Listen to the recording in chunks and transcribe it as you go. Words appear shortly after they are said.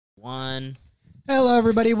One. Hello,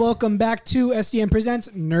 everybody. Welcome back to SDM Presents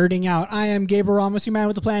Nerding Out. I am Gabriel Ramos, your man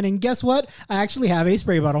with the plan, and guess what? I actually have a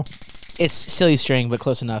spray bottle. It's silly string, but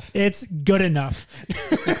close enough. It's good enough.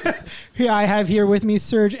 I have here with me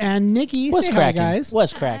Serge and Nikki. What's Say cracking? hi, guys.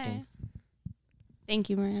 What's cracking?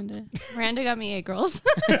 Thank you, Miranda. Miranda got me egg rolls.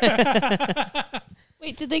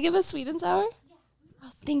 Wait, did they give us sweet and sour?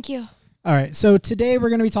 Oh, thank you. All right, so today we're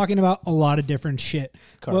going to be talking about a lot of different shit.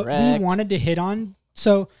 What Correct. we wanted to hit on.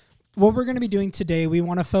 So what we're going to be doing today, we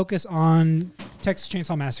want to focus on Texas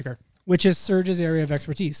Chainsaw Massacre, which is Serge's area of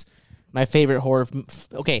expertise. My favorite horror.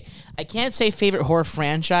 Okay, I can't say favorite horror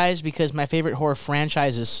franchise because my favorite horror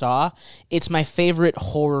franchise is Saw. It's my favorite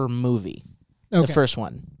horror movie. Okay. The first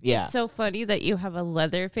one. Yeah. So funny that you have a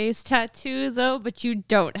Leatherface tattoo, though, but you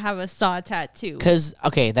don't have a Saw tattoo. Because,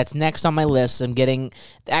 okay, that's next on my list. I'm getting,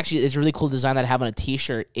 actually, it's a really cool design that I have on a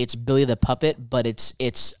t-shirt. It's Billy the Puppet, but it's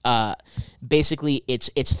basically, it's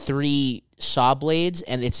three saw blades,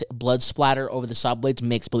 and it's blood splatter over the saw blades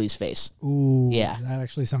makes Billy's face. Ooh, Yeah. that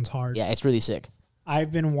actually sounds hard. Yeah, it's really sick.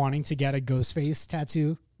 I've been wanting to get a Ghostface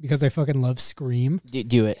tattoo because I fucking love Scream.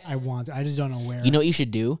 Do it. I just don't know where. You know what you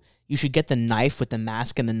should do? You should get the knife with the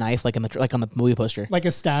mask and the knife like on the movie poster. like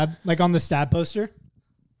a stab, like on the stab poster.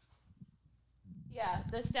 Yeah,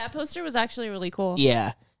 the stab poster was actually really cool.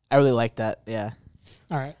 Yeah, I really like that. Yeah.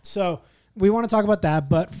 All right, so we want to talk about that,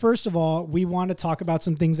 but first of all, we want to talk about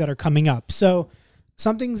some things that are coming up. So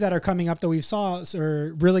some things that are coming up that we've saw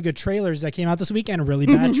are really good trailers that came out this week and really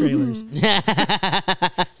bad trailers.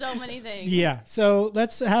 So many things. Yeah, so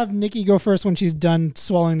let's have Nikki go first when she's done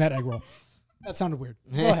swallowing that egg roll. That sounded weird.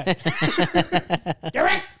 Go ahead. You're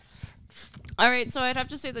right. All right, so I'd have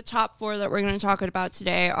to say the top four that we're going to talk about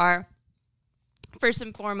today are, first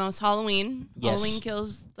and foremost, Halloween. Yes. Halloween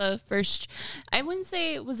Kills, the first, I wouldn't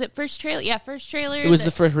say, was it first trailer? Yeah, first trailer. It was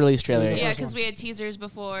the first release trailer. the Yeah, first because one. we had teasers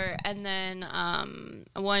before, and then I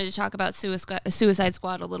wanted to talk about Suicide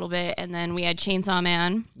Squad a little bit, and then we had Chainsaw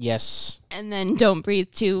Man, Yes. and then Don't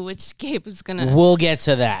Breathe 2, which Gabe was gonna. We'll get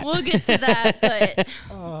to that. We'll get to that, but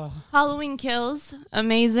Halloween Kills,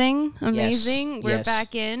 amazing. We're Yes.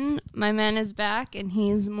 back in. My man is back, and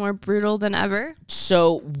he's more brutal than ever.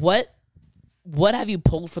 So what have you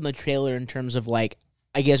pulled from the trailer in terms of like,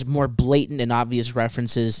 I guess, more blatant and obvious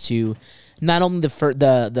references to not only I'm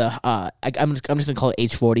just gonna call it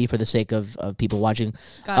H40 for the sake of people watching.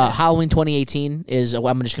 Got it. Halloween 2018 is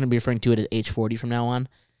I'm just gonna be referring to it as H40 from now on.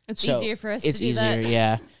 It's So, easier for us It's to do easier, that.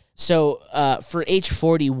 yeah. So for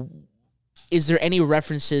H40, is there any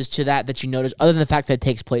references to that you notice other than the fact that it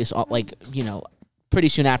takes place pretty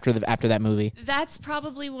soon after that movie? That's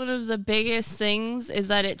probably one of the biggest things is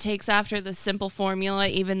that it takes after the simple formula,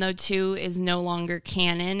 even though 2 is no longer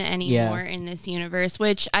canon anymore in this universe,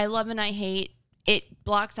 which I love and I hate. It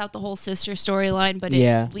blocks out the whole sister storyline, but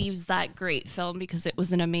it leaves that great film because it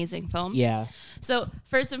was an amazing film. Yeah. So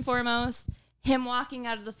first and foremost, him walking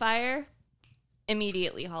out of the fire,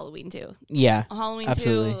 immediately Halloween 2. Yeah. Halloween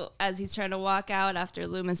absolutely. 2, as he's trying to walk out after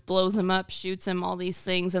Loomis blows him up, shoots him, all these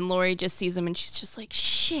things, and Lori just sees him and she's just like,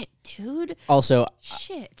 shit, dude. Also,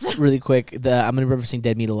 Shit. really quick, I'm going to be referencing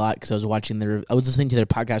Dead Meat a lot because I was listening to their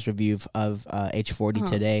podcast review of H40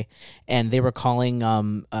 today, and they were calling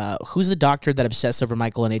who's the doctor that obsessed over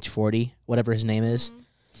Michael in H40, whatever his name is,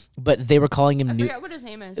 but they were calling him I forgot what his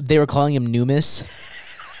name is. they were calling him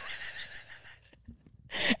Noomis.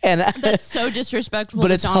 And That's so disrespectful. but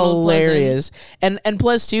to it's Donald hilarious, and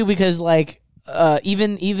plus too because like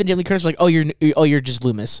even Jamie Lee Curtis was like, oh you're just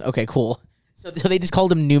Loomis, okay, cool. So they just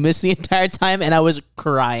called him Noomis the entire time, and I was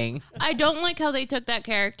crying. I don't like how they took that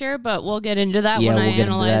character, but we'll get into that Yeah, when I we'll get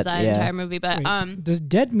into analyze that, that yeah. entire movie. But Does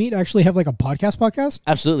Dead Meat actually have like a podcast?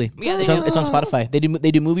 Absolutely, Yeah, they it's on Spotify.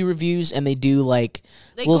 They do movie reviews and they do like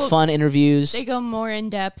They little go- fun interviews. they go more in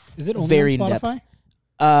depth. Is it only Very on in-depth. Spotify?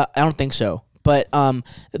 I don't think so. But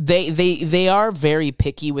they are very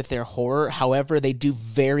picky with their horror. However, they do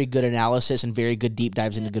very good analysis and very good deep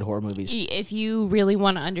dives into good horror movies. If you really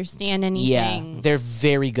want to understand Yeah, anything, they're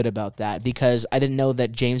very good about that because I didn't know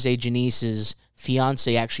that James A. Janice's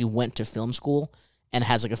fiance actually went to film school and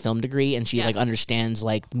has like a film degree, and she like understands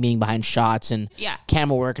like the meaning behind shots and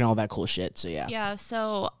camera work and all that cool shit. So yeah.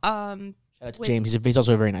 So shout out to James. He's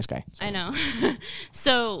also a very nice guy. So. I know.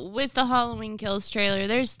 So with the Halloween Kills trailer,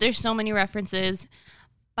 there's so many references.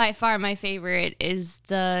 By far, my favorite is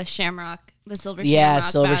the shamrock, the silver shamrock.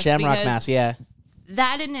 Silver mask, Shamrock because mask. Yeah,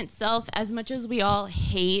 that in itself, as much as we all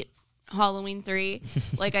hate Halloween 3,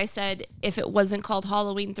 like I said, if it wasn't called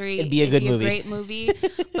Halloween 3, it'd be a good movie. great movie.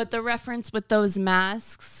 But the reference with those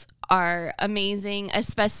masks are amazing,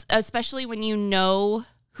 especially when you know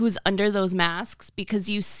who's under those masks, because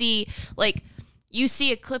you see, like, you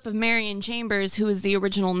see a clip of Marion Chambers, who is the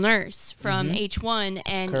original nurse from H1,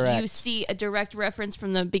 and you see a direct reference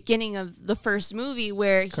from the beginning of the first movie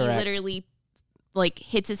where he literally like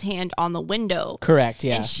hits his hand on the window. Correct,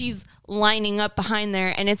 yeah. And she's lining up behind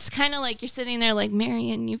there, and it's kind of like you're sitting there like,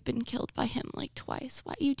 Marion, you've been killed by him like twice.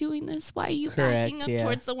 Why are you doing this? Why are you backing up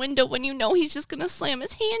towards the window when you know he's just going to slam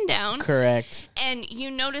his hand down? Correct. And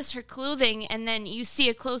you notice her clothing, and then you see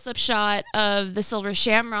a close-up shot of the Silver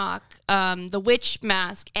Shamrock, the witch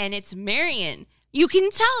mask, and it's Marion. You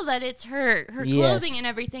can tell that it's her clothing and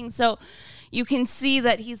everything. So you can see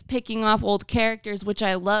that he's picking off old characters, which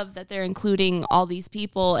I love that they're including all these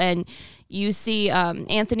people. And you see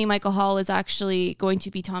Anthony Michael Hall is actually going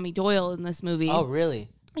to be Tommy Doyle in this movie. Oh, really?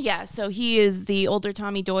 Yeah, so he is the older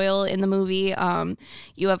Tommy Doyle in the movie.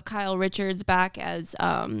 You have Kyle Richards back as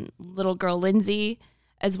little girl Lindsay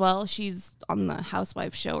as well. She's on the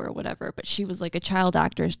Housewives show or whatever, but she was like a child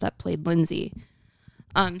actress that played Lindsay.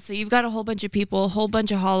 So you've got a whole bunch of people, a whole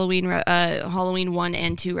bunch of Halloween 1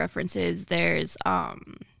 and 2 references. There's, I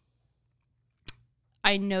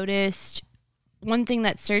noticed one thing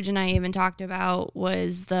that Serge and I even talked about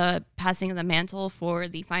was the passing of the mantle for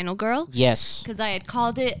the final girl. Yes. Because I had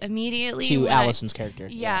called it immediately. To Allison's character.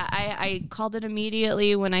 Yeah, I called it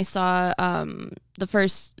immediately when I saw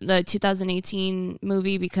the 2018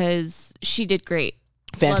 movie because she did great.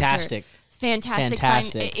 Fantastic.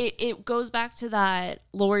 Fantastic. It goes back to that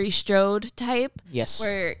Laurie Strode type. Yes.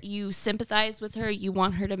 Where you sympathize with her. You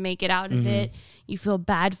want her to make it out of it. You feel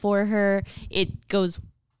bad for her. It goes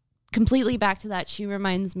completely back to that. She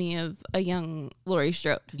reminds me of a young Laurie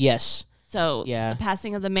Strode. Yes. So the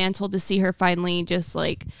passing of the mantle, to see her finally just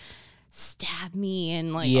like stab me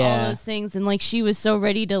and like all those things. And like she was so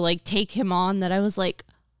ready to like take him on that I was like,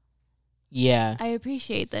 yeah, I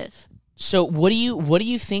appreciate this. So what do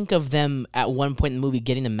you think of them at one point in the movie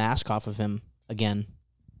getting the mask off of him again?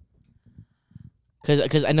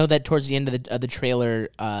 Because I know that towards the end of the trailer,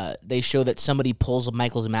 they show that somebody pulls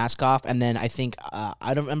Michael's mask off, and then I think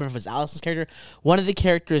I don't remember if it's Allison's character. One of the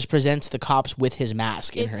characters presents the cops with his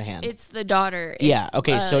mask in her hand. It's the daughter.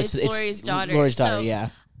 So it's Laurie's daughter. Laurie's daughter. So yeah.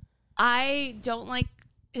 I don't like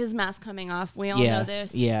his mask coming off. We all know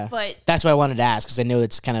this. Yeah. But that's why I wanted to ask, because I know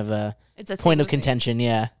it's kind of a point of contention.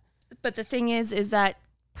 Yeah. But the thing is that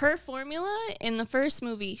per formula in the first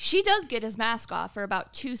movie, she does get his mask off for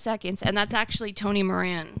about 2 seconds, and that's actually Tony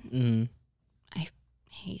Moran. Mm-hmm. I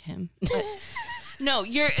hate him. But no,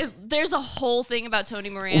 there's a whole thing about Tony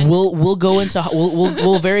Moran. We'll go into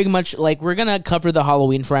we'll very much like we're gonna cover the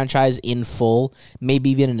Halloween franchise in full, maybe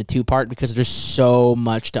even in a 2-part because there's so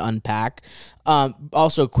much to unpack.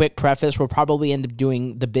 Also, quick preface: we'll probably end up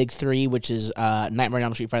doing the big 3, which is Nightmare on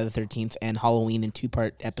Elm Street, Friday the 13th, and Halloween in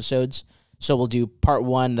 2-part episodes. So we'll do part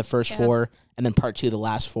 1, the first 4, and then part 2, the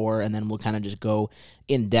last 4, and then we'll kind of just go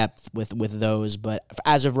in depth with those. But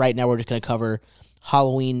as of right now, we're just gonna cover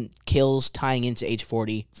Halloween kills tying into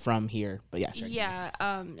H40 from here. But yeah, sure.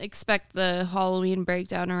 Yeah, expect the Halloween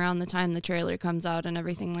breakdown around the time the trailer comes out and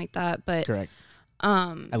everything like that. But correct.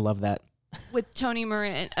 I love that. With Tony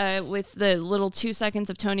Moran, with the little 2 seconds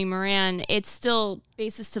of Tony Moran, it's still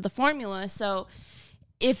basis to the formula. So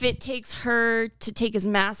if it takes her to take his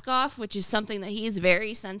mask off, which is something that he's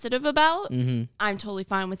very sensitive about, I'm totally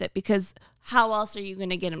fine with it because how else are you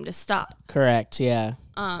going to get him to stop? Correct. Yeah.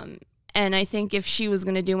 And I think if she was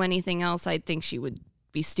going to do anything else, I think she would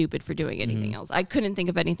be stupid for doing anything else. I couldn't think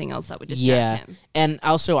of anything else that would distract him. And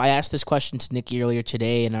also, I asked this question to Nikki earlier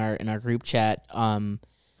today in our group chat.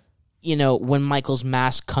 You know, when Michael's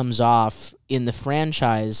mask comes off in the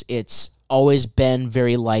franchise, it's always been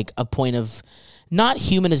very like a point of not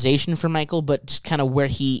humanization for Michael, but just kind of where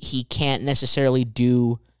he can't necessarily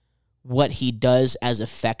do what he does as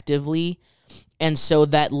effectively. And so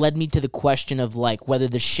that led me to the question of like whether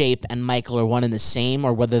the Shape and Michael are one and the same,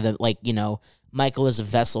 or whether that like, you know, Michael is a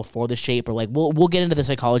vessel for the Shape, or like we'll get into the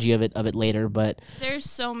psychology of it later. But there's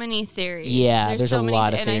so many theories. Yeah, there's a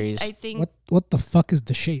lot of theories. I think what the fuck is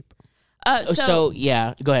the Shape? So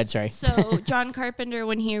yeah, go ahead. Sorry. So John Carpenter,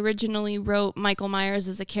 when he originally wrote Michael Myers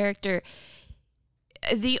as a character,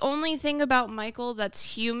 the only thing about Michael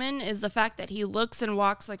that's human is the fact that he looks and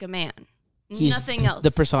walks like a man. He's nothing else.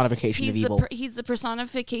 The personification of evil. He's the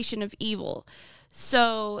personification of evil.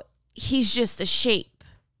 So he's just a shape.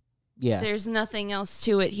 Yeah. There's nothing else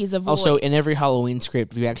to it. He's a void. Also, in every Halloween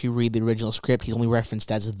script, if you actually read the original script, he's only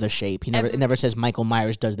referenced as the Shape. It never says Michael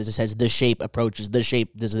Myers does this. It says the Shape approaches, the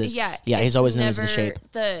Shape does this. Yeah, he's always known as the Shape.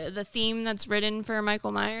 The theme that's written for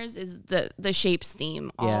Michael Myers is the Shape's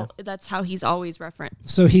theme. Yeah. That's how he's always referenced.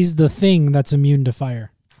 So he's the thing that's immune to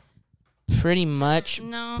fire. Pretty much,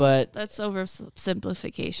 No, but that's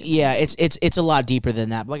oversimplification. yeah, it's a lot deeper than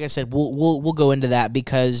that. But like I said, we'll go into that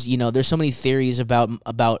because there's so many theories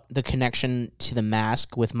about the connection to the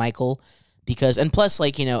mask with Michael, because and plus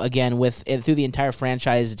again with through the entire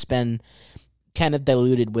franchise, it's been kind of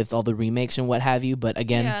diluted with all the remakes and what have you. But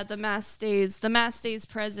again, yeah, the mask stays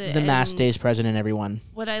present. The mask stays present in everyone.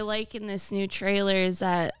 What I like in this new trailer is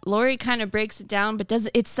that Laurie kind of breaks it down, but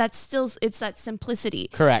it's that simplicity.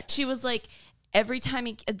 Correct. She was like, every time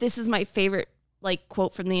this is my favorite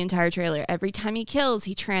quote from the entire trailer. Every time he kills,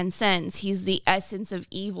 he transcends. He's the essence of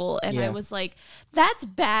evil. And I was like, that's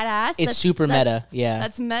badass. It's super meta. Yeah.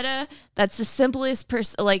 That's meta. That's the simplest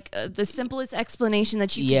the simplest explanation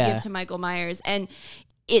that you can give to Michael Myers. And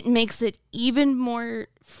it makes it even more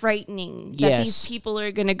frightening that these people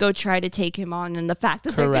are going to go try to take him on, and the fact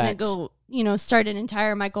that they're going to go, start an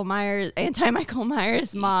entire anti-Michael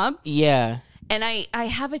Myers mob. Yeah. And I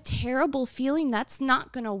have a terrible feeling that's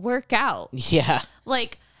not going to work out. Yeah.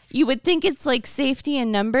 You would think it's safety in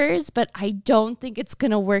numbers, but I don't think it's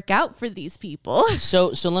going to work out for these people.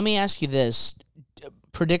 So let me ask you this.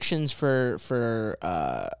 Predictions for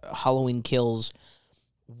Halloween Kills.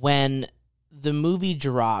 When the movie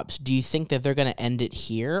drops, do you think that they're going to end it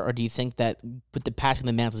here, or do you think that with the passing of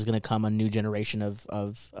the mantle is going to come a new generation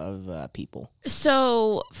of people?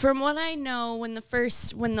 So, from what I know, when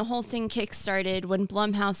the whole thing kick-started, when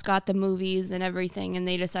Blumhouse got the movies and everything, and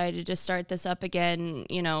they decided to start this up again,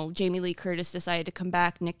 Jamie Lee Curtis decided to come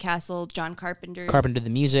back, Nick Castle, John Carpenter the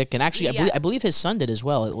music, and actually, I believe his son did as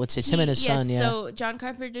well. It's him and his son. Yeah. So John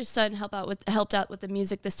Carpenter's son helped out with the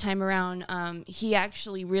music this time around. He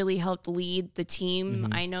actually really helped lead the team.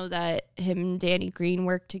 I know that him and Danny Green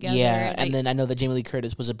worked together. Yeah, and then I know that Jamie Lee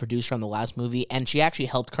Curtis was a producer on the last movie, and she actually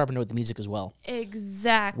helped Carpenter with the music as well.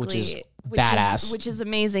 Exactly. Which is badass. Which is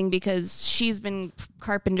amazing because she's been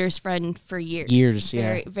Carpenter's friend for years.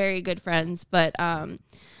 Very, very good friends. But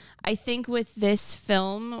I think with this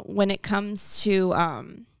film, when it comes to... I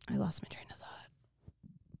lost my train of thought.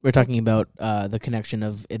 We're talking about the connection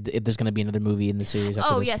of if there's going to be another movie in the series.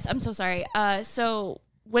 After this. Yes. I'm so sorry. So...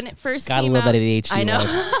 When it first came out, that ADHD. I know.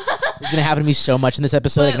 It's going to happen to me so much in this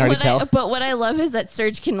episode, I can already tell. But what I love is that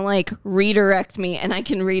Serge can redirect me and I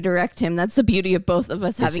can redirect him. That's the beauty of both of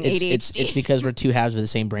us having ADHD. It's because we're two halves of the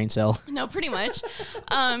same brain cell. No, pretty much.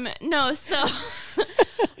 No, so...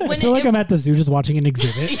 I feel like I'm at the zoo just watching an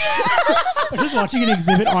exhibit. I'm just watching an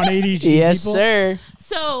exhibit on ADHD. Yes, people. Sir.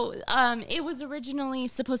 So it was originally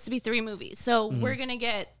supposed to be 3 movies. So we're going to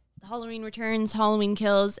get... Halloween Returns, Halloween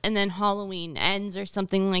Kills, and then Halloween Ends or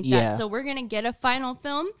something like that. Yeah. So we're going to get a final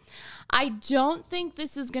film. I don't think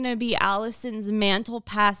this is going to be Allison's mantle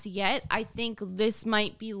pass yet. I think this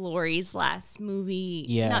might be Laurie's last movie.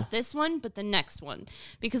 Yeah. Not this one, but the next one.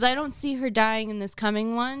 Because I don't see her dying in this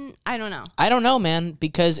coming one. I don't know. I don't know, man,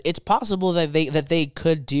 because it's possible that they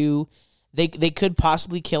could do... They could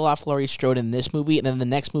possibly kill off Laurie Strode in this movie, and then the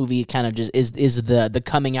next movie kind of just is the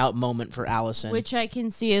coming out moment for Allison, which I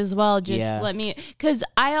can see as well. Because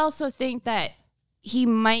I also think that he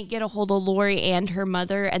might get a hold of Laurie and her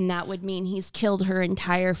mother, and that would mean he's killed her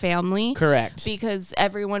entire family. Correct. Because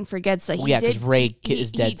everyone forgets that because Ray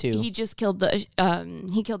is dead too. He just killed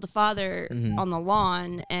the father on the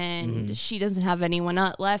lawn, and she doesn't have anyone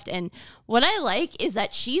left. And what I like is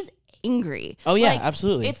that she's angry. Oh yeah,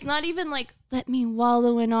 absolutely. It's not even let me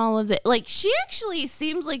wallow in all of it. She actually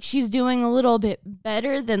seems like she's doing a little bit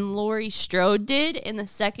better than Laurie Strode did in the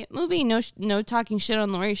second movie. No talking shit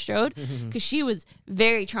on Laurie Strode, because she was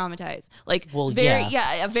very traumatized.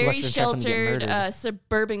 A very sheltered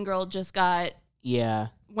suburban girl just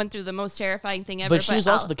went through the most terrifying thing ever. But she was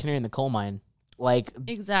also the canary in the coal mine.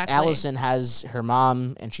 Exactly. Allison has her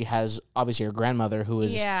mom, and she has obviously her grandmother, who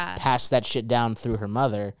has passed that shit down through her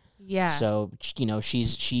mother. Yeah. So she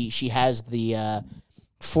has the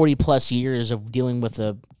 40 plus years of dealing with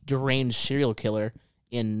a deranged serial killer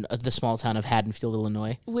in the small town of Haddonfield,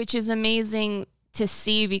 Illinois, which is amazing to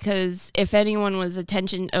see, because if anyone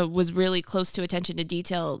was really close to attention to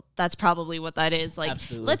detail, that's probably what that is.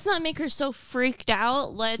 Absolutely. Let's not make her so freaked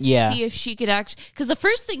out. Let's see if she could actually, because the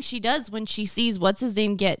first thing she does when she sees what's his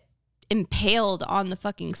name get impaled on the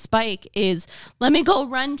fucking spike is, let me go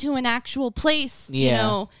run to an actual place,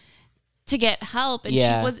 to get help.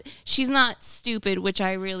 And she's not stupid, which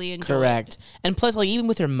I really enjoyed. Correct. And plus, even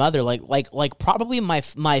with her mother, probably my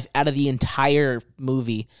out of the entire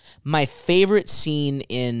movie, my favorite scene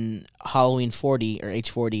in Halloween 40 or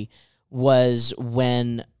H40 was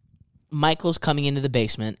when Michael's coming into the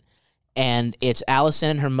basement, and it's Allison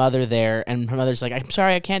and her mother there, and her mother's like, "I'm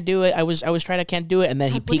sorry, I can't do it. I was trying, I can't do it." And then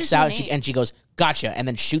he What peeks is her out, name? and she goes, "Gotcha," and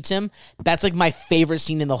then shoots him. That's like my favorite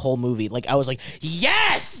scene in the whole movie. Like I was like,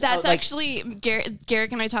 "Yes!" That's like, actually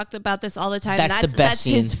Garrick and I talked about this all the time. That's the best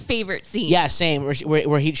scene. His favorite scene. yeah, same.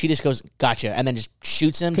 Where she just goes, "Gotcha," and then just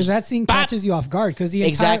shoots him. Because just that scene bop. catches you off guard. Because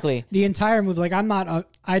Exactly. the entire movie, like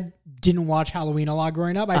I didn't watch Halloween a lot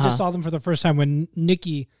growing up. I just saw them for the first time when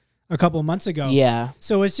Nikki a couple of months ago. Yeah.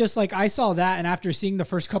 So it's just like I saw that, and after seeing the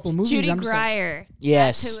first couple of movies, Judy I'm just like, Greer.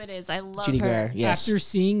 Yes. That's who it is. I love Judy her. Greer. Yes. after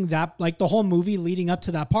seeing that, like the whole movie leading up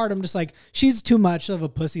to that part, I'm just like, she's too much of a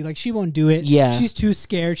pussy. Like she won't do it. Yeah. She's too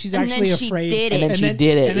scared. She's And actually then she afraid. did it. And then she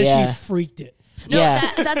did it, And then yeah. she freaked it. No,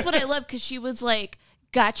 Yeah. that's what I love because she was like,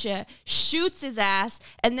 "Gotcha," shoots his ass,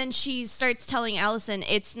 and then she starts telling Allison,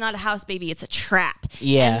 "It's not a house, baby, it's a trap."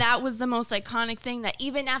 Yeah. And that was the most iconic thing that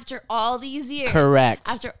even after all these years, Correct.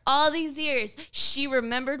 after all these years, she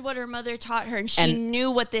remembered what her mother taught her, and she And-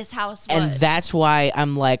 knew what this house was. And that's why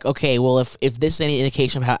I'm like, okay, well, if this is any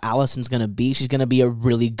indication of how Allison's gonna be, she's gonna be a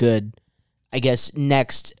really good, I guess,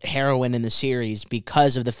 next heroine in the series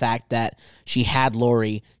because of the fact that she had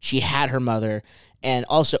Laurie, she had her mother, and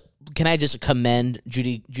also, can I just commend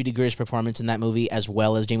Judy Greer's performance in that movie as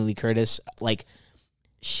well as Jamie Lee Curtis? Like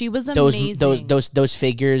she was those amazing. those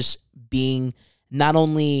figures being not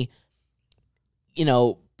only, you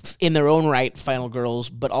know, in their own right final girls,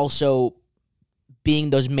 but also being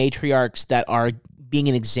those matriarchs that are being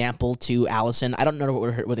an example to Allison. I don't know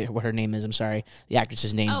what her name is. I'm sorry, the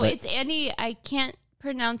actress's name. Oh, but it's Andy. I can't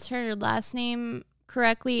pronounce her last name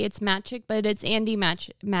correctly. It's Matchick, but it's Andy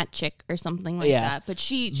Matchick or something like Yeah. that. But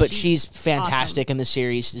she's fantastic in the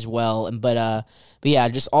series as well. And but yeah,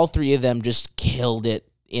 just all three of them just killed it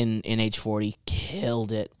in H40.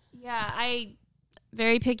 Killed it. Yeah, I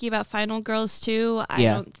very picky about Final Girls too. I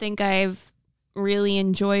Yeah. don't think I've really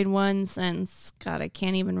enjoyed one since God, I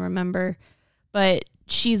can't even remember. But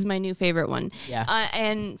she's my new favorite one. Yeah.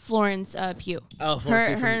 And Florence Pugh. Oh, from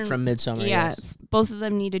Midsommar. Yeah, Yes. both of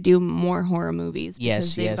them need to do more horror movies because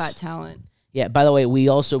Yes, they've yes. got talent. Yeah. By the way,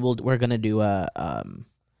 we're gonna do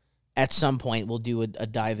at some point we'll do a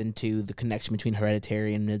dive into the connection between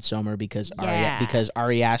Hereditary and Midsommar because Yeah.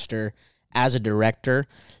 Ari Aster as a director,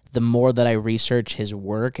 the more that I research his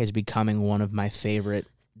work is becoming one of my favorite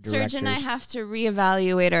directors. Serge and I have to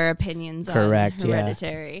reevaluate our opinions Correct, on yeah.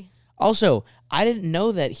 Hereditary. Also, I didn't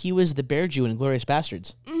know that he was the Bear Jew in Inglourious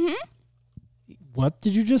Bastards. What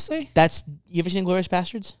did you just say? You ever seen Inglourious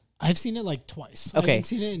Bastards? I've seen it like twice. I Okay. haven't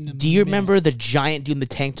seen it in a Do you minute. remember the giant dude in the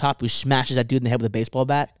tank top who smashes that dude in the head with a baseball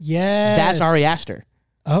bat? Yes. That's Ari Aster.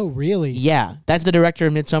 Oh, really? Yeah, that's the director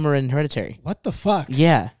of Midsommar and Hereditary. What the fuck?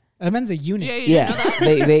 Yeah, That man's a unit. Yeah,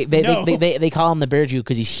 you didn't know that? they call him the Bear Jew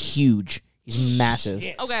because he's huge. He's massive.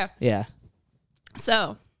 Okay, Yeah.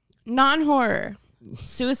 so non-horror,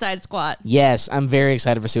 Suicide Squad. Yes, I'm very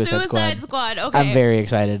excited for Suicide Squad. Okay, I'm very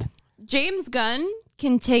excited. James Gunn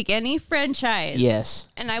can take any franchise. Yes.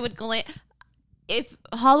 And I would if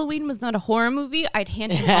Halloween was not a horror movie, I'd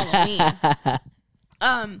hand him Halloween.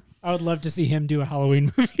 I would love to see him do a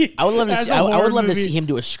Halloween movie. I would love to As see. a I would horror love to movie. see him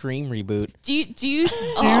do a Scream reboot. Do you?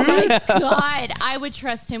 Oh my god! I would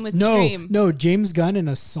trust him with Scream. No, James Gunn in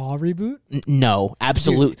a Saw reboot. No,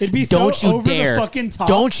 absolutely. It'd be Don't so you over dare! the fucking top.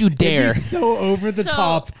 Don't you It'd dare! be so over the So,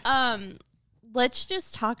 top. Let's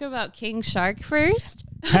just talk about King Shark first.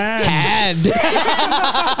 And No.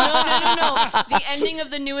 The ending of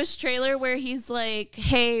the newest trailer where he's like,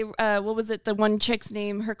 "Hey, what was it? The one chick's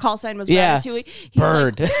name? Her call sign was Yeah. Ratatouille." He's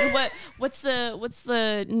Bird. Like, what's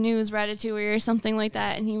the news, Ratatouille or something like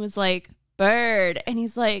that? And he was like, "Bird," and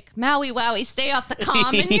he's like, "Maui wowie, stay off the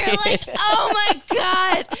comm." And you're like, "Oh my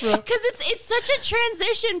god," because it's such a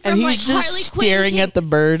transition from and like he's just Harley staring Quinn. at the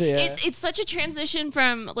bird. Yeah. It's such a transition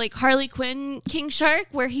from like Harley Quinn King Shark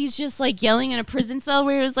where he's just like yelling in a prison cell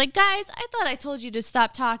where he was like, "Guys, I thought I told you to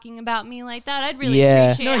stop talking about me like that. I'd really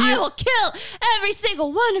Yeah. appreciate it. I will kill every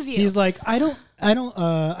single one of you." He's like, I don't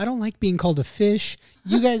like being called a fish.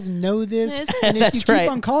 You guys know this, and if That's you keep right.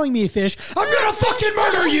 on calling me a fish, I'm gonna fucking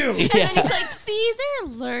murder you. and then he's like, "See, they're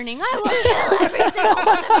learning. I will kill every single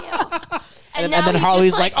one of you." and now then he's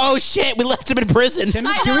Harley's just like, "Oh shit, we left him in prison." Can,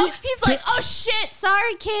 I can know. we He's like, "Oh shit,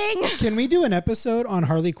 sorry, King." can we do an episode on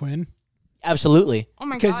Harley Quinn? Absolutely. Oh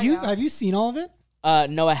my Because god. you yeah. have you seen all of it?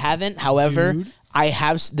 No, I haven't. However, Dude. I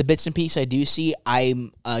have the bits and pieces I do see.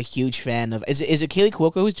 I'm a huge fan of. Is it Kaylee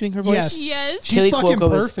Cuoco who's doing her voice? Yes. Yes. She's Kaylee fucking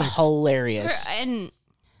Cuoco is perfect. hilarious. And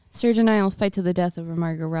Serge and I will fight to the death over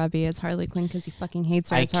Margot Robbie as Harley Quinn because he fucking hates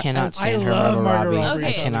her. I cannot stand I her. love Margot Robbie. Robbie. I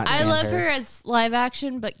Okay, cannot I stand love her as live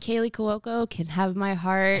action, but Kaylee Cuoco can have my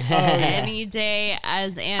heart any day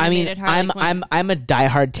as animated Harley Quinn. I'm a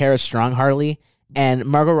diehard Tara Strong Harley, and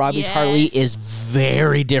Margot Robbie's Yes. Harley is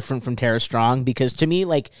very different from Tara Strong because to me,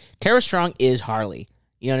 like Tara Strong is Harley.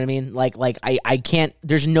 You know what I mean? Like I can't.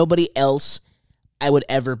 There's nobody else I would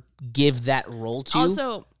ever give that role to.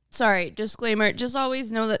 Also, sorry, disclaimer, just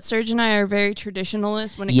always know that Serge and I are very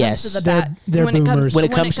traditionalist when it Yes. comes to the They're- Bat. they're boomers. When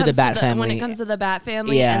it comes to the Bat When family. it comes to the Bat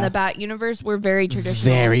family Yeah. and the Bat universe, we're very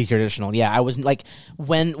traditional. Very traditional. Yeah, I was like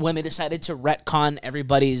when they decided to retcon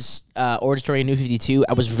everybody's origin story in New 52,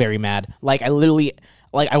 I was very mad. Like I literally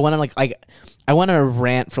I went on a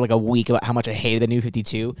rant for like a week about how much I hated the New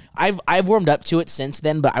 52. I've warmed up to it since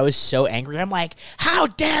then, but I was so angry. I'm like, how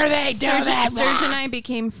dare they do that? Serge and I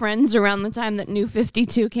became friends around the time that New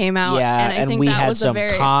 52 came out. Yeah, and I think we that had was some a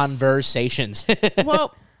very conversations.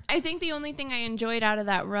 well. I think the only thing I enjoyed out of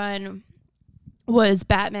that run was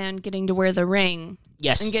Batman getting to wear the ring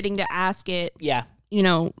Yes. and getting to ask it. Yeah. You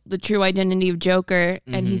know, the true identity of Joker,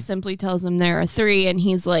 and he simply tells him there are 3, and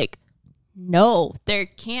he's like, no, there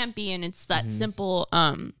can't be, and it's that simple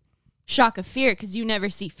shock of fear because you never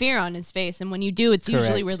see fear on his face, and when you do, it's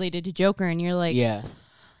usually Correct. related to Joker, and you're like, Yeah.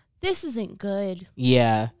 this isn't good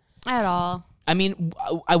Yeah. at all. I mean,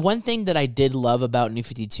 one thing that I did love about New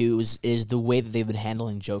 52 is the way that they've been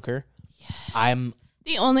handling Joker.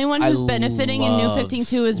 The only one who's benefiting in New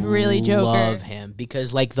 52 is really Joker. Love him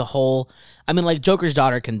because like the whole, I mean, like Joker's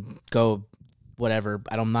daughter can go whatever.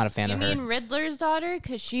 I'm not a fan You of her. mean Riddler's daughter?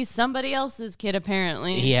 Because she's somebody else's kid,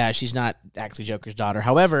 apparently. Yeah, she's not actually Joker's daughter.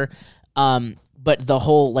 However, but the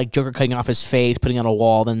whole like Joker cutting off his face, putting it on a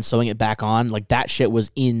wall, then sewing it back on, like that shit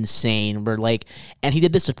was insane. Where like, and he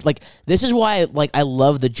did this like this is why like I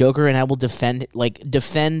love the Joker and I will defend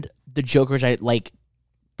the Joker's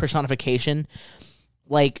personification.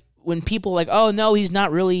 Like when people are like, oh no, he's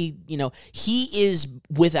not really, he is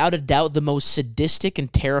without a doubt the most sadistic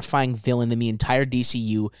and terrifying villain in the entire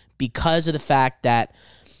DCU because of the fact that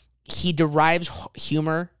he derives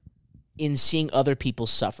humor in seeing other people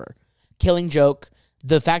suffer. Killing Joke,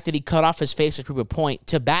 the fact that he cut off his face to prove a point,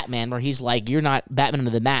 to Batman, where he's like, you're not Batman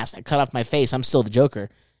under the mask. I cut off my face. I'm still the Joker.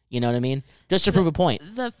 You know what I mean? Just to prove a point.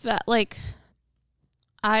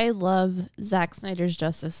 I love Zack Snyder's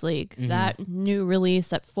Justice League. That new release,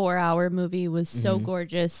 that 4-hour movie was so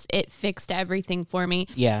gorgeous. It fixed everything for me.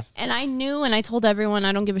 Yeah. And I knew, and I told everyone,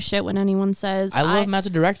 I don't give a shit what anyone says. I love him as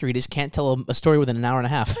a director. He just can't tell a story within an hour and a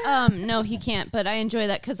half. No, he can't, but I enjoy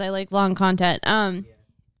that because I like long content.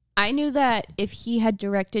 I knew that if he had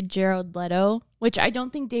directed Jared Leto, which I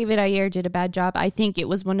don't think David Ayer did a bad job. I think it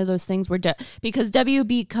was one of those things where, because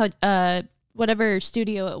WB cut, whatever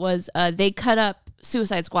studio it was, they cut up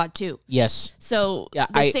Suicide Squad 2. Yes. So Yeah,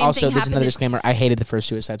 the same thing there's happened another disclaimer. I hated the first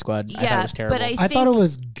Suicide Squad. I thought Yeah, it was terrible. but I thought it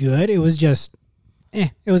was good. It was just,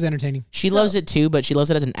 it was entertaining. She loves it too, but she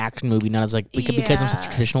loves it as an action movie, not as like because I'm such a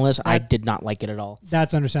traditionalist. I did not like it at all.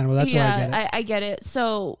 That's understandable. That's why I get it. I get it.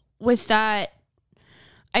 So with that,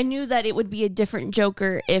 I knew that it would be a different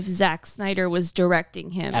Joker if Zack Snyder was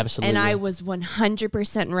directing him. Absolutely. And I was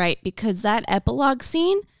 100% right because that epilogue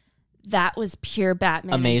scene, that was pure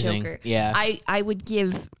Batman Amazing. and Joker. Yeah. I would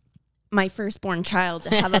give my firstborn child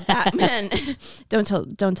to have a Batman. Don't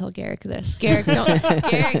tell Garrick this. Garrick,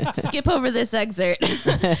 skip over this excerpt.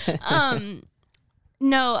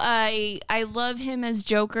 No, I love him as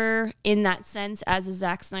Joker in that sense as a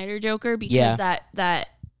Zack Snyder Joker because that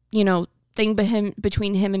thing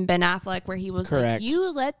between him and Ben Affleck where he was Correct. like,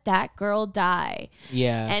 you let that girl die.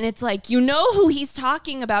 Yeah. And it's like, you know who he's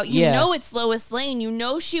talking about. You Yeah. know it's Lois Lane. You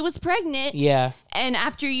know she was pregnant. Yeah. And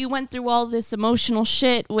after you went through all this emotional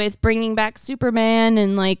shit with bringing back Superman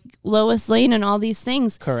and like Lois Lane and all these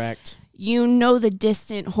things, Correct. you know the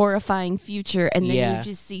distant, horrifying future. And then Yeah. you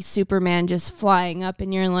just see Superman just flying up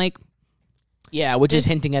and you're like, Yeah, which is This-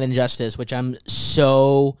 hinting at Injustice, which I'm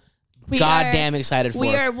so goddamn excited for.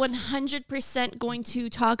 We are 100% going to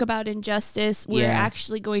talk about Injustice. We're Yeah.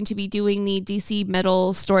 actually going to be doing the DC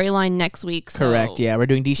Metal storyline next week. So Correct. Yeah, we're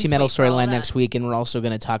doing DC just Metal wait for all storyline that. next week, and we're also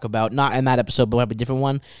going to talk about, not in that episode, but we'll have a different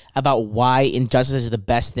one, about why Injustice is the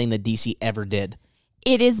best thing that DC ever did.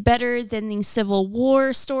 It is better than the Civil War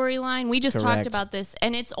storyline. We just Correct. talked about this,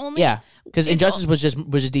 and it's only Yeah, because it's Injustice was just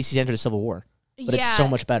DC centered to Civil War, but it's so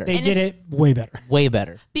much better. They And did it way better. Way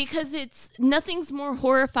better. because it's nothing's more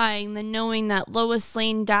horrifying than knowing that Lois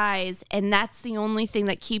Lane dies, and that's the only thing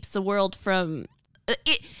that keeps the world from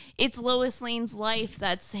it's Lois Lane's life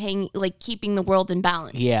that's keeping the world in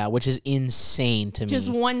balance. Yeah, which is insane to me. Just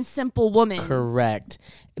one simple woman. Correct.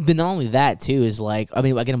 But not only that, too, is like, I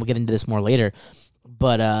mean, again, we'll get into this more later,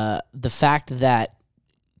 but the fact that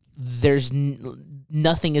there's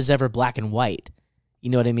nothing is ever black and white. You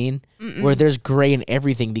know what I mean? Where there's gray in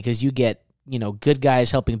everything, because you get, you know, good guys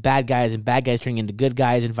helping bad guys and bad guys turning into good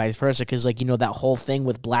guys and vice versa. Because, like, you know, that whole thing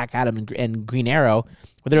with Black Adam and Green Arrow,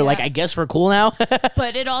 where they're like, I guess we're cool now.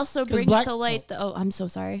 But it also brings to light I'm so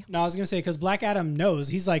sorry. No, I was going to say, because Black Adam knows.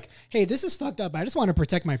 He's like, hey, this is fucked up. I just want to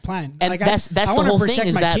protect my planet. And like, that's the whole thing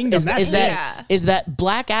is that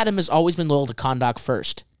Black Adam has always been loyal to Kahndaq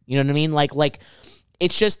first. You know what I mean? Like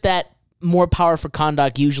it's just that more powerful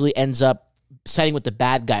Kahndaq usually ends up siding with the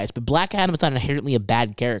bad guys, but Black Adam is not inherently a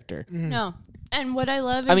bad character. No. And what I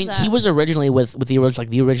love is he was originally with the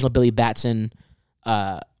original Billy Batson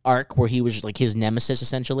arc, where he was like his nemesis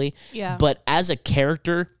essentially. Yeah. But as a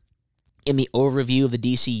character in the overview of the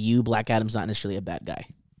DCU, Black Adam's not necessarily a bad guy.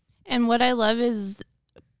 And what I love is,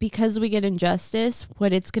 because we get Injustice,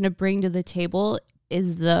 what it's going to bring to the table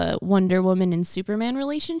is the Wonder Woman and Superman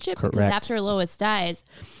relationship. Correct. Because after Lois dies,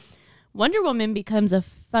 Wonder Woman becomes a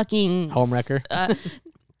fucking homewrecker.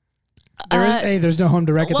 There's no home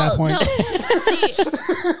to wreck at that point. No. See,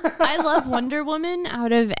 I love Wonder Woman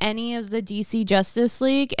out of any of the DC Justice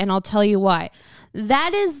League, and I'll tell you why.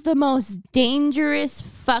 That is the most dangerous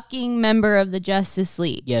fucking member of the Justice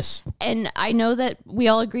League. Yes. And I know that we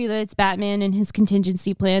all agree that it's Batman and his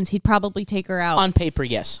contingency plans. He'd probably take her out. On paper,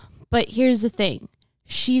 yes. But here's the thing.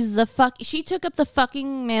 She took up the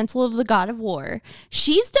fucking mantle of the God of War.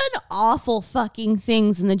 She's done awful fucking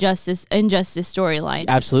things in the Injustice storyline.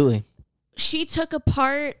 Absolutely. She took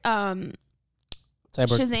apart Shazam,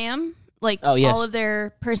 all of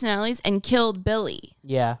their personalities, and killed Billy.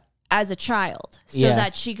 Yeah. As a child, so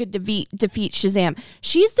that she could defeat Shazam.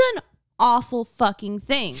 She's done awful fucking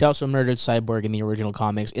things. She also murdered Cyborg in the original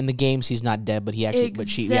comics. In the games, he's not dead, but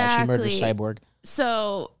she murdered Cyborg.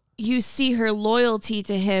 So you see her loyalty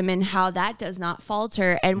to him and how that does not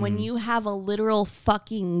falter. And when you have a literal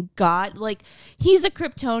fucking god, like, he's a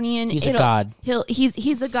Kryptonian. He's a god.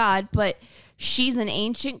 He's a god, but she's an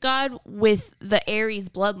ancient god with the Ares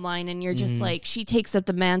bloodline, and you're just like, she takes up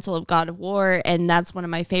the mantle of God of War, and that's one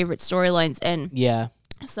of my favorite storylines. And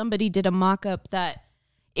somebody did a mock-up that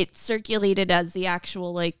it circulated as the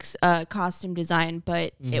actual costume design,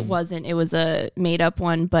 but it wasn't. It was a made up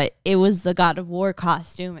one, but it was the God of War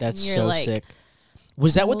costume. That's and you're so like, sick.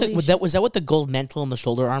 Was that what the gold mantle and the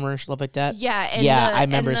shoulder armor and stuff like that? Yeah, and I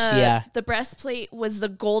remember. The breastplate was the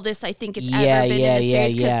goldest I think it's ever been in the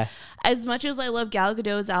series. Yeah. As much as I love Gal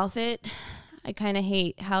Gadot's outfit, I kind of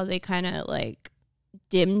hate how they kind of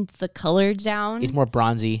dimmed the color down. It's more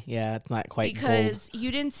bronzy. Yeah, it's not quite gold. Because you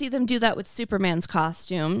didn't see them do that with Superman's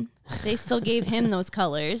costume. They still gave him those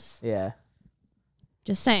colors. Yeah.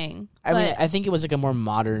 Just saying. I mean, I think it was a more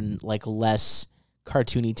modern, less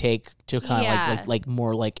cartoony take to kind of like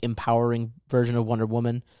more empowering version of Wonder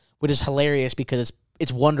Woman, which is hilarious because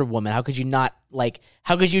it's Wonder Woman. How could you not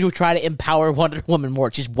how could you try to empower Wonder Woman more?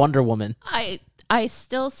 She's Wonder Woman. I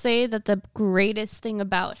still say that the greatest thing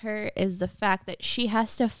about her is the fact that she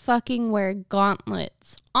has to fucking wear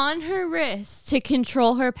gauntlets on her wrists to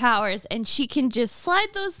control her powers, and she can just slide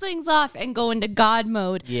those things off and go into God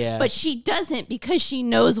mode. Yeah. But she doesn't, because she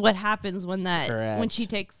knows what happens when she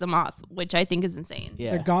takes them off, which I think is insane.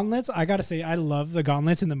 Yeah. The gauntlets, I gotta say, I love the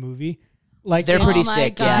gauntlets in the movie. They're pretty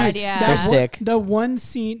sick. God, They're sick. The one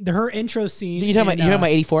scene, her intro scene. You talking about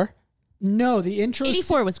 84? No, the intro.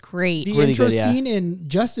 84 was great. The really intro scene in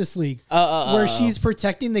Justice League, where she's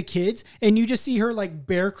protecting the kids, and you just see her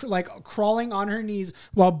crawling on her knees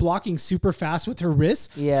while blocking super fast with her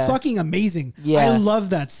wrists. Yeah, fucking amazing. Yeah, I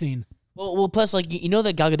love that scene. Well, plus you know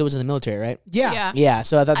that Gal Gadot was in the military, right? Yeah.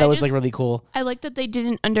 So I thought that was really cool. I like that they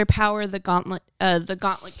didn't underpower the gauntlet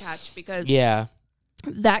catch, because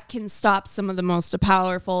that can stop some of the most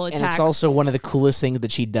powerful attacks. And it's also one of the coolest things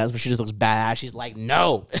that she does, but she just looks badass. She's like,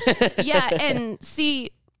 no. Yeah, and see,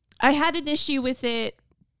 I had an issue with it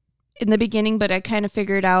in the beginning, but I kind of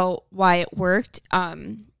figured out why it worked.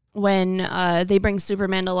 When they bring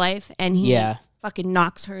Superman to life and he fucking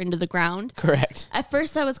knocks her into the ground. Correct. At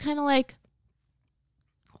first I was kind of like,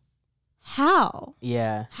 how?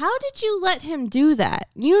 Yeah. How did you let him do that?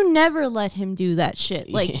 You never let him do that shit.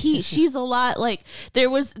 She's a lot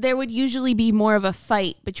there would usually be more of a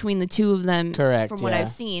fight between the two of them. Correct. From what I've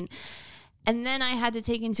seen. And then I had to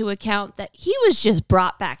take into account that he was just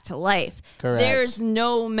brought back to life. Correct. There's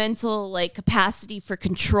no mental like capacity for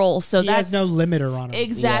control. So He that's has no limiter on him.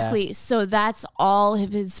 exactly. Yeah. So that's all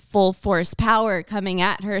of his full force power coming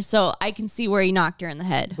at her. So I can see where he knocked her in the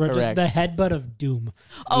head. Bro, just Correct. the headbutt of doom.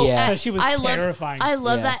 Oh, Yeah. and She was terrifying. I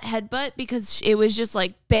love Yeah. that headbutt because it was just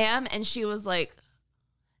like bam, and she was like,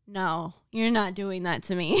 "No, you're not doing that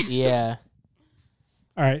to me." Yeah.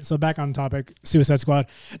 All right, so back on topic, Suicide Squad.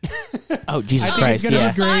 Oh, Jesus I think Christ. it's gonna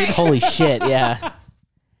Yeah. be great. Holy shit. Yeah.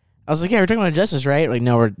 I was like, yeah, we're talking about Justice, right? Like,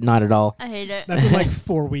 no, we're not at all. I hate it. That's in like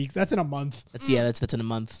 4 weeks. That's in a month. That's that's in a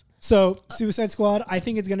month. So Suicide Squad, I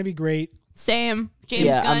think it's gonna be great. Same. James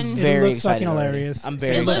Yeah, Gunn. I'm It very looks excited. fucking already. hilarious. I'm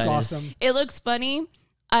very It looks excited. awesome. It looks funny.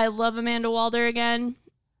 I love Amanda Waller again.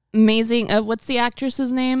 Amazing. What's the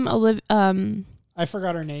actress's name? I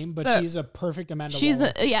forgot her name, but But she's a perfect Amanda She's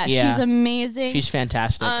Waller. yeah, Yeah. she's amazing. She's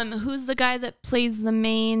fantastic. Who's the guy that plays the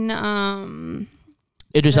main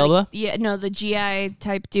Idris Elba? Yeah, no, the GI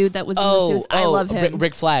type dude that was in the Suicide. I love him.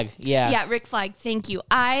 Rick Flag. Yeah. Yeah, Rick Flag. Thank you.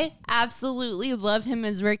 I absolutely love him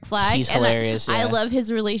as Rick Flag. He's and hilarious, I yeah. love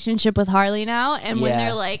his relationship with Harley now. And when Yeah.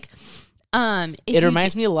 they're like, It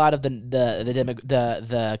reminds me a lot of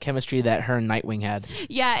the chemistry that her and Nightwing had.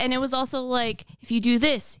 yeah, and it was also like, if you do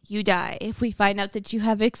this, you die. If we find out that you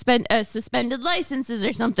have suspended licenses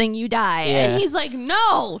or something, you die. Yeah. And he's like,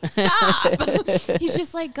 no, stop. He's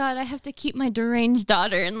just like, God, I have to keep my deranged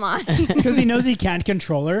daughter in line. Because he knows he can't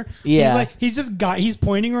control her. Yeah. He's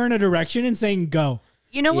pointing her in a direction and saying go.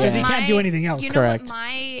 You know what? Because he can't do anything else. You know Correct. what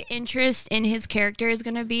my interest in his character is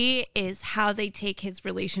going to be is how they take his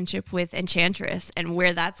relationship with Enchantress and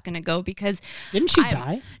where that's going to go. Because Didn't she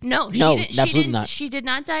die? No, No, she absolutely didn't. not. She did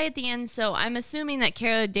not die at the end. So I'm assuming that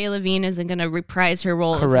Cara Delevingne isn't going to reprise her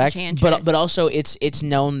role Correct. as Enchantress. But also it's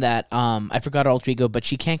known that I forgot her alter ego, but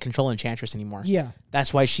she can't control Enchantress anymore. Yeah.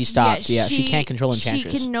 That's why she stopped. Yeah, she can't control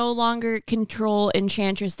Enchantress. She can no longer control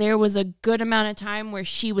Enchantress. There was a good amount of time where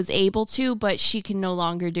she was able to, but she can no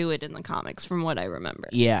longer do it in the comics, from what I remember.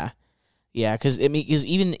 Yeah. Yeah, because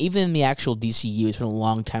even in the actual DCU, it's been a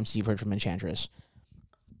long time since you've heard from Enchantress.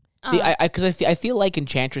 I feel like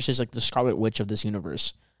Enchantress is like the Scarlet Witch of this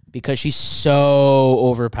universe because she's so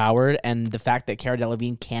overpowered, and the fact that Cara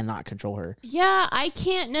Delevingne cannot control her. Yeah, I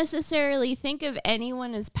can't necessarily think of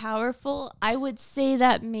anyone as powerful. I would say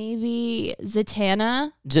that maybe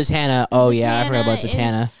Zatanna. Zatanna. Oh yeah, I forgot about Zatanna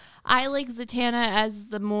Zatanna. I like Zatanna as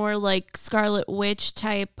the more like Scarlet Witch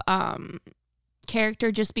type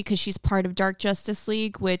character just because she's part of Dark Justice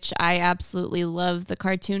League, which I absolutely love the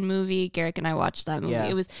cartoon movie. Garrick and I watched that movie. Yeah.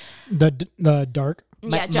 It was The dark.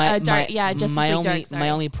 Justice my League only Dark. Sorry. my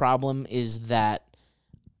only problem is that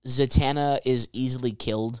Zatanna is easily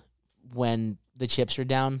killed when the chips are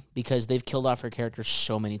down because they've killed off her character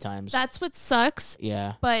so many times. That's what sucks.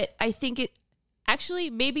 Yeah. But I think it actually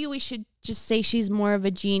maybe we should just say she's more of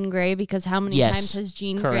a Jean Grey because how many Yes, times has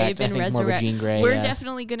Jean correct. Grey I been think more of a resurrected? Jean Grey, We're yeah.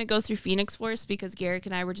 definitely going to go through Phoenix Force because Garrick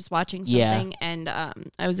and I were just watching Yeah. something and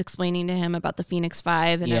I was explaining to him about the Phoenix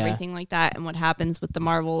Five and Yeah. everything like that and what happens with the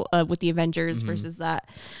Marvel with the Avengers Mm-hmm. versus that.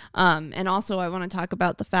 And also I want to talk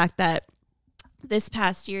about the fact that this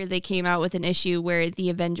past year they came out with an issue where the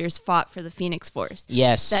Avengers fought for the Phoenix Force.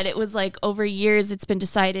 Yes. That it was like over years it's been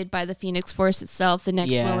decided by the Phoenix Force itself. The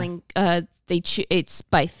next Yeah. willing it's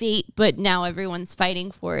by fate, but now everyone's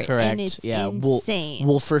fighting for it. Correct. And it's yeah. insane.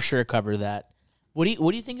 We'll for sure cover that. What do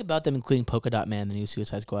you think about them including Polka Dot Man in the new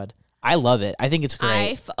Suicide Squad? I love it. I think it's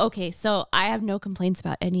great. Okay, so I have no complaints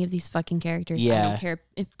about any of these fucking characters. I Yeah. don't care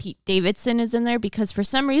if Pete Davidson is in there because for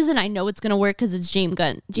some reason I know it's gonna work because it's James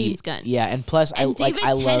Gunn. Yeah, and plus And David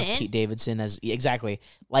I love Tennant. Pete Davidson as exactly.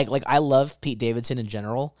 Like I love Pete Davidson in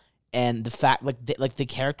general. And the fact, the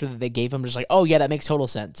character that they gave him, just like, oh yeah, that makes total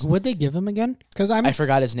sense. What'd they give him again? Because I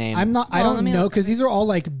forgot his name. I'm not. I Well, let don't me know look because these are all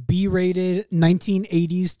like B-rated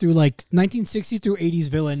 1980s through like 1960s through 80s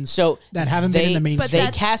villains. So that haven't been in the main. But They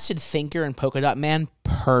that's- casted Thinker and Polka Dot Man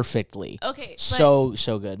perfectly. Okay, but-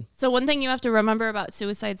 So good. So one thing you have to remember about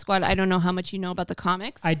Suicide Squad, I don't know how much you know about the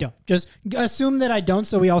comics. I don't. Just assume that I don't.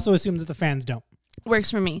 So we also assume that the fans don't.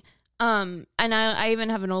 Works for me. And I even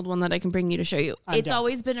have an old one that I can bring you to show you. It's down.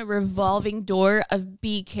 always been a revolving door of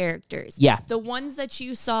B characters. Yeah. The ones that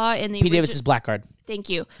you saw in the Pete Davidson's Blackguard. Thank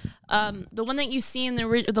you. The one that you see in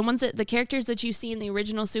the characters that you see in the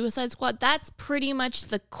original Suicide Squad, that's pretty much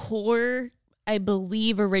the core, I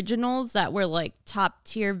believe, originals that were like top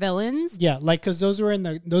tier villains. Yeah, like because those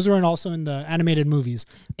were also in the animated movies.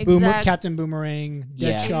 Captain Boomerang,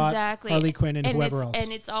 Yeah. Deadshot, Exactly. Harley Quinn, and whoever else.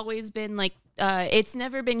 And it's always been like, it's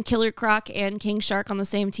never been Killer Croc and King Shark on the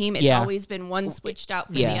same team. It's Yeah. always been one switched out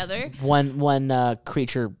for the Yeah. other. One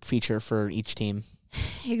creature feature for each team.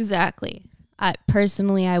 Exactly.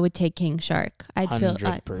 Personally, I would take King Shark. I'd feel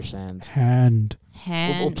 100%. Hand.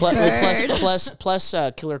 Plus,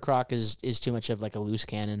 Killer Croc is too much of like a loose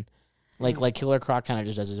cannon. Like Killer Croc kind of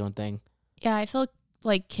just does his own thing. Yeah, I feel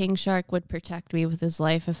like King Shark would protect me with his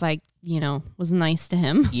life if I, was nice to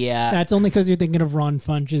him. Yeah. That's only because you're thinking of Ron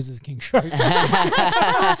Funches as King Shark.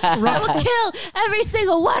 I will kill every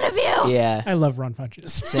single one of you. Yeah. I love Ron Funches.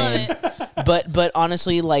 Same. But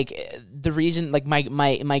honestly, like the reason, like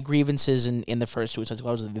my grievances in the first Suicide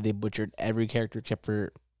Squad was that they butchered every character except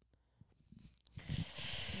for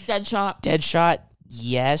Deadshot.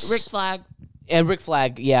 Yes. Rick Flag. And Rick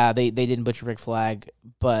Flag, yeah, they didn't butcher Rick Flag,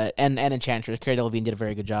 but and Enchantress, Cara Delevingne did a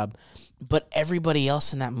very good job. But everybody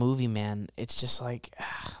else in that movie, man, it's just like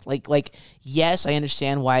yes, I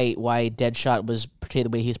understand why Deadshot was portrayed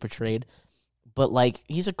the way he's portrayed, but like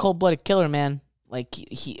he's a cold-blooded killer, man. Like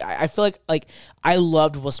I feel like I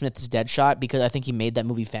loved Will Smith's Deadshot because I think he made that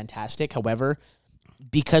movie fantastic. However,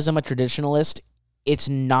 because I'm a traditionalist, it's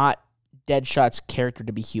not Deadshot's character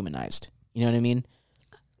to be humanized. You know what I mean?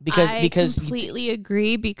 Because completely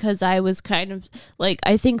agree, because I was kind of like,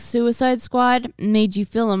 I think Suicide Squad made you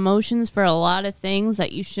feel emotions for a lot of things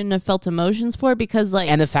that you shouldn't have felt emotions for, because like,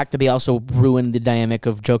 and the fact that they also ruined the dynamic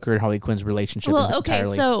of Joker and Harley Quinn's relationship. Well, okay,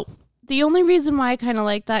 entirely. So the only reason why I kind of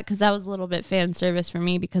like that, because that was a little bit fan service for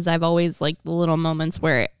me, because I've always liked the little moments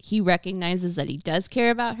where he recognizes that he does care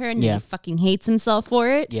about her and he fucking hates himself for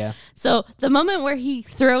it. Yeah. So the moment where he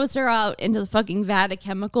throws her out into the fucking vat of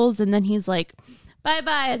chemicals and then he's like,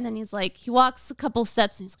 bye-bye, and then he's like, he walks a couple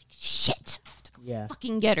steps and he's like, shit, I have to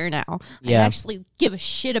fucking get her now. Yeah. I actually give a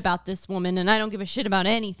shit about this woman, and I don't give a shit about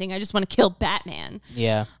anything. I just want to kill Batman.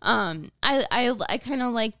 Yeah. I kind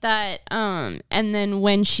of like that. And then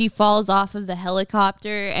when she falls off of the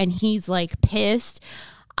helicopter and he's like pissed,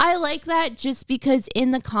 I like that just because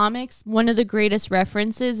in the comics, one of the greatest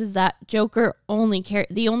references is that Joker only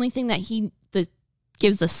the only thing that he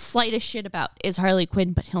gives the slightest shit about is Harley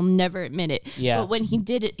Quinn, but he'll never admit it. Yeah. But when he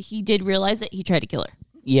did it, he did realize it. He tried to kill her.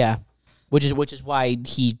 Yeah. Which is why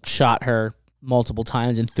he shot her multiple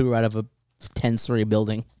times and threw her out of a 10-story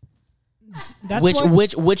building. That's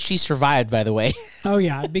which she survived, by the way. Oh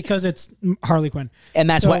yeah, because it's Harley Quinn, and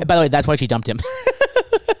that's why. By the way, that's why she dumped him.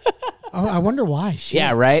 Oh, I wonder why. Shit.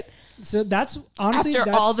 Yeah, right. So that's honestly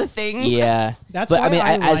after all the things. Yeah, that's. But why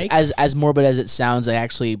I mean, as morbid as it sounds, I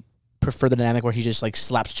actually prefer the dynamic where he just like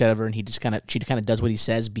slaps shit out of her and she kind of does what he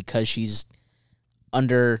says because she's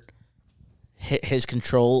under his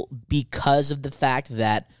control, because of the fact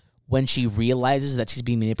that when she realizes that she's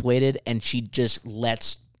being manipulated and she just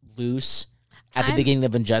lets loose at the beginning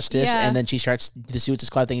of Injustice, and then she starts the Suicide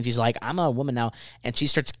Squad thing and she's like, I'm a woman now, and she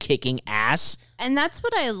starts kicking ass. And that's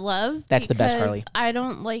what I love. That's the best Harley. I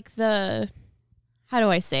don't like how do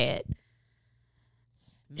I say it?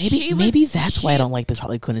 Maybe that's why I don't like this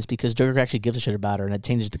Harley Quinn, is because Joker actually gives a shit about her and it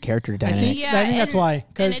changes the character dynamic. I think that's why.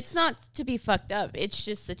 And it's not to be fucked up. It's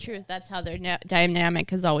just the truth. That's how their dynamic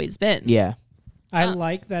has always been. Yeah. I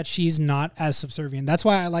like that she's not as subservient. That's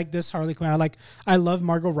why I like this Harley Quinn. I love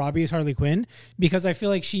Margot Robbie as Harley Quinn because I feel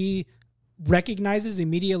like she recognizes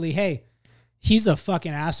immediately, hey, he's a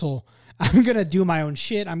fucking asshole. I'm going to do my own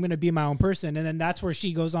shit. I'm going to be my own person. And then that's where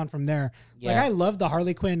she goes on from there. Yeah. Like, I love the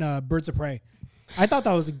Harley Quinn Birds of Prey. I thought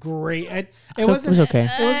that was great. It was okay.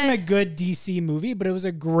 It wasn't a good DC movie, but it was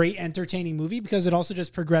a great, entertaining movie because it also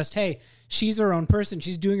just progressed. Hey, she's her own person.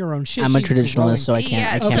 She's doing her own shit. I'm a traditionalist, so I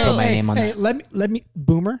can't put my name on that. Let me,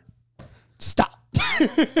 Boomer, stop.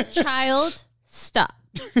 Child, stop.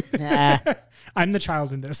 I'm the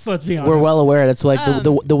child in this. Let's be honest. We're well aware. That's like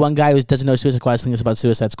the one guy who doesn't know Suicide Squad is thinking about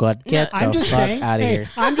Suicide Squad. Get the fuck out of here.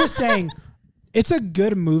 I'm just saying, it's a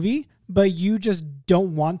good movie, but you just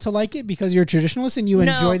don't want to like it because you're a traditionalist and you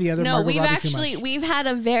enjoy the other Margot Robbie too much. We've had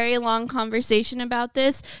a very long conversation about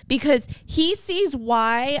this because he sees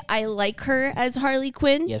why I like her as Harley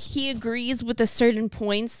Quinn. Yes. He agrees with the certain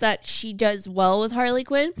points that she does well with Harley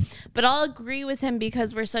Quinn, but I'll agree with him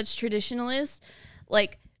because we're such traditionalists.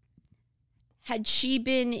 Like, had she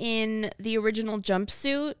been in the original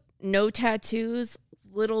jumpsuit, no tattoos,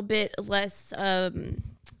 little bit less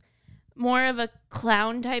more of a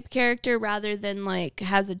clown type character rather than like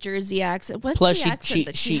has a Jersey accent. What's the accent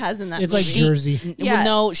that she has in that it's movie? like Jersey. Yeah.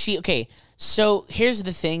 Well, no, okay. So here's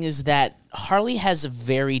the thing is that Harley has a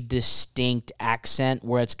very distinct accent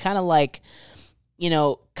where it's kind of like,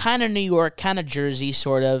 kind of New York, kind of Jersey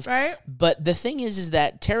sort of. Right. But the thing is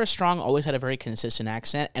that Tara Strong always had a very consistent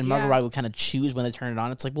accent, and Margot Robbie would kind of choose when they turn it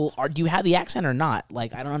on. It's like, well, do you have the accent or not?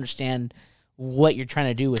 Like, I don't understand what you're trying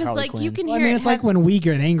to do with Harley Quinn. You can Well, I hear mean, it it's like when we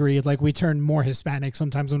get angry, like we turn more Hispanic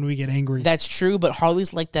sometimes when we get angry. That's true, but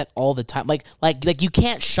Harley's like that all the time. Like you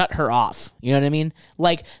can't shut her off. You know what I mean?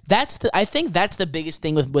 Like I think that's the biggest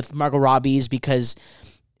thing with Margot Robbie is because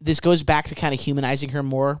this goes back to kind of humanizing her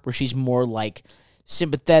more, where she's more like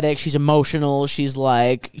sympathetic, she's emotional, she's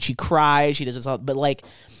like she cries, she does this all, but like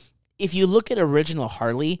if you look at original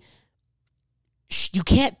Harley, you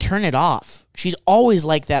can't turn it off. She's always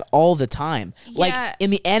like that all the time. Yeah. Like in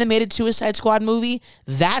the animated Suicide Squad movie,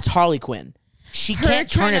 that's Harley Quinn. She can't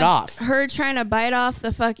turn it off. Her trying to bite off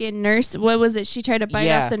the fucking nurse. What was it? She tried to bite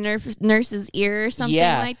off the nurse's ear or something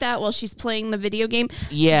like that while she's playing the video game.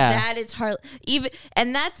 Yeah. That is Harley.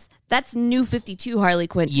 And that's New 52 Harley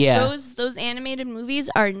Quinn. Yeah. Those animated movies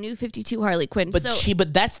are New 52 Harley Quinn. But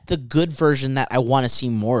that's the good version that I want to see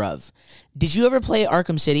more of. Did you ever play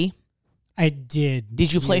Arkham City? I did.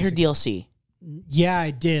 Did you play her DLC? Yeah,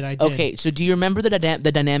 I did. Okay, so do you remember the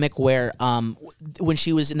dynamic where when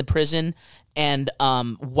she was in the prison and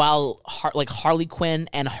while Harley Quinn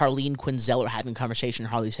and Harleen Quinzel are having a conversation in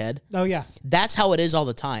Harley's head? Oh, yeah. That's how it is all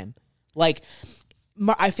the time. Like,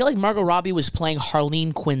 I feel like Margot Robbie was playing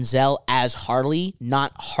Harleen Quinzel as Harley,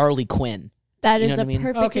 not Harley Quinn. that you is know a what I mean?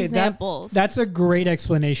 perfect Okay, example. that's a great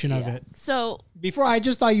explanation of it. So Before, I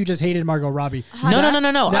just thought you just hated Margot Robbie.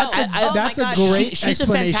 No. That's my a gosh. great She's a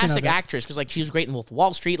explanation fantastic of it. actress because, like, she was great in Wolf of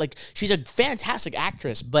Wall Street. Like, she's a fantastic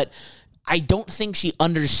actress, but I don't think she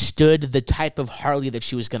understood the type of Harley that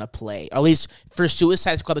she was going to play. Or at least for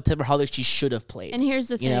Suicide Squad, the type of Harley she should have played. and here's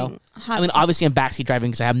the thing. You know, Hot I mean, take. obviously I'm backseat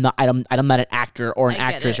driving because I'm not an actor or an I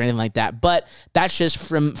get actress it. or anything like that. But that's just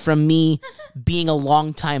from me being a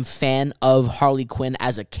longtime fan of Harley Quinn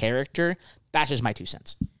as a character. That's just my 2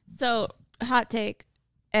 cents. So, hot take,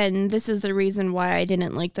 and this is the reason why I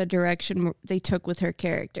didn't like the direction they took with her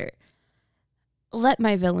character. Let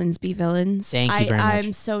my villains be villains. Thank you very much.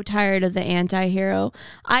 I'm so tired of the anti-hero.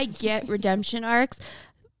 I get redemption arcs.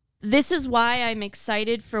 This is why I'm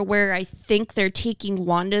excited for where I think they're taking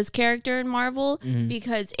Wanda's character in Marvel, Mm-hmm.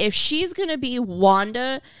 because if she's going to be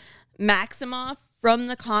Wanda Maximoff from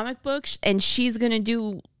the comic books and she's going to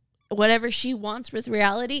do whatever she wants with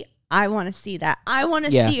reality, I want to see that. I want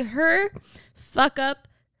to see her fuck up,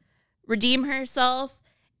 redeem herself,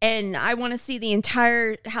 and I want to see the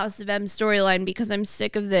entire House of M storyline because I'm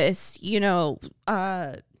sick of this. You know,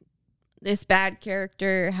 this bad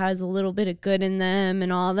character has a little bit of good in them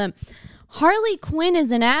and all of them. Harley Quinn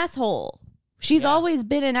is an asshole. She's always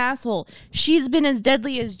been an asshole. She's been as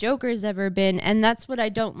deadly as Joker's ever been, and that's what I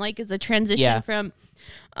don't like is a transition from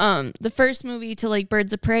the first movie to like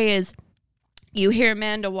Birds of Prey is you hear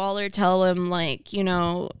Amanda Waller tell him like, you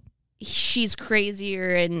know, she's crazier,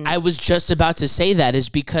 and I was just about to say that is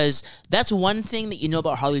because that's one thing that you know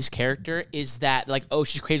about Harley's character is that, like, oh,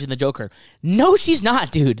 she's crazier than the Joker. No, she's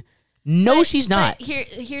not, dude. No, she's not. But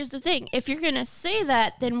here's the thing. If you're going to say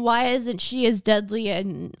that, then why isn't she as deadly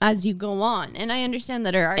and as you go on? And I understand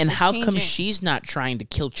that her arc And is how changing. come she's not trying to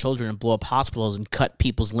kill children and blow up hospitals and cut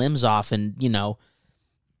people's limbs off and, you know,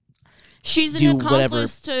 She's do an whatever.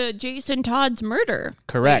 accomplice to Jason Todd's murder.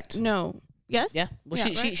 Correct. Wait, no. Yes? Yeah. Well,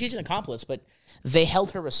 Yeah, right? she's an accomplice, but they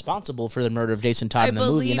held her responsible for the murder of Jason Todd in the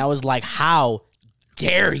movie. believe- And I was like, how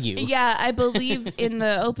dare you? Yeah, I believe in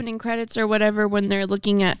the opening credits or whatever, when they're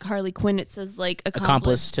looking at Harley Quinn, it says like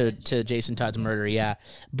Accomplice to Jason Todd's murder, yeah.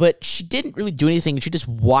 But she didn't really do anything. She just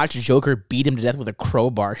watched Joker beat him to death with a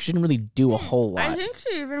crowbar. She didn't really do a whole lot. I think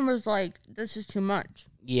she even was like, this is too much.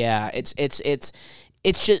 Yeah, it's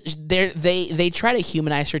just they try to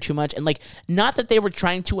humanize her too much, and like, not that they were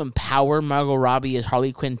trying to empower Margot Robbie as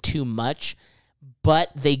Harley Quinn too much, but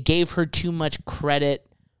they gave her too much credit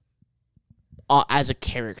as a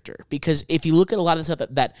character. Because if you look at a lot of the stuff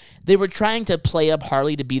that they were trying to play up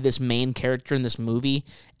Harley to be this main character in this movie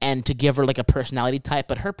and to give her like a personality type,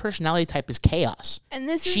 but her personality type is chaos. And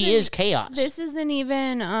this She is chaos. This isn't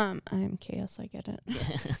even I'm chaos, I get it.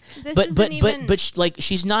 This but isn't even, like,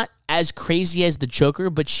 she's not as crazy as the Joker,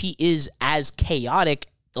 but she is as chaotic.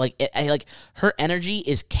 Like her energy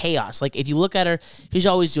is chaos. Like, if you look at her, she's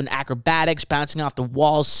always doing acrobatics, bouncing off the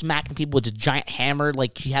walls, smacking people with a giant hammer.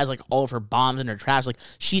 Like, she has like all of her bombs and her traps. Like,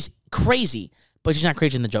 she's crazy, but she's not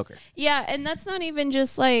crazy than the Joker. yeah, and that's not even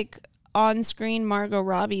just like on screen Margot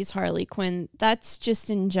Robbie's Harley Quinn. That's just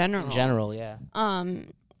in general. In general, yeah.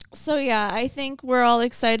 So yeah, I think we're all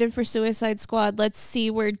excited for Suicide Squad. Let's see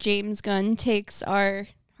where James Gunn takes our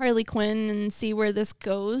Harley Quinn and see where this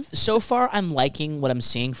goes. So far, I'm liking what I'm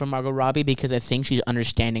seeing from Margot Robbie because I think she's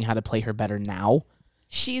understanding how to play her better now.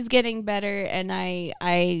 she's getting better, and I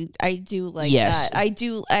do like Yes.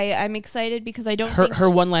 that. I'm excited because I don't Her think her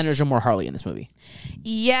one-liners are more Harley in this movie.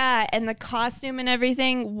 yeah, and the costume and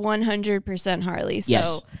everything 100% Harley. So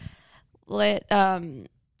Yes. I'm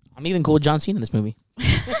even cool with John Cena in this movie.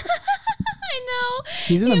 I know.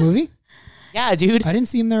 He's in the movie? Yeah, dude. I didn't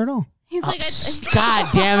see him there at all. He's like God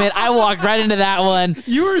damn it! I walked right into that one.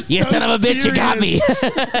 You were You son of a bitch! You got me.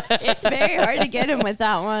 it's very hard to get him with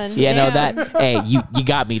that one. Yeah, no, that. Hey, you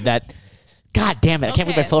got me. That. God damn it! I can't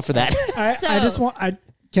believe I Okay. fell for that. I just want.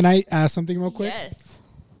 Can I ask something real quick? Yes.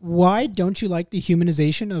 Why don't you like the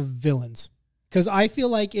humanization of villains? Because I feel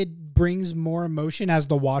like it brings more emotion as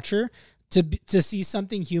the watcher to see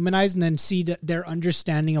something humanized and then see their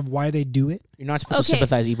understanding of why they do it. You're not supposed to Okay.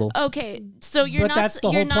 sympathize evil. Okay, so you're But not. that's the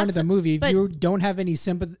you're whole not point of the movie. If but- you don't have any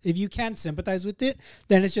sympathy, if you can't sympathize with it,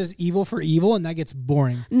 then it's just evil for evil, and that gets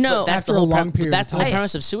boring. No, That's After the whole a long period That's of the whole time.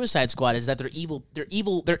 premise of Suicide Squad is that they're evil. They're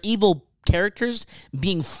evil characters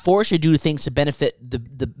being forced to do things to benefit the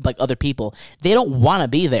like other people. They don't want to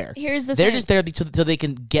be there. Here's the They're thing. just there so they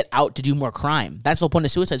can get out to do more crime. That's the whole point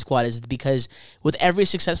of Suicide Squad is because with every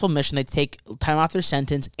successful mission they take time off their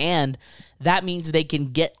sentence, and that means they can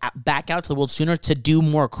get back out to the world sooner to do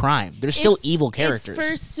more crime. They're still evil characters.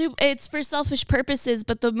 It's for selfish purposes,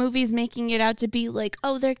 but the movie's making it out to be like,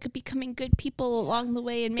 oh, they're becoming good people along the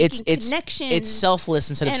way and making connections. It's selfless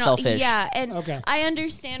instead of selfish. Yeah, and Okay. I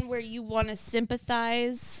understand where you want to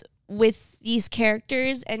sympathize with these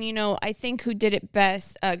characters, and I think who did it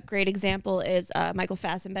best. A great example is Michael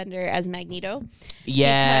Fassbender as Magneto.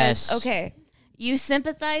 Yes. Because, okay, you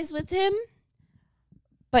sympathize with him,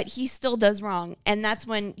 but he still does wrong, and that's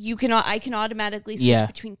when I can automatically switch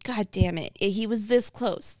between. God damn it, he was this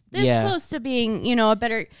close to being a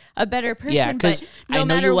better person. Yeah, because but no I know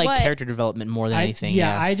matter you like what, character development more than anything.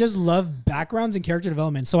 I just love backgrounds and character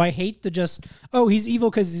development. So I hate he's evil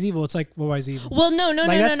because he's evil. It's like, well, why is he evil? Well, no.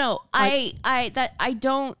 Like, I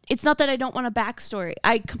don't. It's not that I don't want a backstory.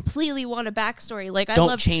 I completely want a backstory. Like I Don't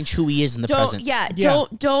love. change who he is in the present. Yeah.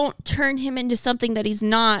 Don't turn him into something that he's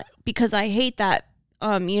not, because I hate that.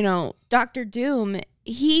 Dr. Doom,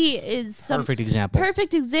 he is Perfect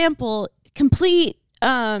example. complete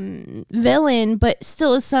villain, but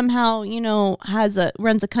still is somehow,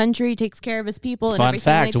 runs a country, takes care of his people, and Fun everything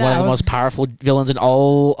fact: like one that. of the most powerful villains in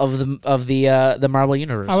all of the Marvel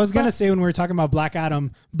universe. I was gonna say when we were talking about Black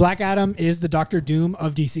Adam is the Dr. Doom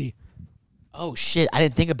of DC. Oh shit! I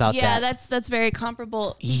didn't think about Yeah, that. that's very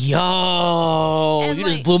comparable. Yo, And you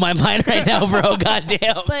just like- blew my mind right now, bro.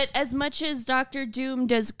 Goddamn. But as much as Dr. Doom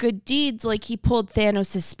does good deeds, like he pulled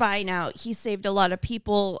Thanos' spine out, he saved a lot of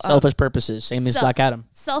people. Selfish purposes, same as Black Adam.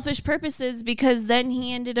 Selfish purposes, because then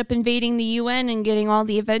he ended up invading the UN and getting all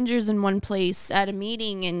the Avengers in one place at a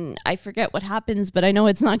meeting, and I forget what happens, but I know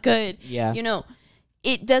it's not good. Yeah.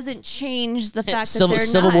 It doesn't change the fact that they're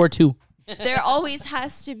Civil not. War II. There always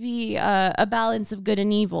has to be a balance of good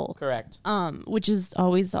and evil. Correct. Which is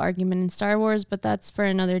always the argument in Star Wars, but that's for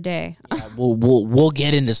another day. We'll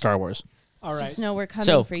get into Star Wars. All right, Just know we're coming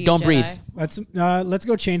So for you. don't Jedi. breathe. let's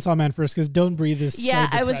go Chainsaw Man first because Don't Breathe is Yeah,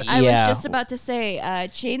 so I was depressing. Yeah. just about to say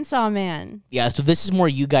Chainsaw Man. Yeah, so this is more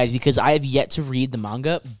you guys because I have yet to read the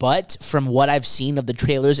manga, but from what I've seen of the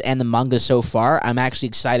trailers and the manga so far, I'm actually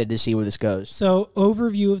excited to see where this goes. So,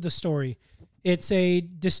 overview of the story. It's a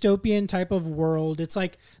dystopian type of world. It's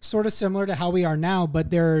like sort of similar to how we are now, but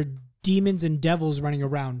there are demons and devils running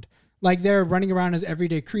around. Like they're running around as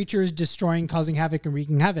everyday creatures, destroying, causing havoc, and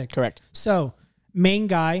wreaking havoc. Correct. So, main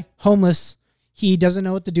guy, homeless. He doesn't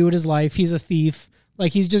know what to do with his life. He's a thief.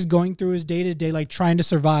 Like he's just going through his day to day, like trying to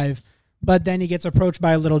survive. But then he gets approached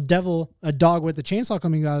by a little devil, a dog with a chainsaw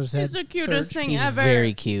coming out of his head. It's the cutest thing He's ever.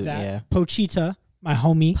 very cute, That yeah. Pochita, my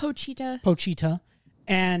homie. Pochita.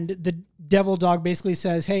 And the devil dog basically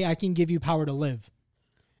says, hey, I can give you power to live.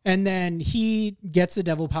 And then he gets the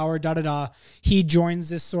devil power, He joins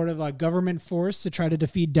this sort of a government force to try to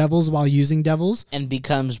defeat devils while using devils. And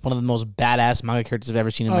becomes one of the most badass manga characters I've ever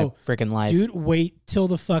seen in my freaking life. Dude, wait till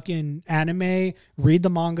the fucking anime. Read the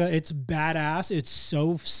manga. It's badass. It's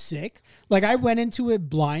so sick. Like, I went into it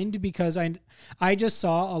blind because I just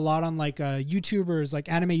saw a lot on like YouTubers, like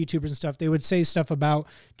anime YouTubers and stuff. They would say stuff about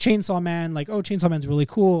Chainsaw Man, like, oh, Chainsaw Man's really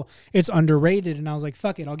cool. It's underrated. And I was like,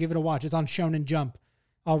 fuck it. I'll give it a watch. It's on Shonen Jump.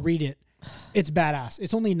 I'll read it. It's badass.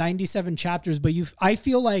 It's only 97 chapters, but I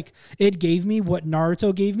feel like it gave me what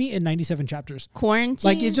Naruto gave me in 97 chapters. Quarantine.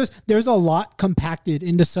 Like it's just, there's a lot compacted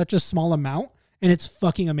into such a small amount, and it's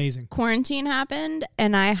fucking amazing. Quarantine happened,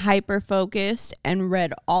 and I hyper focused and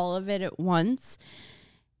read all of it at once.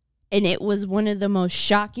 And it was one of the most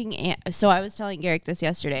shocking. So I was telling Garrick this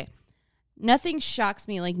yesterday. Nothing shocks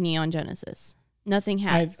me like Neon Genesis. Nothing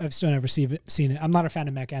has. I've still never seen it. I'm not a fan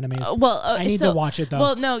of mech animes. I need to watch it though.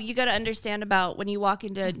 Well, no, you got to understand about when you walk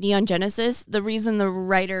into Neon Genesis, the reason the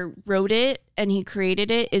writer wrote it and he created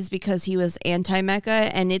it is because he was anti-mecha,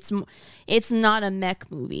 and it's not a mech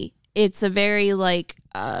movie. It's a very like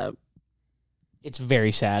it's very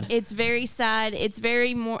sad. It's very sad. It's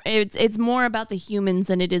very more. It's more about the humans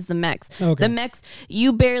than it is the mechs. Okay. The mechs,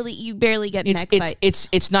 you barely get mech fights.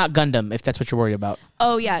 It's not Gundam, if that's what you're worried about.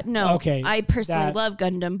 Oh yeah, no. Okay, I personally love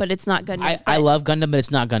Gundam, but it's not Gundam. I love Gundam, but it's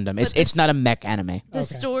not Gundam. It's not a mech anime. The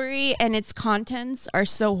story and its contents are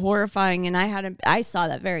so horrifying, and I saw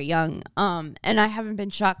that very young. And I haven't been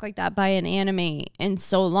shocked like that by an anime in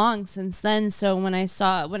so long since then. So when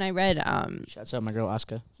I read Shouts out my girl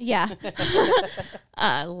Asuka. yeah.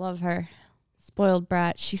 I love her. Spoiled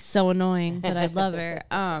brat. She's so annoying, but I love her.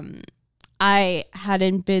 I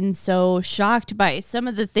hadn't been so shocked by some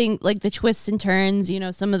of the things, like the twists and turns,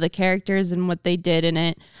 some of the characters and what they did in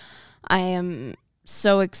it. I am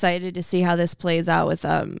so excited to see how this plays out with,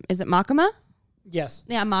 is it Makima? Yes.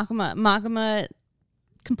 Yeah, Makima. Makima,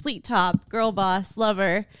 complete top, girl boss, love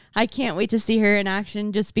her. I can't wait to see her in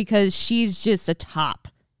action just because she's just a top.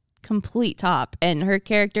 Complete top, and her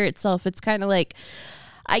character itself, it's kind of like,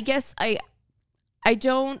 I guess I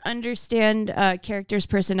don't understand characters'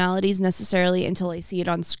 personalities necessarily until I see it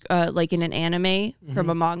on like in an anime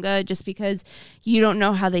from a manga, just because you don't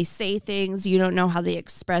know how they say things, you don't know how they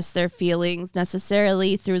express their feelings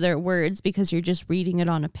necessarily through their words, because you're just reading it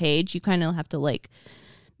on a page. You kind of have to like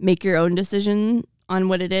make your own decision on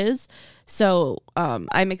what it is. So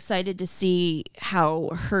I'm excited to see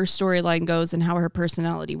how her storyline goes and how her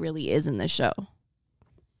personality really is in this show.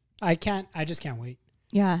 I just can't wait.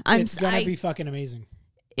 Yeah, it's gonna be fucking amazing.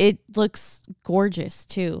 It looks gorgeous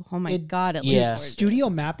too. Oh my god, it looks gorgeous. Studio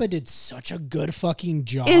Mappa did such a good fucking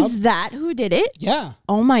job. Is that who did it? Yeah.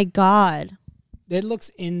 Oh my god. It looks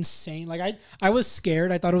insane. Like I was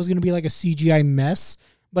scared. I thought it was gonna be like a CGI mess.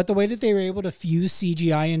 But the way that they were able to fuse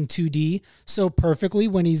CGI and 2D so perfectly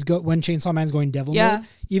when Chainsaw Man's going devil mode,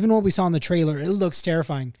 even what we saw in the trailer, it looks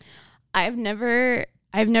terrifying. I've never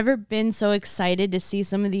been so excited to see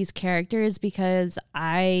some of these characters because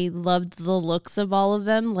I loved the looks of all of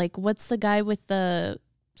them. Like, what's the guy with the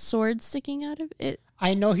sword sticking out of it?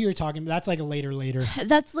 I know who you're talking about. That's like a later.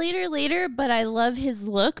 That's later, but I love his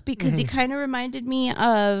look because he kind of reminded me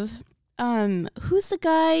of... who's the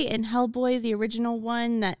guy in Hellboy, the original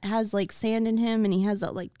one that has like sand in him and he has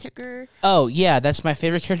that like ticker? Oh yeah, that's my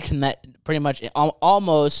favorite character in that pretty much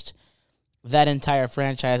almost that entire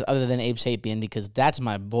franchise, other than Abe Sapien, because that's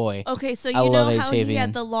my boy. Okay, so you know how he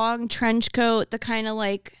had the long trench coat, the kind of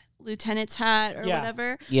like lieutenant's hat or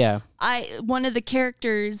whatever. Yeah. One of the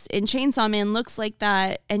characters in Chainsaw Man looks like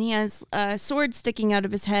that, and he has a sword sticking out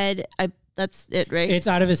of his head. That's it, right? It's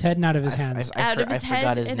out of his head and out of his hands. Out of his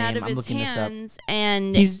head and out of his hands.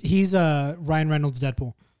 And he's Ryan Reynolds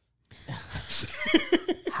Deadpool.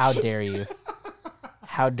 How dare you?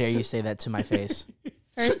 How dare you say that to my face?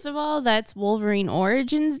 First of all, that's Wolverine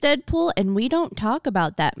Origins Deadpool, and we don't talk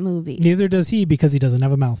about that movie. Neither does he, because he doesn't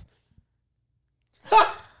have a mouth.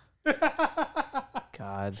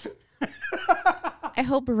 God. I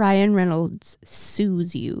hope Ryan Reynolds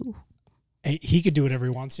sues you. Hey, he could do whatever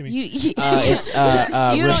he wants to me. You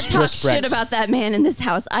don't talk shit about that man in this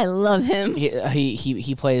house. I love him.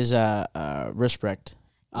 He plays Respect.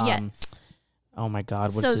 Yes. Oh my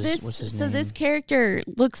God, what's his name? So this character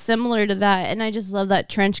looks similar to that, and I just love that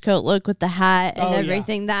trench coat look with the hat and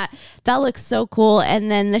everything. Yeah. That looks so cool. And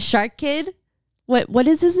then the Shark Kid. What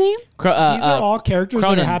is his name? These are all characters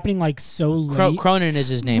that are happening like so late. Cronin is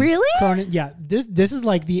his name. Really? Cronin, yeah. This is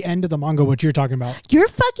like the end of the manga, what you're talking about. You're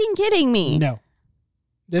fucking kidding me. No.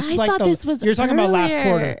 This is I thought this was you're talking about last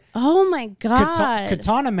quarter. Oh my God.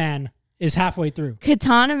 Katana Man is halfway through.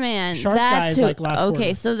 Katana Man. Shark Guy is like last quarter.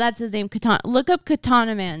 Okay, so that's his name. Katana. Look up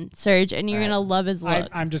Katana Man, Serge, and you're going to love his look.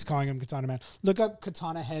 I'm just calling him Katana Man. Look up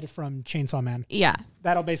Katana Head from Chainsaw Man. Yeah.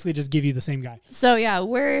 That'll basically just give you the same guy. So yeah,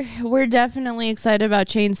 we're definitely excited about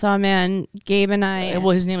Chainsaw Man. Gabe and I.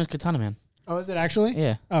 Well, his name is Katana Man. Oh, is it actually?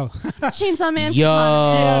 Yeah. Oh. Chainsaw Man. Yo.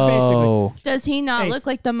 Katana. Yeah, basically. Does he not look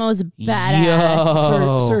like the most badass?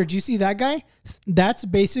 Yo. Sir, do you see that guy? That's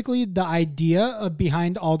basically the idea of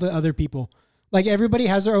behind all the other people. Like, everybody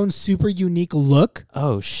has their own super unique look.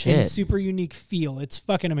 Oh, shit. And super unique feel. It's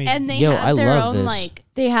fucking amazing. And they have their own,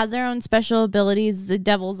 they have their own special abilities. The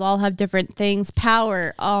devils all have different things.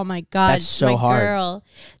 Power. Oh, my God. That's so hard. Girl.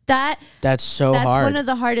 That's so hard. That's one of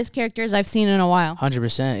the hardest characters I've seen in a while.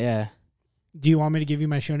 100%, yeah. Do you want me to give you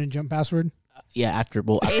my Shonen Jump password? Yeah,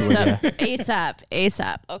 afterwards, yeah.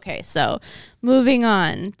 ASAP. Okay, so moving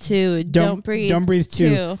on to Don't Breathe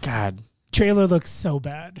 2. God. trailer looks so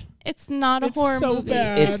bad. It's not a It's horror so movie.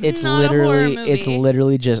 bad. It's not a horror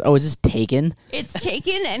literally movie. just. Oh, is this Taken? It's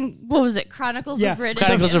Taken and what was it? Chronicles Yeah. of Riddick.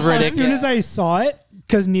 Chronicles of and Riddick. As soon as I saw it,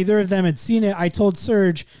 because neither of them had seen it, I told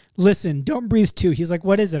Serge, listen, Don't Breathe 2. He's like,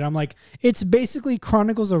 what is it? I'm like, it's basically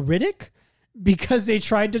Chronicles of Riddick, because they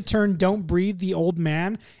tried to turn Don't Breathe, the old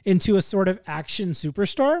man, into a sort of action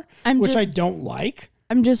superstar, which I don't like.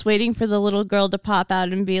 I'm just waiting for the little girl to pop out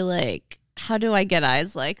and be like, how do I get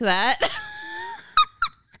eyes like that?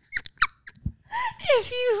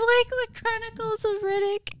 If you like the Chronicles of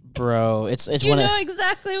Riddick, Bro, it's you one know of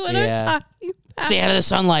exactly what Yeah. I'm talking about. stay out of the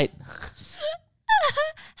sunlight.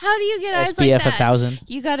 How do you get eyes SPF like that? 1000.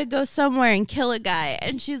 You got to go somewhere and kill a guy.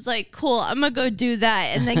 And she's like, cool, I'm going to go do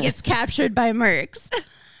that. And then gets captured by mercs.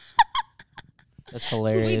 That's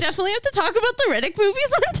hilarious. We definitely have to talk about the Riddick movies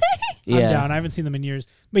one day. I'm down. I haven't seen them in years.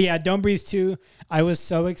 But yeah, Don't Breathe 2. I was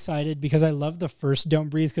so excited because I loved the first Don't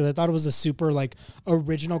Breathe because I thought it was a super like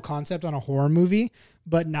original concept on a horror movie.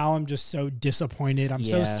 But now I'm just so disappointed. I'm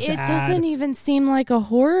so Yeah. sad. It doesn't even seem like a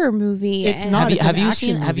horror movie. It's And not. It's an Have you action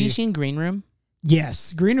seen Have you movie. seen Green Room?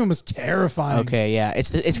 Yes, Green Room was terrifying. Okay, yeah, it's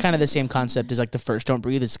kind of the same concept as like the first Don't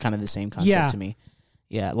Breathe. It's kind of the same concept Yeah. to me.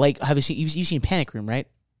 Yeah, like have you seen you've seen Panic Room, right?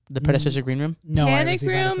 The predecessor Green Room. No, I haven't Panic seen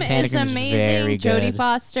Room Panic is Room is very amazing. Jodie good.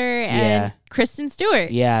 Foster and Yeah. Kristen Stewart.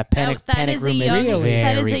 Yeah, Panic That Panic is Room a is young, very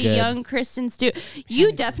that is a good. young Kristen Stewart.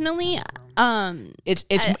 You definitely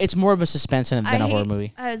It's more of a suspense than a horror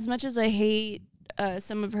movie. As much as I hate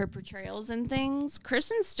some of her portrayals and things,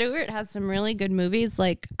 Kristen Stewart has some really good movies.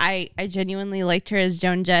 Like I genuinely liked her as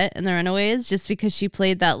Joan Jett in The Runaways just because she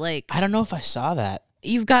played that like I don't know if I saw that.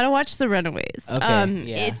 you've got to watch The Runaways. Okay,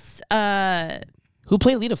 yeah. It's Who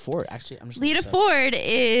played Lita Ford? Actually, I'm just Lita Ford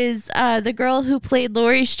is the girl who played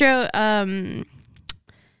Laurie Strode.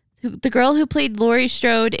 The girl who played Laurie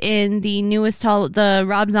Strode in the newest the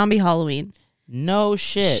Rob Zombie Halloween. No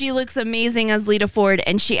shit. She looks amazing as Lita Ford,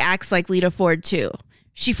 and she acts like Lita Ford too.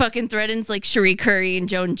 She fucking threatens like Cherie Curry and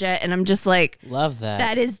Joan Jett, and I'm just like, Love that.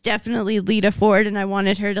 that is definitely Lita Ford, and I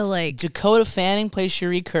wanted her to like. Dakota Fanning plays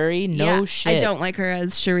Cherie Curry. No Yeah, shit. I don't like her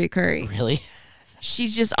as Cherie Curry. Really.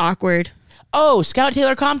 She's just awkward. Oh, Scout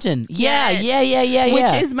Taylor Compton. Yeah.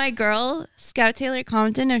 Which is my girl, Scout Taylor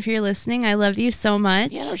Compton. If you're listening, I love you so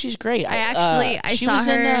much. Yeah, no, she's great. I she saw was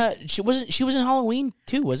her. in she was in Halloween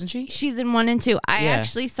too, wasn't she? She's in 1 and 2. I Yeah.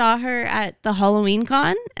 actually saw her at the Halloween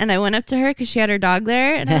con, and I went up to her because she had her dog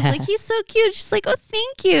there, and I was like, "He's so cute." She's like, "Oh,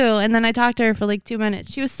 thank you." And then I talked to her for like 2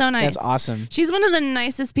 minutes. She was so nice. That's awesome. She's one of the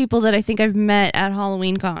nicest people that I think I've met at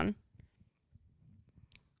Halloween con.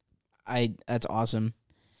 That's awesome.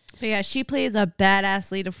 But yeah, she plays a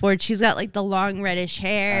badass Lita Ford. She's got like the long reddish All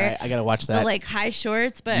hair, right, I gotta watch the that. like high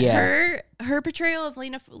shorts. But Yeah. her portrayal of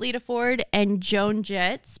Lita Ford and Joan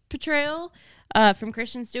Jett's portrayal from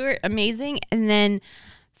Kristen Stewart, amazing. And then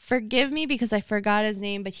forgive me because I forgot his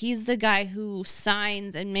name, but he's the guy who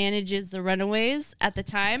signs and manages the Runaways at the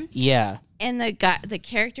time. Yeah. And the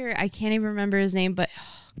character, I can't even remember his name, but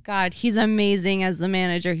God, he's amazing as the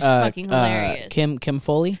manager. He's fucking hilarious. Kim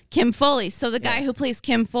Foley. Kim Foley. So the guy who plays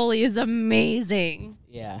Kim Foley is amazing.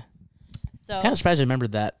 Yeah. So Kind of surprised I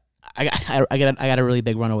remembered that. I got a really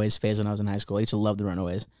big Runaways phase when I was in high school. I used to love the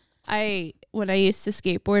Runaways. when I used to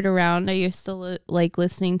skateboard around, I used to like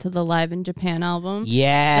listening to the Live in Japan album.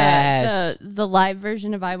 Yes. The live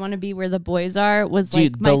version of I Want to Be Where the Boys Are was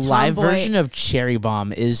Dude, like my the live tomboy- version of Cherry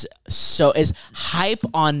Bomb is hype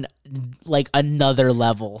on like another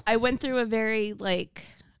level. I went through a very like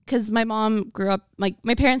because my mom grew up like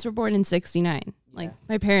my parents were born in '69. Like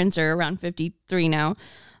my parents are around 53 now.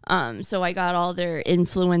 So I got all their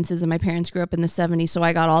influences, and my parents grew up in the 70s, so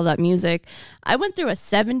I got all that music. I went through a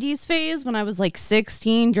 70s phase when I was like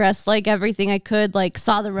 16, dressed like everything I could, like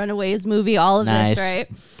saw the Runaways movie, all of Nice. this, right?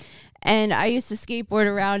 And I used to skateboard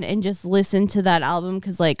around and just listen to that album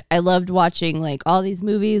because like I loved watching like all these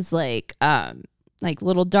movies like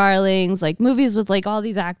Little Darlings, like movies with like all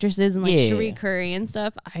these actresses and like Yeah. Cherie Curry and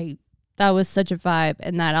stuff. That was such a vibe,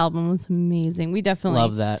 and that album was amazing. We definitely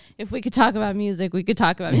Love that. If we could talk about music, we could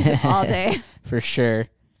talk about music all day. For sure.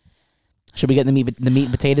 Should we get the meat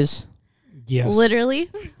and potatoes? Yes. Literally.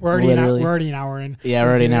 We're already an hour in. Yeah, we're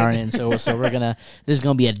already an hour in, so we're gonna. This is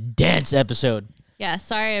gonna be a dense episode. Yeah,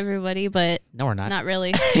 sorry everybody, but No, we're not. not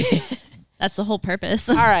really. That's the whole purpose.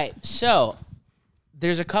 All right, so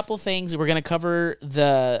there's a couple things we're gonna cover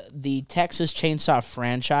the Texas Chainsaw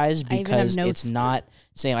franchise I even have because notes. it's not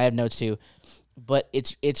same. I have notes too, but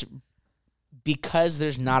it's because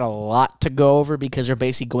there's not a lot to go over because they're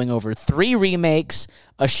basically going over 3 remakes,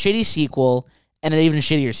 a shitty sequel, and an even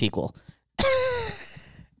shittier sequel,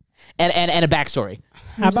 and a backstory.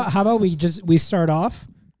 How about we start off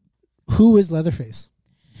Who is Leatherface?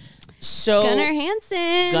 So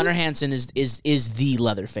Gunnar Hansen is the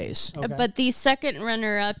Leatherface. Okay. But the second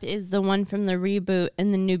runner-up is the one from the reboot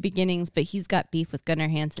and the New Beginnings, but he's got beef with Gunnar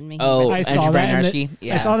Hansen. I Andrew saw that.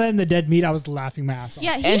 Bryanarski. I saw that in the Dead Meat. I was laughing my ass off.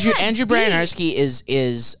 Yeah, Andrew Bryanarski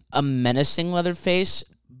is a menacing Leatherface,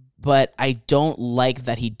 but I don't like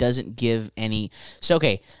that he doesn't give any. So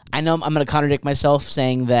okay, I know I'm going to contradict myself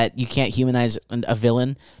saying that you can't humanize a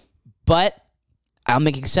villain, but I'll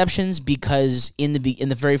make exceptions because in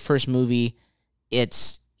the very first movie,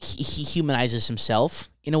 he humanizes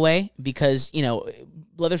himself in a way because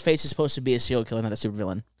Leatherface is supposed to be a serial killer, not a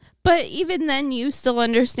supervillain. But even then, you still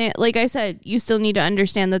understand. Like I said, you still need to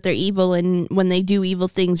understand that they're evil, and when they do evil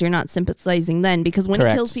things, you're not sympathizing then because when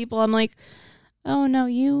Correct. he kills people, I'm like, oh no,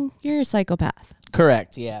 you're a psychopath.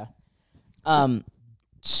 Correct. Yeah.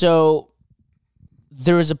 So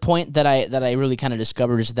there was a point that I really kind of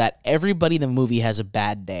discovered is that everybody in the movie has a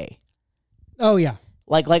bad day. Oh yeah.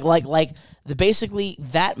 Basically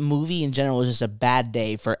that movie in general is just a bad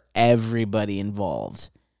day for everybody involved.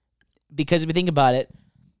 Because if you think about it,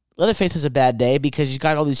 Leatherface has a bad day because he's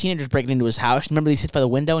got all these teenagers breaking into his house. Remember, he sits by the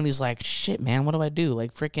window and he's like, "Shit, man, what do I do?"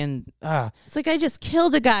 Like, freaking, It's like I just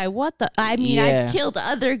killed a guy. What the? I mean, Yeah. I've killed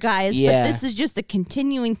other guys, Yeah. but this is just a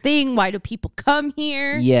continuing thing. Why do people come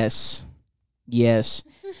here? Yes.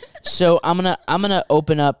 So I'm gonna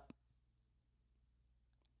open up.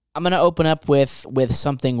 I'm gonna open up with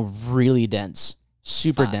something really dense,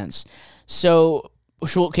 super dense. So,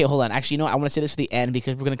 okay, hold on. Actually, I want to say this for the end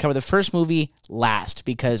because we're gonna cover the first movie last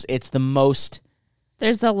because it's the most.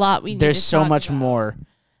 There's a lot we need There's to so talk much about. more.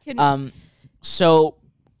 So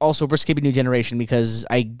also we're skipping New Generation because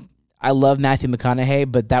I love Matthew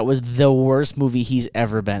McConaughey, but that was the worst movie he's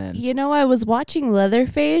ever been in. I was watching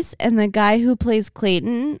Leatherface, and the guy who plays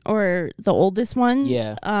Clayton, or the oldest one,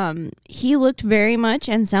 he looked very much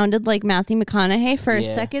and sounded like Matthew McConaughey for a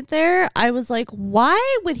second there. I was like,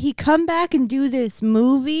 why would he come back and do this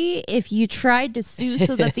movie if you tried to sue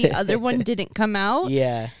so that the other one didn't come out?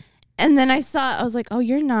 Yeah. And then I was like, oh,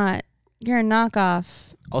 you're a knockoff.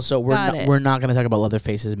 Also, we're not going to talk about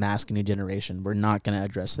Leatherface's mask in New Generation. We're not going to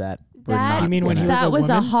address that. You mean when he was that was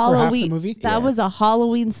woman a Halloween for half the movie? That was a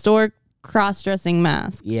Halloween store cross-dressing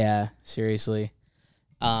mask. Yeah, seriously.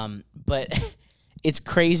 But it's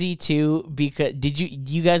crazy too because do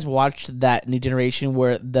you guys watch that New Generation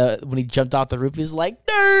where when he jumped off the roof he's like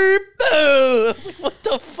derp? I was like, what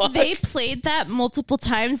the fuck? They played that multiple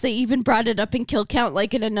times. They even brought it up in Kill Count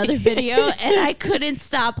like in another video and I couldn't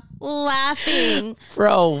stop laughing.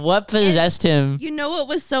 Bro, what possessed him? You know what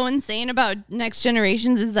was so insane about Next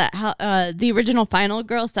Generations is that the original Final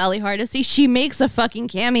Girl, Sally Hardesty, she makes a fucking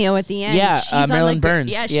cameo at the end. Yeah, She's on Marilyn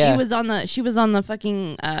Burns. Yeah, Yeah. she was on the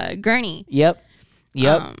fucking gurney. Yep.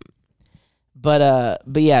 But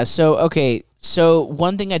yeah, so okay. So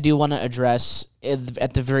one thing I do want to address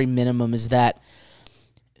at the very minimum is that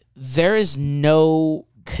there is no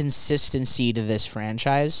consistency to this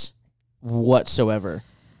franchise whatsoever.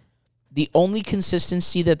 The only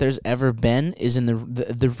consistency that there's ever been is in the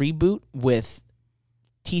reboot with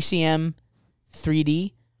TCM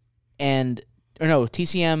 3D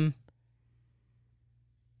TCM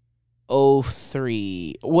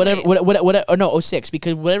 03 whatever 06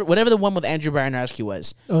 because whatever the one with Andrew Bryanarski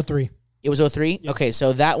was 03. It was 03? Yep. Okay,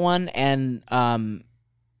 so that one and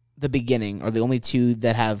The Beginning are the only two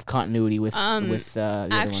that have continuity with the other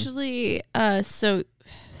one. Actually,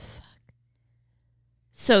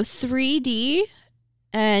 so 3D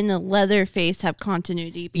and Leatherface have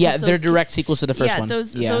continuity. Yeah, they're direct sequels to the first one.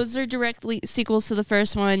 Those are directly sequels to the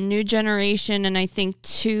first one. New Generation and I think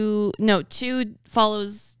 2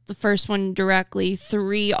 follows the first one directly.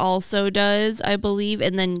 3 also does, I believe,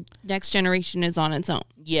 and then Next Generation is on its own.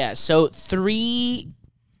 Yeah, so 3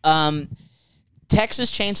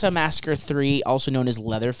 Texas Chainsaw Massacre 3, also known as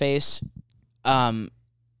Leatherface.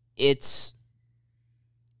 It's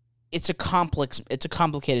a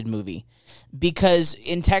complicated movie because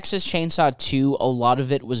in Texas Chainsaw 2 a lot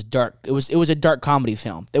of it was dark. It was a dark comedy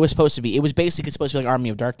film. It was basically supposed to be like Army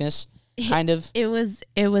of Darkness kind of. It was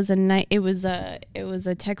a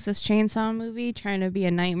Texas Chainsaw movie trying to be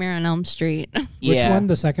a Nightmare on Elm Street. Which one?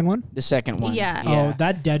 The second one? The second one. Yeah. Oh,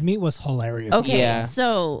 that Dead Meat was hilarious. Okay, Yeah.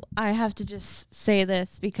 so I have to just say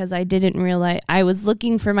this because I didn't realize I was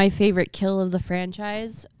looking for my favorite kill of the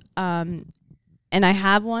franchise. And I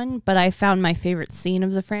have one, but I found my favorite scene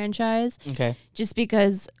of the franchise. Okay. Just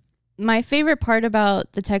because my favorite part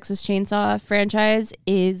about the Texas Chainsaw franchise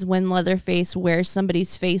is when Leatherface wears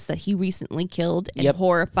somebody's face that he recently killed and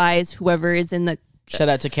horrifies whoever is in the... Shout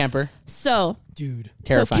out to Kemper. Dude.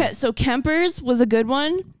 Terrifying. So Kemper's was a good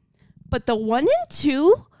one, but the 1 and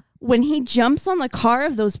 2 when he jumps on the car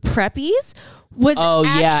of those preppies was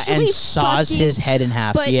and saws his head in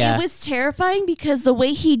half. But it was terrifying because the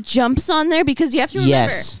way he jumps on there, because you have to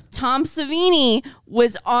remember, Tom Savini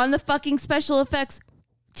was on the fucking special effects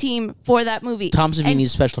team for that movie. Tom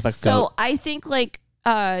Savini's special effects. So I think like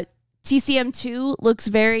TCM2 looks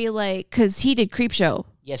very like, because he did Creepshow.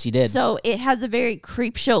 Yes, he did. So it has a very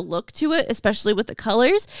Creepshow look to it, especially with the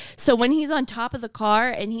colors. So when he's on top of the car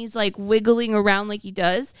and he's like wiggling around like he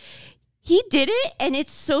does, he did it, and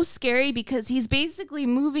it's so scary because he's basically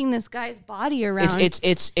moving this guy's body around.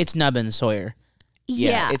 It's Nubbin Sawyer.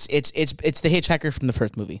 Yeah. It's the hitchhiker from the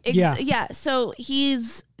first movie. Yeah. So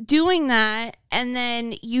he's doing that, and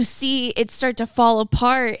then you see it start to fall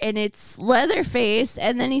apart, and it's Leatherface,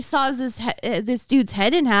 and then he saws this dude's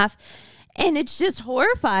head in half. And it's just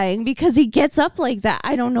horrifying because he gets up like that.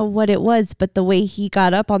 I don't know what it was, but the way he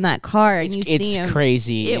got up on that car and see him. It's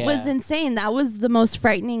crazy. It was insane. That was the most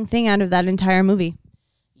frightening thing out of that entire movie.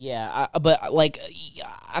 Yeah, but like,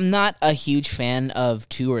 I'm not a huge fan of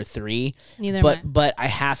 2 or 3. Neither but I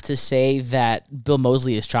have to say that Bill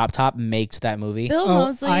Moseley as Chop Top makes that movie. Bill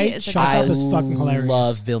Moseley is fucking hilarious. I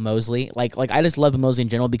love Bill Moseley. Like I just love Bill Moseley in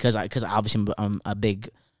general because obviously I'm a big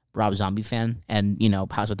Rob Zombie fan, and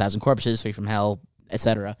House of a Thousand Corpses, 3 from Hell,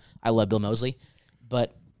 etc. I love Bill Moseley,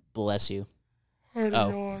 but bless you.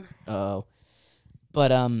 Oh,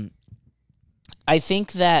 but I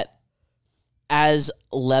think that as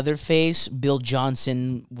Leatherface, Bill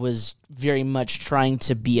Johnson was very much trying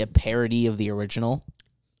to be a parody of the original.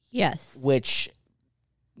 Yes, which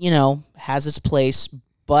has its place,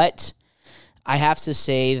 but I have to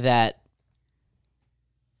say that.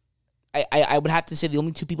 I would have to say the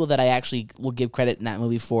only 2 people that I actually will give credit in that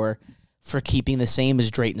movie for keeping the same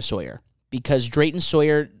is Drayton Sawyer. Because Drayton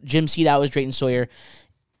Sawyer, Jim Siedow was Drayton Sawyer.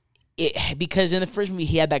 Because in the first movie,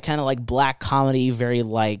 he had that kind of like black comedy, very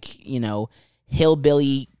like,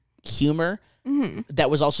 hillbilly humor that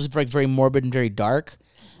was also like very morbid and very dark.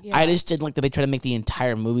 Yeah. I just didn't like that they tried to make the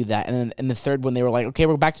entire movie that. And then in the third one, they were like, okay,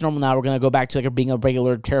 we're back to normal now. We're going to go back to like being a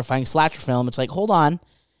regular terrifying slasher film. It's like, hold on.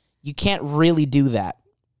 You can't really do that.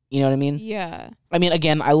 You know what I mean? Yeah. I mean,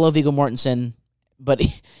 again, I love Viggo Mortensen, but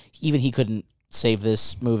even he couldn't save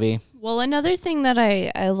this movie. Well, another thing that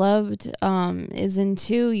I loved is in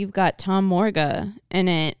 2, you've got Tom Morga in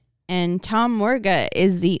it. And Tom Morga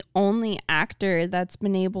is the only actor that's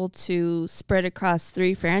been able to spread across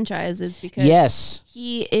 3 franchises because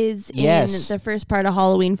he is in the first part of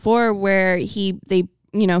Halloween 4 where he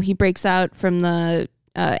breaks out from the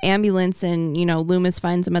ambulance and Loomis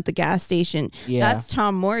finds him at the gas station. That's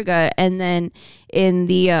Tom Morga. And then in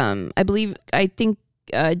the I think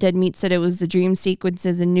Dead Meat said it was the dream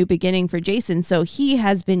sequences in New Beginning for Jason. So he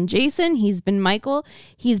has been Jason, he's been Michael,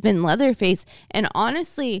 he's been Leatherface. And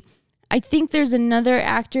honestly, I think there's another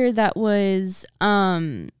actor that was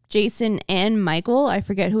Jason and Michael. I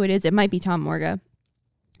forget who it is. It might be Tom Morga.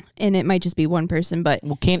 And it might just be one person, but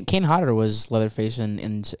Kane Hodder was Leatherface in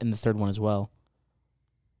the third one as well.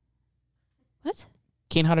 What?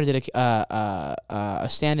 Kane Hodder did a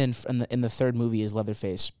stand-in in the third movie as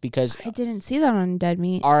Leatherface because I didn't see that on Dead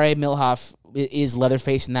Meat. R.A. Milhoff is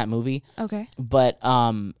Leatherface in that movie. Okay. But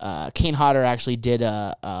Kane Hodder actually did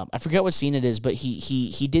I forget what scene it is, but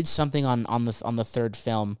he did something on the third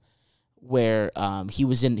film where he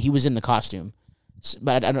was in the costume,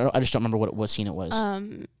 but I just don't remember what scene it was.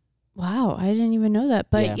 Wow, I didn't even know that.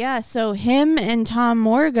 But yeah, so him and Tom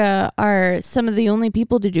Morga are some of the only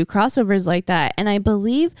people to do crossovers like that. And I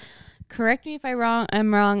believe, correct me if I'm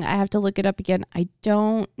wrong, I have to look it up again. I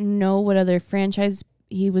don't know what other franchise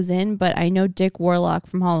he was in, but I know Dick Warlock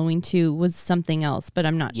from Halloween 2 was something else, but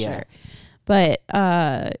I'm not sure. But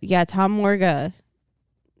Tom Morga,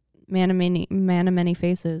 man of many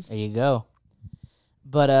faces. There you go.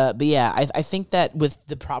 But yeah, I think that with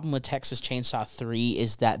the problem with Texas Chainsaw 3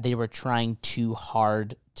 is that they were trying too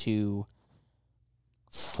hard to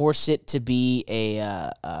force it to be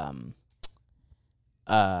a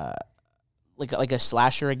like a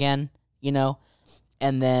slasher again,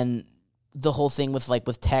 and then the whole thing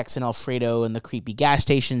with Tex and Alfredo and the creepy gas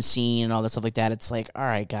station scene and all that stuff like that. It's like, all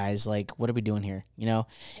right, guys, like, what are we doing here?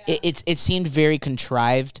 It seemed very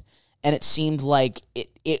contrived. And it seemed like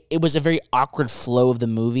it was a very awkward flow of the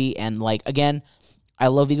movie. And, like, again, I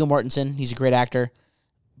love Viggo Mortensen. He's a great actor.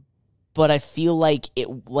 But I feel like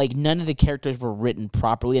none of the characters were written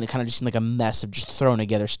properly, and it kind of just seemed like a mess of just throwing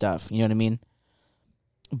together stuff. You know what I mean?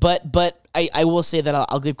 But I will say that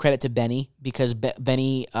I'll give credit to Benny, because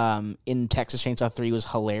Benny in Texas Chainsaw 3 was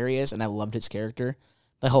hilarious, and I loved his character.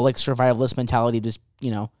 The whole, like, survivalist mentality, just,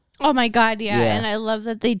 Oh my God, yeah. Yeah. And I love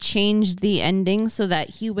that they changed the ending so that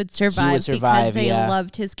he would survive, survive, because they yeah.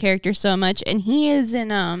 loved his character so much. And he is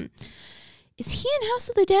in is he in House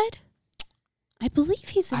of the Dead? I believe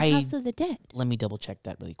he's in House of the Dead. Let me double check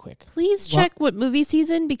that really quick. Please check what movie he's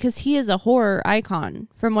in, because he is a horror icon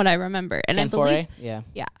from what I remember. And Ken I believe Foray?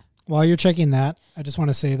 Yeah. While you're checking that, I just want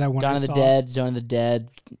to say that when Dawn of the Dead, Dawn of the Dead.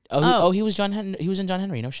 He was John Henry. He was in John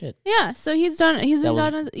Henry. No shit. Yeah, so he's in Devil's-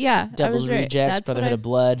 Dawn of the, yeah. I Devil's was right. Rejects, That's what Brotherhood of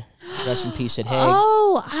Blood. Rest in peace, Sid Haig.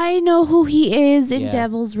 Oh, I know who he is in Yeah.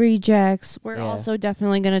 Devil's Rejects. We're Yeah. also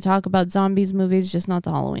definitely going to talk about zombies movies, just not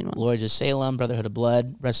the Halloween ones. Lords of Salem, Brotherhood of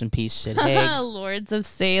Blood. Rest in peace, Sid Haig. Lords of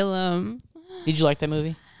Salem. Did you like that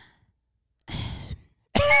movie?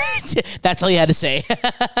 That's all you had to say.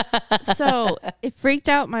 So it freaked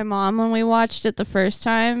out my mom when we watched it the first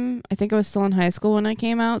time. I think I was still in high school when I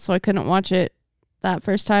came out, so I couldn't watch it that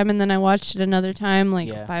first time. And then I watched it another time,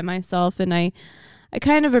 by myself, and I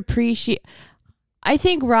kind of appreciate. I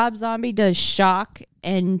think Rob Zombie does shock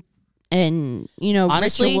and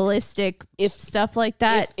Honestly, ritualistic stuff like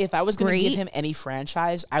that. If I was going to give great. him any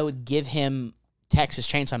franchise, I would give him Texas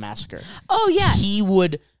Chainsaw Massacre. Oh yeah, He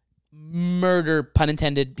would murder, pun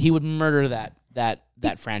intended. He would murder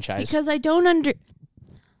that franchise. because I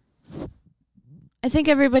think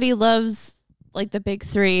everybody loves like the big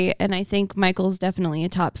three, and I think Michael's definitely a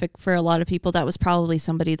top pick for a lot of people. That was probably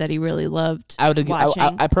somebody that he really loved. I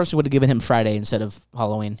personally would have given him Friday instead of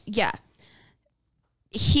Halloween. Yeah,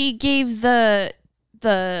 he gave the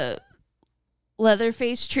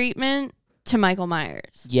Leatherface treatment to Michael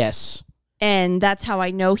Myers. Yes. And that's how I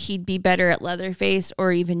know he'd be better at Leatherface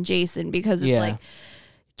or even Jason, because it's like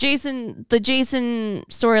the Jason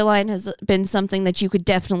storyline has been something that you could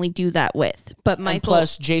definitely do that with. But Michael, and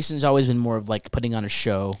plus, Jason's always been more of like putting on a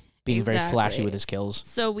show, being very flashy with his kills.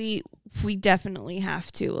 So we definitely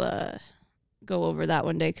have to go over that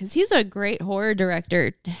one day, because he's a great horror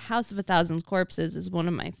director. House of a Thousand Corpses is one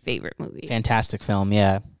of my favorite movies. Fantastic film,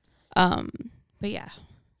 yeah. But yeah.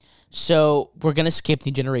 So we're gonna skip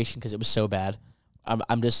New Generation because it was so bad.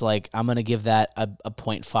 I'm just like, I'm gonna give that a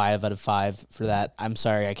 0.5 out of 5 for that. I'm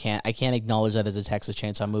sorry, I can't acknowledge that as a Texas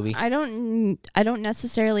Chainsaw movie. I don't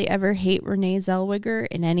necessarily ever hate Renee Zellweger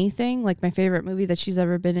in anything. Like, my favorite movie that she's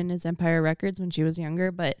ever been in is Empire Records when she was younger,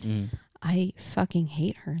 but I fucking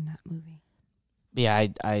hate her in that movie. Yeah,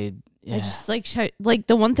 I just like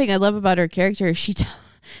the one thing I love about her character is she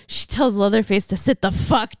tells Leatherface to sit the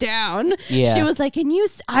fuck down. Yeah. She was like,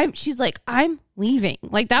 she's like, I'm leaving.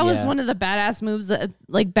 Like, that was one of the baddest moves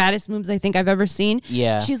I think I've ever seen.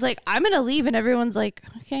 Yeah. She's like, I'm going to leave. And everyone's like,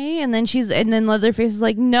 okay. And then Leatherface is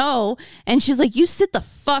like, no. And she's like, you sit the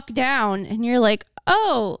fuck down. And you're like,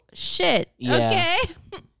 oh, shit. Yeah. Okay.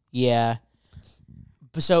 Yeah.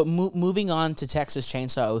 So moving on to Texas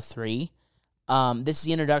Chainsaw 03. This is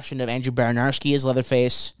the introduction of Andrew Baranowski as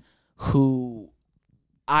Leatherface, who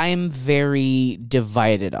I'm very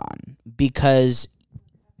divided on because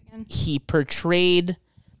he portrayed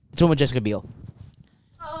the one with Jessica Biel.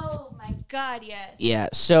 Oh my God, yes. Yeah,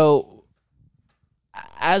 so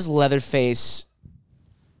as Leatherface,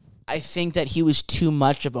 I think that he was too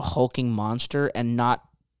much of a hulking monster and not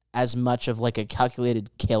as much of like a calculated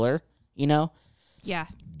killer, you know? Yeah.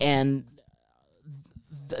 And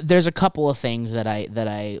there's a couple of things that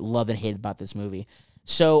I love and hate about this movie.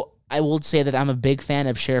 So I will say that I'm a big fan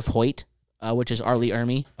of Sheriff Hoyt, which is Arlie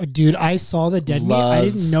Ermey. Dude, I saw the Dead Meat. I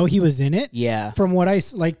didn't know he was in it. Yeah. From what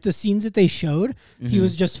like the scenes that they showed, he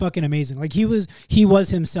was just fucking amazing. Like he was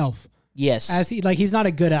himself. Yes. He's not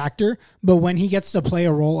a good actor, but when he gets to play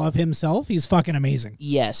a role of himself, he's fucking amazing.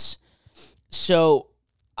 Yes. So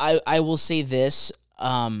I will say this.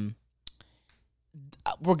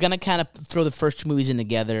 We're going to kind of throw the first two movies in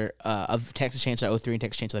together of Texas Chainsaw 03 and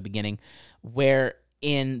Texas Chainsaw The Beginning, where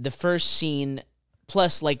in the first scene,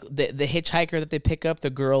 plus like the hitchhiker that they pick up, the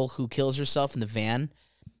girl who kills herself in the van,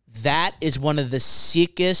 that is one of the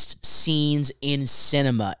sickest scenes in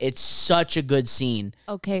cinema. It's such a good scene.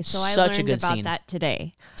 Okay, so Such I a learned good about scene. that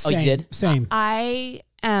today. Oh, you did? Same. I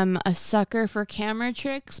am a sucker for camera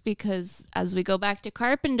tricks because as we go back to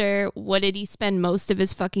Carpenter, what did he spend most of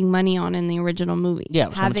his fucking money on in the original movie? Yeah,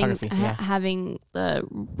 cinematography. Having the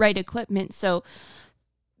right equipment. So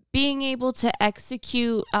being able to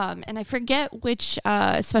execute, and I forget which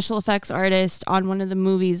special effects artist on one of the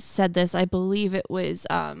movies said this. I believe it was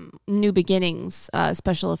New Beginnings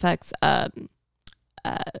special effects.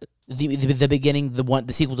 The beginning, the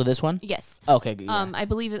sequel to this one? Yes. Okay, good. Yeah. I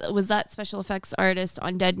believe it was that special effects artist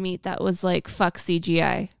on Dead Meat that was like, fuck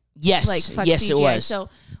CGI. Yes. Like, fuck yes, CGI. it was. So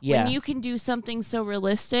Yeah. When you can do something so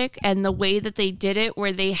realistic, and the way that they did it,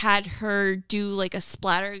 where they had her do like a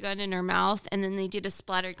splatter gun in her mouth, and then they did a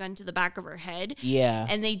splatter gun to the back of her head. Yeah.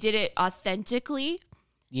 And they did it authentically.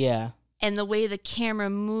 Yeah. And the way the camera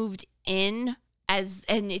moved in,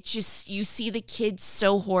 and it just, you see the kids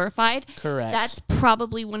so horrified. Correct. That's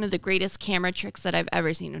probably one of the greatest camera tricks that I've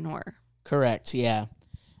ever seen in horror. Correct. Yeah.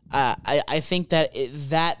 I think that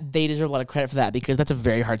that they deserve a lot of credit for that, because that's a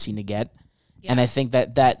very hard scene to get. Yeah. And I think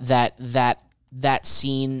that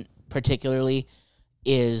scene particularly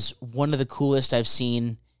is one of the coolest I've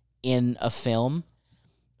seen in a film.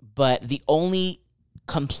 But the only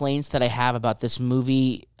complaints that I have about this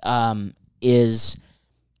movie is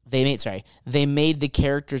they made the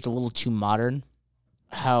characters a little too modern.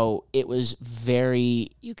 How it was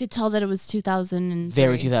you could tell that it was 2003.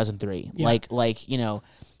 Very 2003. Yeah. Like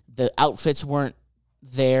the outfits weren't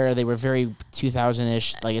there. They were very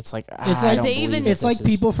 2000-ish. Like it's like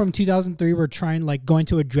people from 2003 were trying, like, going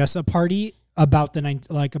to a dress up party about the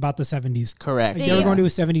 70s. Correct. Like they were going to a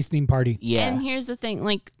 70s theme party. Yeah. And here's the thing,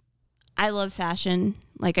 like, I love fashion.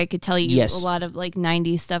 Like, I could tell you a lot of, like,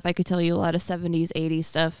 90s stuff. I could tell you a lot of 70s, 80s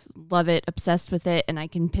stuff. Love it, obsessed with it, and I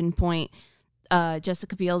can pinpoint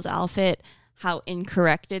Jessica Biel's outfit, how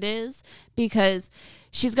incorrect it is, because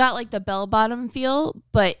she's got, like, the bell-bottom feel,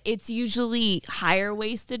 but it's usually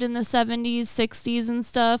higher-waisted in the 70s, 60s and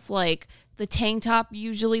stuff. Like, the tank top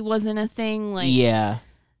usually wasn't a thing. Like, yeah.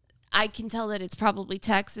 I can tell that it's probably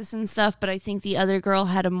Texas and stuff, but I think the other girl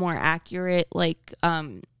had a more accurate, like,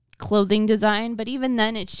 clothing design. But even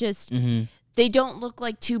then, it's just they don't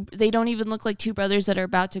even look like two brothers that are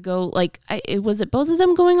about to go, like, was it both of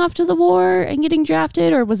them going off to the war and getting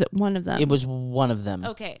drafted, or was it one of them? It was one of them.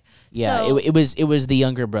 Okay. Yeah, so, it was the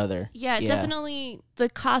younger brother. Yeah, definitely the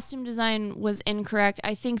costume design was incorrect.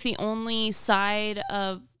 I think the only side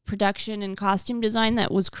of production and costume design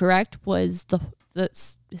that was correct was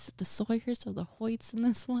is it the Sawyers or the Hoyts in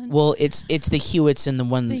this one? Well, it's the Hewitts in the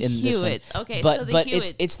one the in Hewitts. This one. Okay, but so the but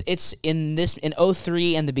Hewitts. it's in this in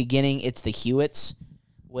 03 and the beginning. It's the Hewitts,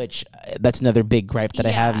 which that's another big gripe that I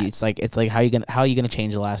have. It's like how are you gonna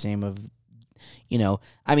change the last name of,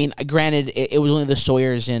 I mean, granted it was only the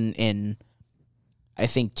Sawyers in I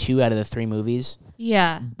think 2 out of the 3 movies.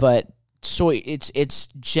 Yeah, but it's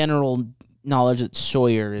general knowledge that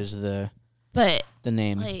Sawyer is the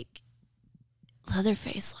name. Like,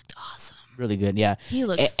 Leatherface looked awesome. Really good, yeah. He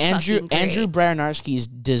looked Andrew great. Bryanarski's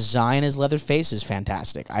design as Leatherface is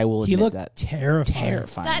fantastic. I will admit looked that.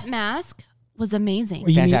 terrifying. That mask was amazing.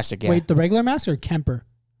 Fantastic, yeah. Wait, the regular mask or Kemper?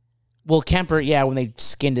 Well, Kemper, yeah, when they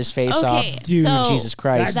skinned his face off. Dude, so Jesus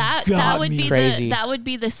Christ. That would be crazy. That would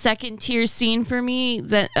be the second tier scene for me,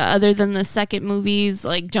 that other than the second movies,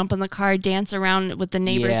 like jump in the car, dance around with the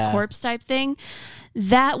neighbor's corpse type thing.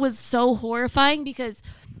 That was so horrifying, because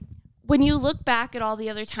when you look back at all the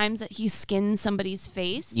other times that he skinned somebody's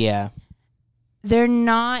face, they're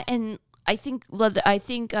not. And I think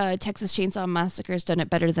Texas Chainsaw Massacre has done it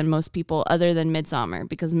better than most people, other than Midsommar,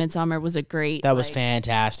 because Midsommar was a great. That was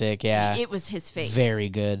fantastic. Yeah, it was his face. Very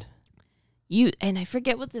good. And I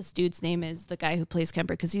forget what this dude's name is, the guy who plays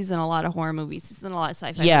Kemper, because he's in a lot of horror movies. He's in a lot of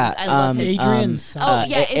sci-fi movies. I love him.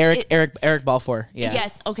 Adrian. Eric Balfour. Yeah.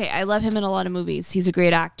 Yes. Okay. I love him in a lot of movies. He's a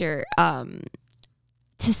great actor.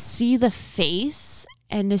 To see the face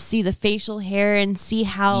and to see the facial hair and see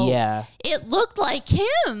how it looked like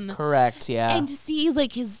him. Correct. Yeah. And to see,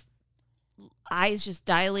 like, his eyes just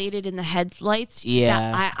dilated in the headlights.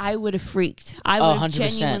 Yeah. I would have freaked. I would have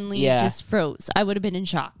 100%, genuinely just froze. I would have been in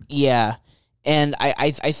shock. Yeah. And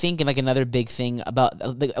I think like another big thing about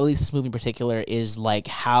at least this movie in particular is like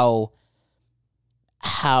how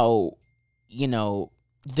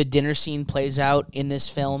the dinner scene plays out in this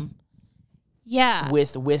film. Yeah.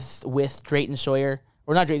 With Drayton Sawyer,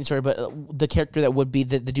 or not Drayton Sawyer, but the character that would be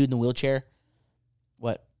the dude in the wheelchair.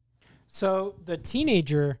 What? So the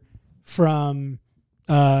teenager from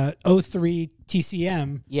 03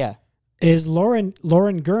 TCM is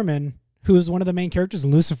Lauren German, who is one of the main characters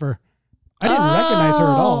in Lucifer. I didn't recognize her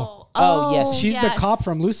at all. Oh, yes. She's the cop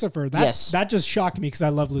from Lucifer. That just shocked me, because I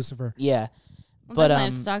love Lucifer. Yeah. We'll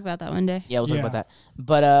have to talk about that one day. Yeah, we'll talk about that.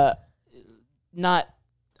 But not,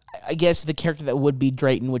 I guess, the character that would be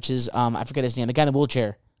Drayton, which is I forget his name, the guy in the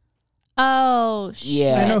wheelchair. Oh, shit.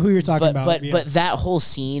 Yeah. I know who you're talking about. But that whole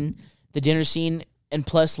scene, the dinner scene, and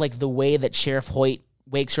plus like the way that Sheriff Hoyt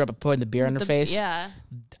wakes her up and putting the beer on her face. Yeah.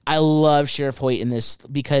 I love Sheriff Hoyt in this,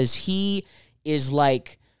 because he is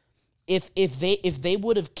like, if they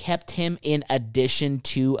would have kept him in addition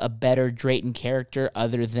to a better Drayton character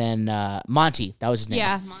other than Monty, that was his name.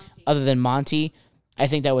 Yeah, Monty. Other than Monty, I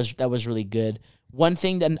think that was really good. One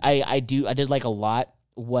thing that I did like a lot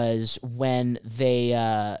was when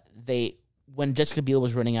when Jessica Biel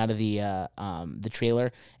was running out of the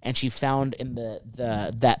trailer, and she found in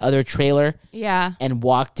that other trailer, and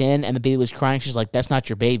walked in, and the baby was crying. She's like, "That's not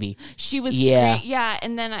your baby." She was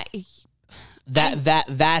and then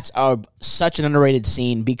that's such an underrated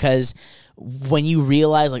scene, because when you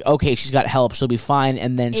realize, like, okay, she's got help, she'll be fine,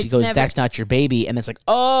 and then she goes, "That's not your baby," and it's like,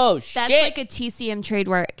 oh shit, that's like a TCM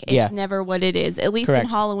trademark. It's never what it is. At least in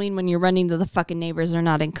Halloween, when you're running to the fucking neighbors, they're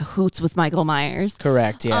not in cahoots with Michael Myers.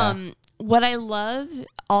 Correct. Yeah. What I love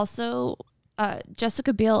also,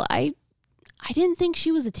 Jessica Biel, I didn't think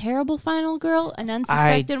she was a terrible final girl, an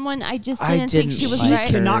unsuspected one. I just didn't think she was right.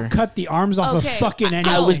 She cannot cut the arms off of fucking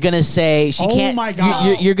anyone. I was going to say, she can't. My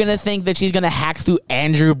God. You're going to think that she's going to hack through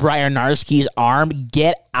Andrew Bryanarski's arm.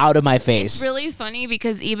 Get out of my face. It's really funny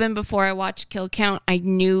because even before I watched Kill Count, I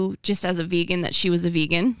knew just as a vegan that she was a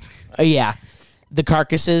vegan. Yeah. The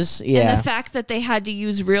carcasses, And the fact that they had to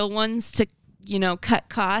use real ones to, cut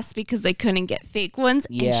costs because they couldn't get fake ones.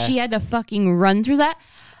 Yeah. And she had to fucking run through that.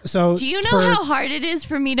 So do you know how hard it is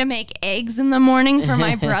for me to make eggs in the morning for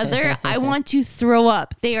my brother? I want to throw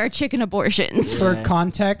up. They are chicken abortions. For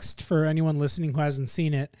context, for anyone listening who hasn't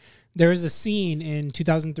seen it, there is a scene in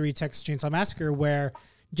 2003 Texas Chainsaw Massacre where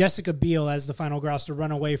Jessica Biel, as the final girl, has to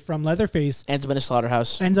run away from Leatherface. Ends up in a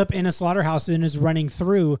slaughterhouse. And is running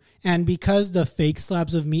through. And because the fake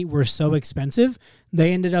slabs of meat were so expensive,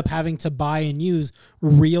 they ended up having to buy and use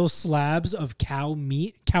real slabs of cow and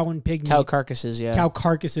pig meat. Cow carcasses, yeah. Cow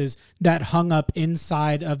carcasses that hung up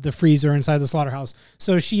inside of the freezer inside the slaughterhouse.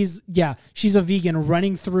 So she's a vegan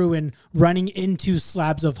running through and running into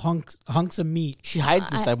slabs of hunks of meat. She hides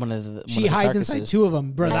inside one of the She hides inside two of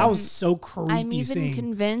them. Bro, that was so creepy. I'm even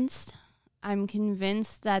convinced. I'm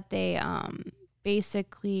convinced that they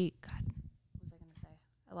basically. God, what was I going to say?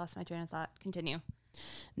 I lost my train of thought. Continue.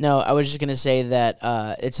 No, I was just going to say that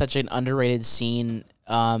it's such an underrated scene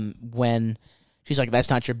when she's like, "That's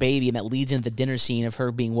not your baby," and that leads into the dinner scene of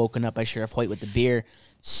her being woken up by Sheriff Hoyt with the beer.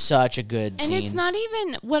 Such a good scene. And it's not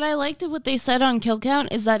even what I liked. What they said on Kill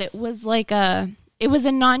Count is that it was like a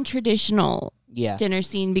non-traditional dinner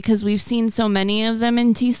scene, because we've seen so many of them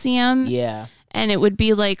in TCM. Yeah, and it would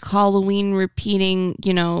be like Halloween repeating,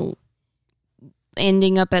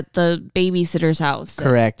 ending up at the babysitter's house.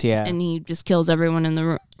 Correct, yeah. And he just kills everyone in the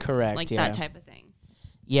room. Correct, like yeah. that type of thing.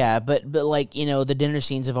 Yeah, but like, the dinner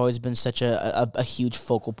scenes have always been such a huge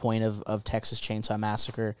focal point of Texas Chainsaw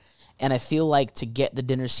Massacre. And I feel like to get the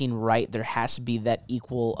dinner scene right, there has to be that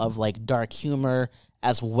equal of like dark humor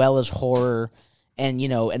as well as horror. And,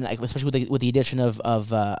 and like, especially with the addition of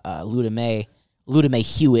Luda May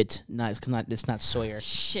Hewitt, it's not Sawyer.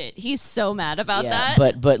 Shit, he's so mad about that.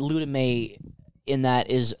 But Luda May in that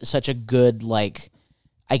is such a good, like,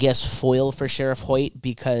 I guess, foil for Sheriff Hoyt,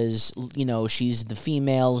 because she's the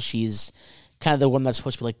female, she's kind of the one that's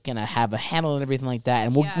supposed to be like gonna have a handle and everything like that,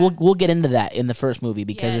 and we'll get into that in the first movie,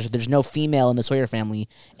 because there's no female in the Sawyer family,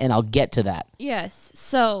 and I'll get to that. Yes.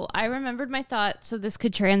 So I remembered my thought, so this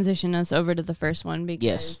could transition us over to the first one,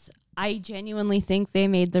 because I genuinely think they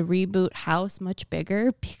made the reboot house much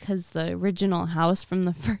bigger, because the original house from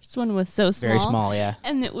the first one was so small. Very small, yeah.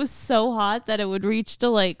 And it was so hot that it would reach to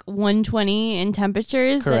like 120 in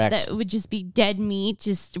temperatures. Correct. That it would just be dead meat,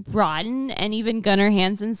 just rotten. And even Gunnar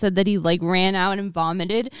Hansen said that he like ran out and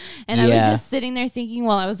vomited. And I was just sitting there thinking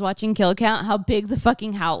while I was watching Kill Count how big the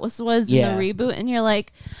fucking house was in the reboot. And you're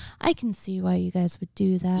like, I can see why you guys would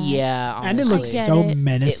do that. Yeah, honestly. And it looks so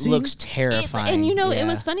menacing. It looks terrifying. It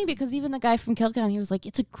was funny because even the guy from Kill Count, he was like,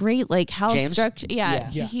 it's a great like house structure. Yeah.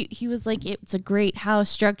 He was like, it's a great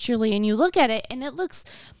house structurally, and you look at it and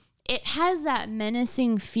it has that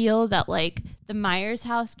menacing feel that like the Myers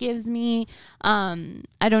house gives me.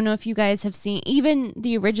 I don't know if you guys have seen even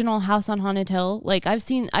the original House on Haunted Hill. Like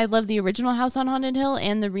I love the original House on Haunted Hill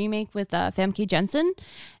and the remake with Famke Jensen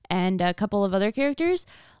and a couple of other characters.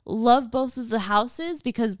 Love both of the houses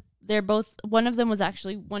because they're both, one of them was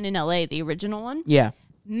actually one in LA, the original one. Yeah.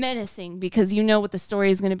 Menacing because you know what the story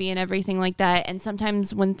is going to be and everything like that. And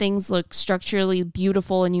sometimes when things look structurally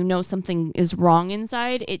beautiful and you know something is wrong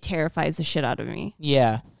inside, it terrifies the shit out of me.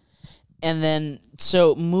 Yeah. And then,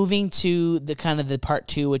 so moving to the kind of the part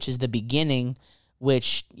two, which is the beginning,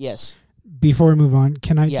 which, yes. Before we move on,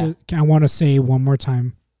 I want to say one more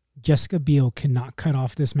time, Jessica Biel cannot cut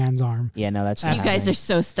off this man's arm. Yeah, no, that's not happening. You guys are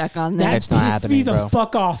so stuck on that. That's not happening, bro. That pissed me the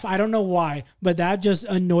fuck off. I don't know why, but that just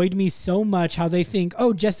annoyed me so much how they think,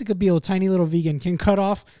 oh, Jessica Biel, tiny little vegan, can cut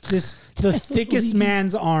off the thickest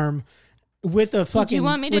man's arm with a fucking... Do you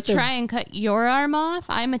want me to try and cut your arm off?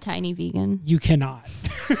 I'm a tiny vegan. You cannot.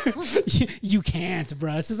 you can't,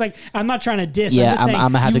 bro. It's just like, I'm not trying to diss. Yeah, I'm just saying,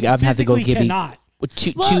 I'm gonna have to go Gibby. Cannot. with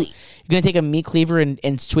two. You're gonna take a meat cleaver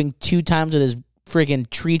and swing 2 times at his friggin'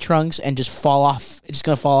 tree trunks and just fall off. It's just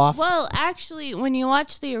gonna fall off. Well, actually, when you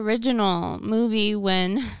watch the original movie,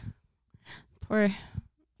 when poor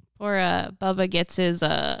Bubba gets his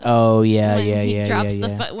oh yeah,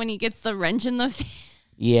 when he gets the wrench in the face.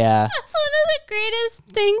 Yeah. That's one of the greatest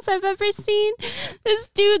things I've ever seen.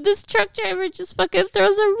 This truck driver just fucking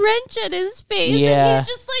throws a wrench at his face. Yeah. And he's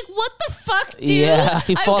just like, what the fuck, dude? Yeah.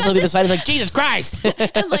 He falls over the side. He's like, Jesus Christ.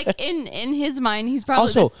 And like in his mind, he's probably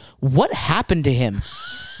also, what happened to him?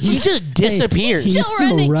 He just disappears. He's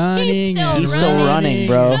still running. He's still running,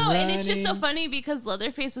 bro. No, and it's just so funny because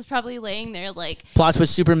Leatherface was probably laying there like... Plot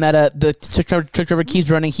twist super meta. The truck driver keeps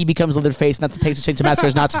running. He becomes Leatherface. And that's the Texas Chainsaw Massacre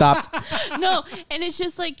is not stopped. No, and it's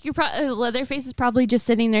just like Leatherface is probably just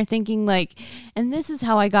sitting there thinking like, and this is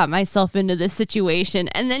how I got myself into this situation.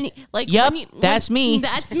 And then like... Yep, that's me.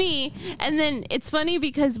 That's me. And then it's funny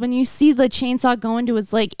because when you see the chainsaw go into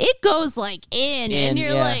his leg, it goes like in and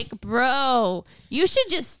you're like, bro... You should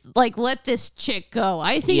just like let this chick go.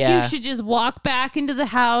 I think you should just walk back into the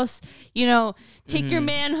house, take your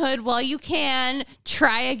manhood while you can,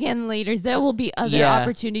 try again later. There will be other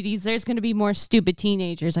opportunities. There's going to be more stupid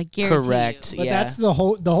teenagers, I guarantee Correct. you. But that's the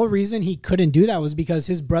whole reason he couldn't do that was because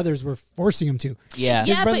his brothers were forcing him to. Yeah.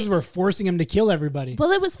 His brothers were forcing him to kill everybody.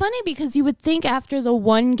 Well, it was funny because you would think after the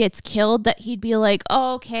one gets killed that he'd be like,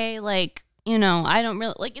 oh, okay, like, I don't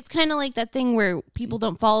really like. It's kind of like that thing where people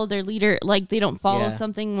don't follow their leader, like they don't follow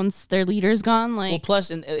something once their leader's gone. Like, well, plus,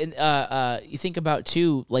 you think about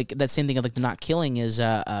too, like that same thing of like the not killing is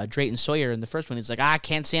Drayton Sawyer in the first one. He's like, I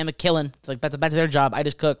can't say I'm a killing. It's like that's their job. I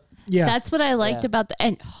just cook. Yeah, that's what I liked about the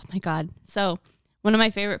and oh my god. So one of my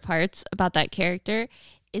favorite parts about that character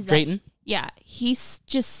is Drayton. He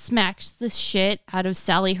just smacks the shit out of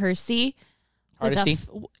Sally Hardesty.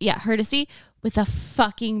 Hardesty. With a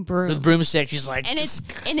fucking broom. With a broomstick, she's like... And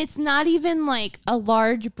it's not even like a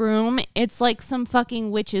large broom. It's like some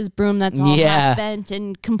fucking witch's broom that's all half bent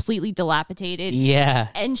and completely dilapidated. Yeah.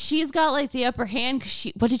 And she's got like the upper hand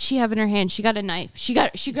because what did she have in her hand? She got a knife. She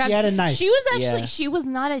had a knife. She was actually, she was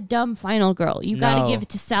not a dumb final girl. You got to give it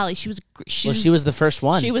to Sally. She was the first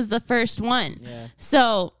one. She was the first one. Yeah.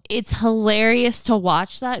 So it's hilarious to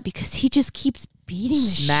watch that because he just keeps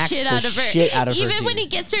beating the shit out of her. Even when he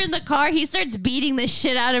gets her in the car, he starts beating the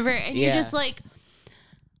shit out of her, and you're just like,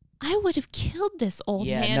 I would have killed this old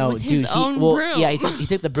man with his own broom. Yeah, he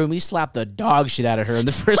took the broom. He slapped the dog shit out of her in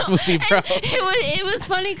the first movie, bro. It was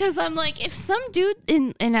funny because I'm like, if some dude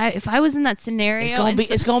if I was in that scenario,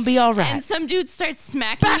 it's gonna be all right. And some dude starts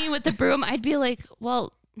smacking me with the broom, I'd be like,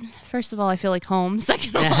 well. First of all, I feel like home.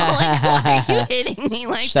 Second of all, like, why are you hitting me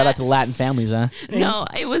like Shout out to Latin families, huh? No,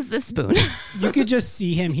 it was the spoon. You could just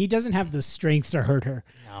see him. He doesn't have the strength to hurt her.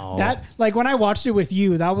 No. That, like, when I watched it with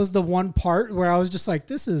you, that was the one part where I was just like,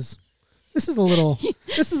 this is a little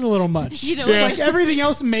much. Like everything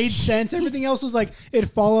else made sense. Everything else was like it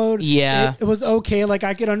followed. Yeah, it was okay. Like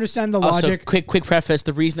I could understand the logic. Quick preface: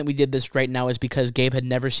 the reason that we did this right now is because Gabe had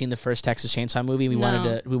never seen the first Texas Chainsaw movie. We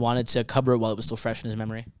wanted to cover it while it was still fresh in his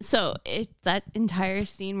memory. So that entire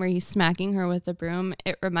scene where he's smacking her with a broom,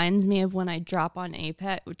 it reminds me of when I drop in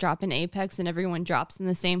Apex, and everyone drops in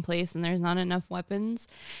the same place, and there's not enough weapons.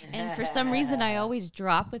 And for some reason, I always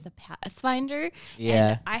drop with a Pathfinder.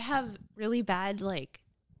 Yeah, and I have really bad like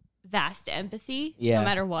vast empathy no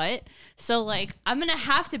matter what, so like I'm gonna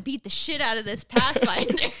have to beat the shit out of this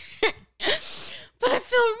Pathfinder. But I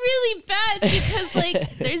feel really bad because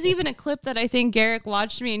like there's even a clip that I think Garrick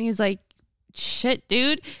watched me and he's like, shit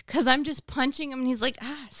dude, because I'm just punching him and he's like,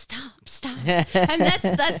 stop and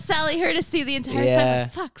that's Sally Hardesty the entire time,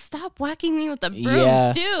 like, fuck, stop whacking me with the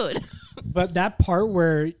broom, dude. But that part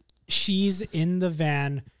where she's in the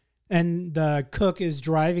van and the cook is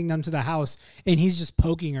driving them to the house, and he's just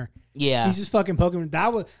poking her. Yeah, he's just fucking poking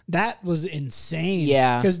her. That was insane.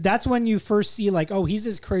 Yeah, because that's when you first see like, oh, he's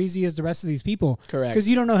as crazy as the rest of these people. Correct. Because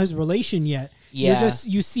you don't know his relation yet. Yeah,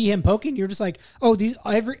 you see him poking. You're just like, oh,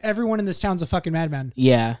 everyone in this town's a fucking madman.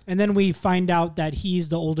 Yeah, and then we find out that he's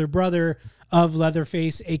the older brother of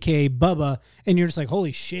Leatherface, aka Bubba, and you're just like,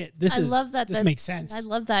 holy shit, this makes sense. I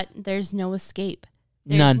love that. There's no escape.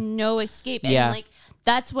 There's no escape. And like.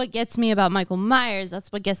 That's what gets me about Michael Myers.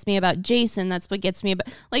 That's what gets me about Jason. That's what gets me about,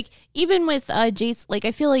 like, even with Jason, like,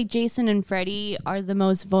 I feel like Jason and Freddy are the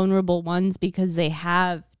most vulnerable ones because they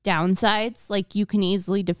have downsides. Like, you can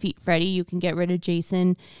easily defeat Freddy. You can get rid of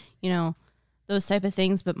Jason. The those type of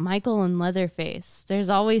things, but Michael and Leatherface, there's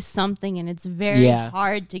always something, and it's very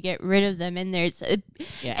hard to get rid of them. And there's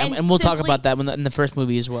and we'll talk about that in the first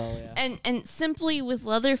movie as well. Yeah. And simply with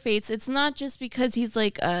Leatherface, it's not just because he's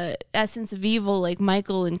like a essence of evil like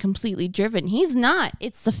Michael and completely driven. He's not.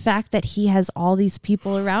 It's the fact that he has all these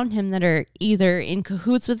people around him that are either in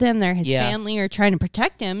cahoots with him, they're his family, or trying to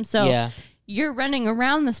protect him. So you're running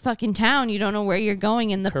around this fucking town, you don't know where you're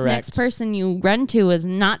going, and the next person you run to is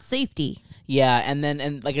not safety. Yeah,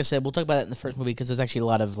 and like I said, we'll talk about that in the first movie because there's actually a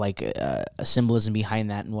lot of like symbolism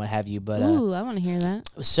behind that and what have you. But ooh, I want to hear that.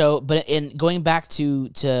 So, but in going back to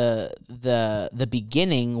the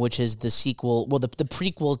beginning, which is the sequel, well, the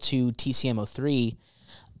prequel to TCM03,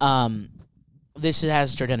 this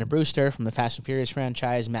has Jordana Brewster from the Fast and Furious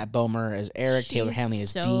franchise, Matt Bomer as Eric, Taylor Hanley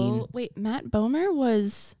as Dean. Wait, Matt Bomer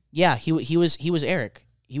was? Yeah, he was Eric.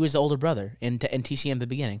 He was the older brother in TCM at the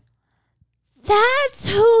beginning. That's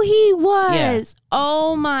who he was. Yeah.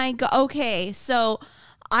 Oh my God. Okay, so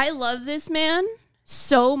I love this man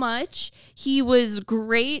so much. He was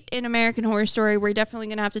great in American Horror Story. We're definitely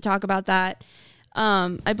going to have to talk about that.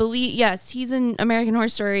 I believe, yes, he's in American Horror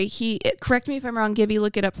Story. Correct me if I'm wrong, Gibby,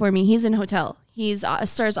 look it up for me. He's in Hotel. He's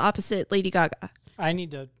stars opposite Lady Gaga. I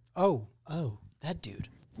need to, that dude.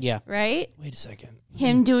 Yeah. Right? Wait a second.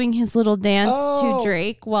 Him doing his little dance to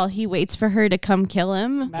Drake while he waits for her to come kill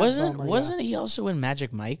him. Wasn't he also in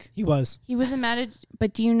Magic Mike? He was. He was in Magic,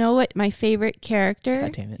 but do you know what my favorite character?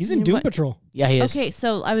 God damn it. He's in Doom Patrol. Yeah, he is. Okay,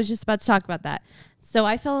 so I was just about to talk about that. So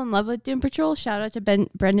I fell in love with Doom Patrol. Shout out to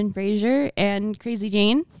Brendan Fraser and Crazy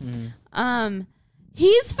Jane.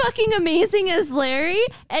 He's fucking amazing as Larry,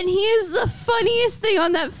 and he is the funniest thing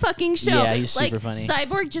on that fucking show. Yeah, he's super funny.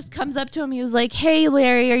 Cyborg just comes up to him. He was like, "Hey,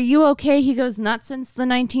 Larry, are you okay?" He goes, "Not since the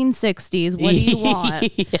 1960s. What do you want?"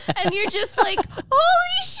 And you're just like,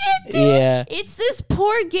 "Holy shit, dude!" Yeah. It's this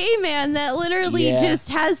poor gay man that literally just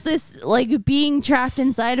has this like being trapped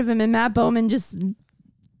inside of him, and Matt Bowman just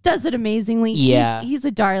does it amazingly. Yeah. He's a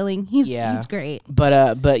darling. He's great.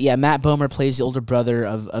 But yeah, Matt Bomer plays the older brother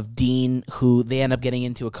of Dean, who they end up getting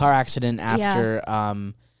into a car accident after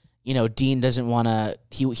Dean doesn't want to,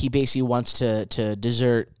 he basically wants to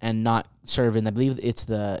desert and not serve in, I believe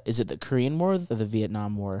is it the Korean War or the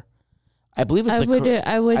Vietnam War? I believe it's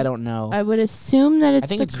I don't know. I would assume that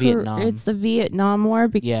it's Vietnam. It's the Vietnam War.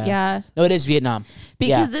 No, it is Vietnam.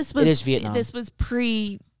 Because it is Vietnam. This was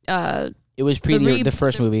pre. It was pre the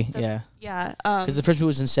first movie. Yeah. Because the first movie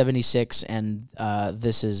was in 76, and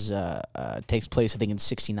this is takes place I think in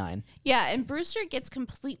 69. Yeah, and Brewster gets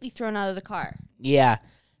completely thrown out of the car. Yeah.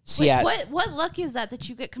 So, what luck is that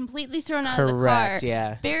you get completely thrown out of the car? Correct.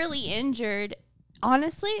 Yeah. Barely injured.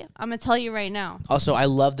 Honestly, I'm gonna tell you right now. Also, I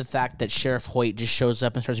love the fact that Sheriff Hoyt just shows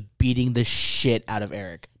up and starts beating the shit out of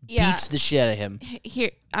Eric. Yeah. Beats the shit out of him.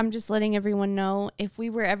 Here, I'm just letting everyone know, if we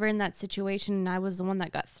were ever in that situation and I was the one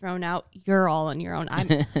that got thrown out, you're all on your own.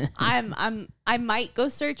 I might go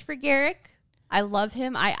search for Garrick. I love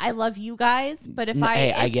him. I love you guys. But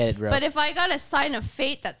I get it, bro. But if I got a sign of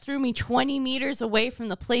fate that threw me 20 meters away from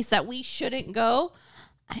the place that we shouldn't go,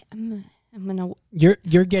 I'm gonna.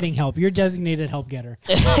 You're getting help. You're designated help getter.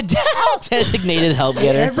 Designated help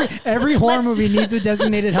getter. Every horror movie needs a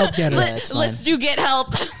designated help getter. Let's do Get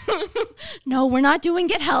Help. No, we're not doing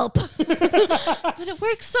Get Help. But it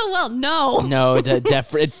works so well. No,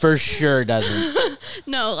 it for sure doesn't.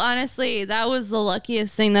 No, honestly, that was the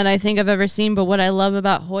luckiest thing that I think I've ever seen. But what I love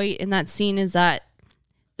about Hoyt in that scene is that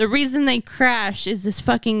the reason they crash is this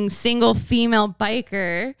fucking single female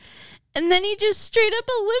biker. And then he just straight up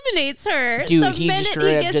eliminates her. Dude, he just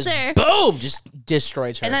straight up just boom, just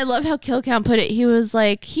destroys her. And I love how Kill Count put it. He was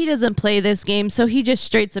like, he doesn't play this game, so he just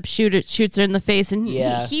straight up shoots her in the face. And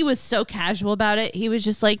he was so casual about it. He was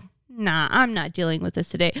just like, nah, I'm not dealing with this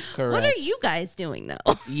today. Correct. What are you guys doing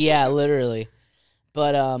though? Yeah, literally.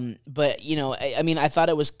 But I mean, I thought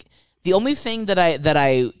it was the only thing that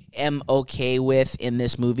I am okay with in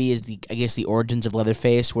this movie is the origins of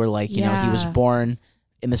Leatherface, where he was born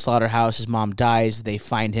in the slaughterhouse, his mom dies, they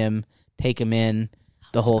find him, take him in,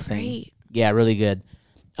 the whole thing. Yeah, really good.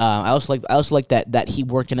 I also like that he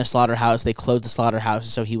worked in a slaughterhouse. They closed the slaughterhouse,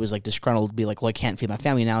 so he was disgruntled to be like, well, I can't feed my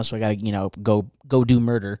family now, so I gotta go do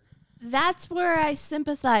murder. That's where I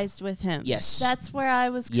sympathized with him. Yes. That's where I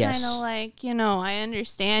was kind of like, I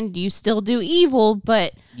understand you still do evil,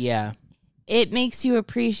 but yeah, it makes you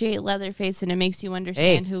appreciate Leatherface, and it makes you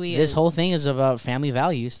understand who he is. This whole thing is about family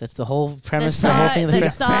values. That's the whole premise. The whole thing. The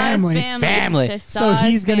family. So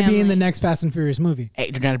he's going to be in the next Fast and Furious movie.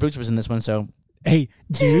 Hey, Jordana Brewster was in this one, so. Hey,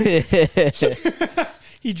 dude.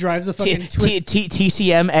 He drives a fucking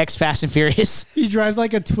TCM X Fast and Furious. He drives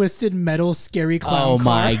like a twisted metal scary clown Oh car.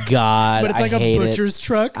 my god! But it's like a butcher's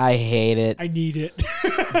truck. I hate it. I need it.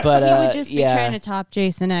 But He would just be trying to top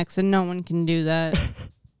Jason X, and no one can do that.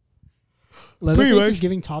 Leatherface is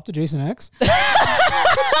giving top to Jason X. Is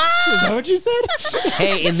that what you said?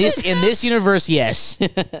 Hey, in this universe, yes.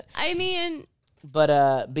 I mean,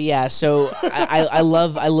 but yeah. So I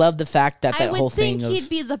love the fact that I whole would thing think of he'd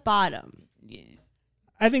be the bottom.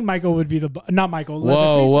 I think Michael would be not Michael.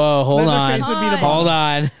 whoa, hold on, Leatherface would be the hold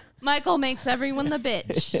on. Michael makes everyone the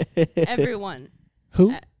bitch. Everyone.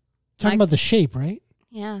 Who? Talking about the shape, right?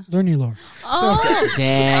 Yeah. Learn your lore. Oh,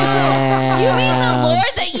 Damn. you mean the lore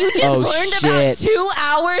that you just learned about 2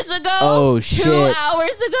 hours ago? Oh, 2 shit.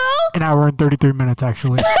 hours ago? An hour and 33 minutes,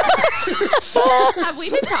 actually. Have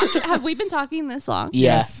we been talking this long?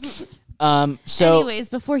 Yes. So anyways,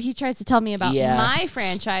 before he tries to tell me about my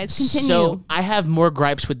franchise, continue. So I have more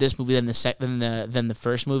gripes with this movie than the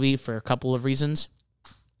first movie for a couple of reasons.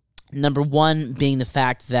 Number one being the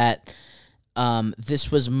fact that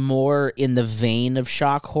this was more in the vein of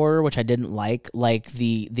shock horror, which I didn't like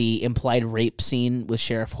the implied rape scene with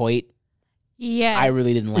Sheriff Hoyt. Yeah, I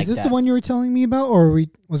really didn't like that. Is this the one you were telling me about, or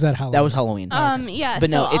was that Halloween? That was Halloween. Yeah,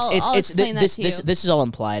 but no, I'll it's explain this that to you. this is all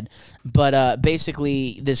implied. But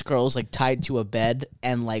basically, this girl's like tied to a bed,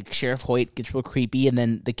 and like Sheriff Hoyt gets real creepy, and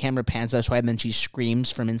then the camera pans that way, and then she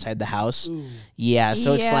screams from inside the house. Ooh. Yeah,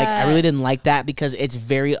 so it's like I really didn't like that because it's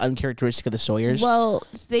very uncharacteristic of the Sawyers. Well,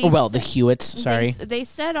 the Hewitts. Sorry, they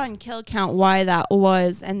said on Kill Count why that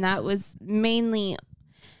was, and that was mainly.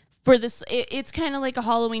 For this, it's kind of like a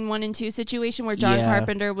Halloween 1 and 2 situation where John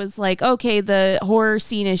Carpenter was like, okay, the horror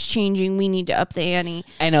scene is changing. We need to up the ante.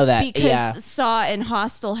 I know that. Because Saw and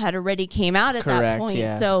Hostel had already came out at that point.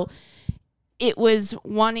 Yeah. So it was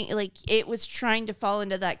it was trying to fall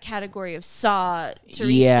into that category of Saw,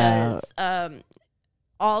 Teresa's,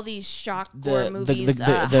 all these shock gore movies,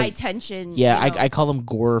 high tension. Yeah, I call them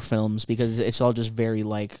gore films because it's all just very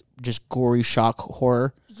just gory shock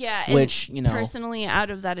horror. Yeah, which personally, out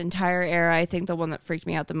of that entire era, I think the one that freaked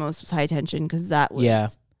me out the most was High Tension because that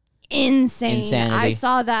was insane. Insanity. I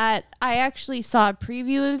saw that. I actually saw a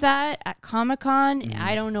preview of that at Comic-Con.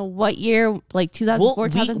 I don't know what year, like 2004,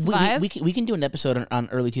 2005. We can do an episode on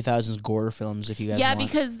early 2000s gore films if you guys want. Yeah,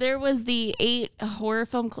 because there was the 8 horror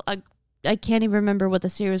film. I can't even remember what the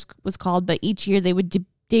series was called, but each year they would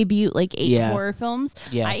debut like 8 horror films.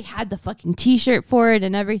 Yeah. I had the fucking t-shirt for it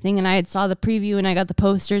and everything, and I had saw the preview and I got the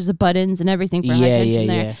posters, the buttons and everything for High Tension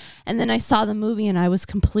there. Yeah. And then I saw the movie and I was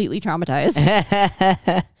completely traumatized.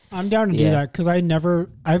 I'm down to do that because I've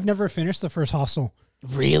never finished the first Hostel.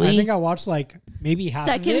 Really? I think I watched maybe half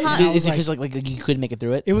of it. Is it because like you couldn't make it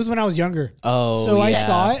through it? It was when I was younger. Oh, so I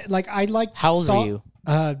saw it. How old are you?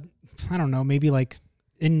 I don't know, maybe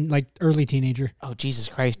in early teenager. Oh, Jesus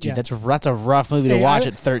Christ, dude. That's a rough movie to watch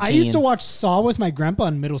at 13. I used to watch Saw with my grandpa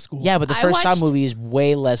in middle school. Yeah, but the first Saw movie is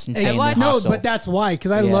way less insane than Hostel. No, but that's why,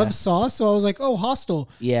 because I love Saw, so I was like, oh, Hostel.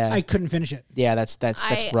 Yeah. I couldn't finish it. Yeah, that's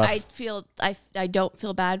rough. I don't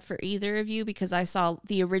feel bad for either of you because I saw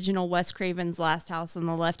the original Wes Craven's Last House on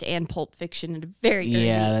the Left and Pulp Fiction at a very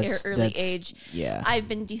early age. Yeah. I've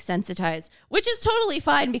been desensitized, which is totally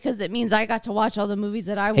fine because it means I got to watch all the movies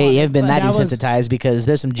that I want. Hey, you haven't been that desensitized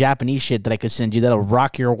because there's some Japanese shit that I could send you that'll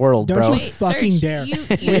rock your world, Don't bro. you fucking dare.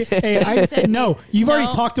 You've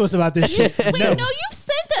already talked to us about this shit. You've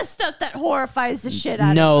sent us stuff that horrifies the shit out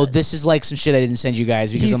of us. No, this is like some shit I didn't send you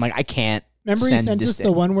guys because I'm like, I can't. Remember he sent us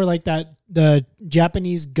the one where the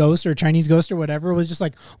Japanese ghost or Chinese ghost or whatever was just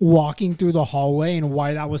walking through the hallway and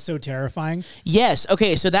why that was so terrifying? Yes.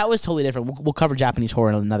 Okay. So that was totally different. We'll cover Japanese horror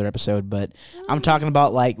in another episode, but I'm talking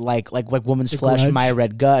about like Woman's Flesh, Grudge. Maya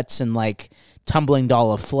Red Guts, and Tumbling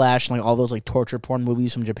Doll of Flesh, and all those torture porn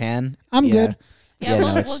movies from Japan. I'm good. Yeah,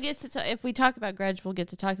 we'll get to if we talk about Grudge, we'll get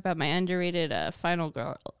to talk about my underrated final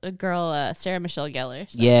girl, Sarah Michelle Gellar.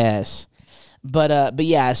 So. Yes. But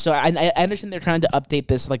yeah, so I understand they're trying to update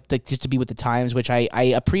this just to be with the times, which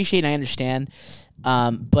I appreciate and I understand.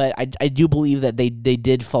 But I do believe that they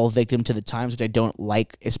did fall victim to the times, which I don't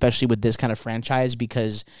like, especially with this kind of franchise,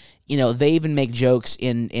 because they even make jokes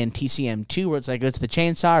in TCM 2 where it's like it's the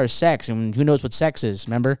chainsaw or sex, and who knows what sex is?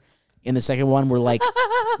 Remember? In the second one, we're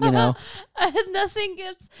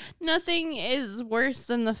nothing is worse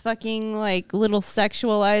than the fucking little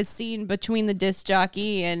sexualized scene between the disc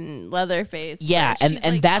jockey and Leatherface. Yeah,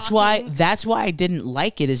 and that's why I didn't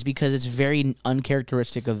like it, is because it's very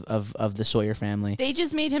uncharacteristic of the Sawyer family. They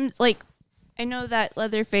just made him I know that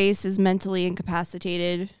Leatherface is mentally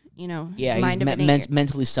incapacitated Yeah, mind he's of an 8-year.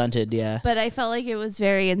 mentally stunted. Yeah, But I felt like it was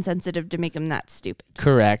very insensitive to make him that stupid.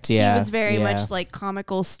 correct. Yeah, He was very much like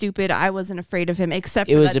comical, stupid. I wasn't afraid of him, except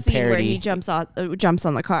It for was that a scene where parody. he jumps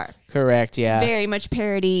on the car. correct. Yeah, Very much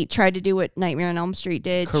parody. Tried to do what Nightmare on Elm Street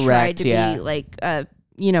did. Correct, Tried to yeah. be like a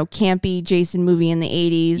campy Jason movie in the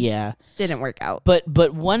 80s. yeah. Didn't work out. But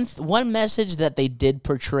one message that they did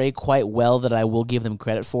portray quite well that I will give them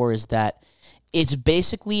credit for is that it's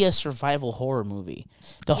basically a survival horror movie.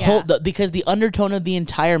 Because the undertone of the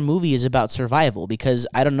entire movie is about survival. Because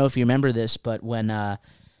I don't know if you remember this, but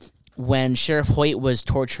when Sheriff Hoyt was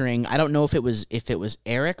torturing, I don't know if it was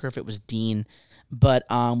Eric or if it was Dean, but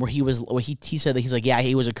where he said that he's like, yeah,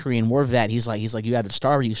 he was a Korean War vet. He's like you had to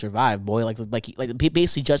starve or you survive, boy. Like he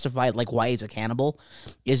basically justified like why he's a cannibal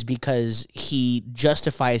is because he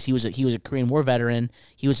justifies he was a Korean War veteran.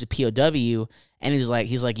 He was a POW, and he's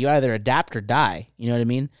like you either adapt or die. You know what I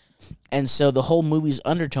mean? And so the whole movie's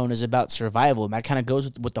undertone is about survival, and that kind of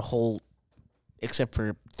goes with the whole. Except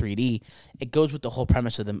for 3D, it goes with the whole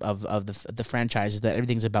premise of the franchise is that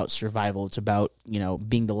everything's about survival. It's about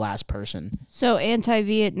being the last person. So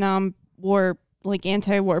anti-Vietnam War, like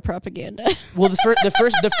anti-war propaganda. Well,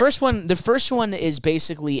 the first one is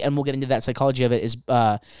basically, and we'll get into that psychology of it. Is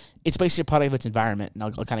it's basically a product of its environment, and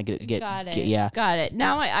I'll kind of get Got it. yeah. Got it.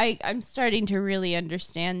 Now I'm starting to really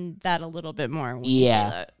understand that a little bit more. when you say Yeah.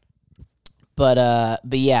 that.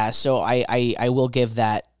 But yeah. So I will give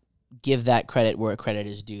that credit where credit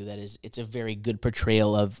is due. That is, it's a very good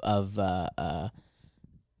portrayal of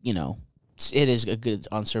it is a good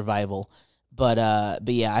on survival. But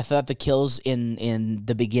yeah, I thought the kills in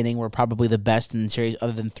the beginning were probably the best in the series,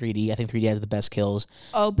 other than 3D. I think 3D has the best kills.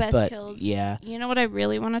 Oh, best But, kills. yeah. You know what I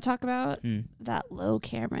really want to talk about? Hmm. That low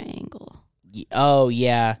camera angle. Oh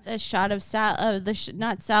yeah, The shot of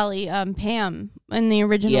not Sally, Pam in the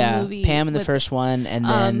original movie. Pam in the with- first one, and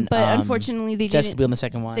then but unfortunately they Jessica didn't. Biel in the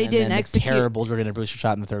second one. they and didn't then execute- the terrible Jordana Brewster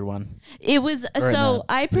shot in the third one. It was Or so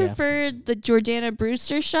the- I preferred the Jordana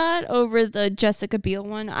Brewster shot over the Jessica Biel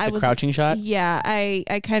one. I The was crouching shot. Yeah, I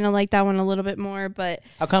kind of like that one a little bit more, but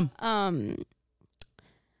How come?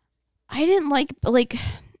 I didn't like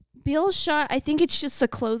Biel's shot. I think it's just the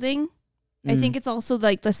clothing. I think it's also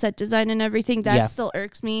like the set design and everything that Yeah. still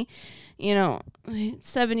irks me.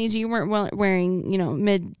 70s, you weren't wearing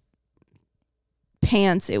mid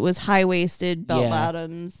pants. It was high waisted belt Yeah.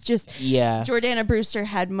 bottoms. Just Yeah. Jordana Brewster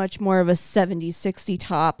had much more of a 70s, 60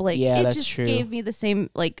 top. Like Yeah, it that's just true. gave me the same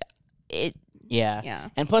it. Yeah. Yeah.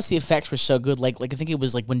 And plus the effects were so good. Like I think it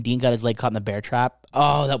was like when Dean got his leg caught in the bear trap.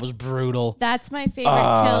 Oh, that was brutal. That's my favorite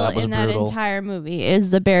that kill was in that brutal. entire movie.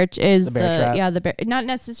 Is the bear the bear trap? Yeah, the bear. Not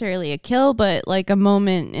necessarily a kill, but like a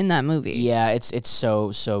moment in that movie. Yeah, it's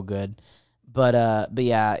so good. But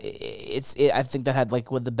yeah, I think that had like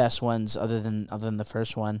one of the best ones other than the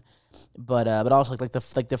first one. But also like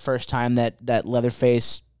the first time that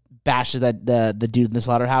Leatherface bashes the dude in the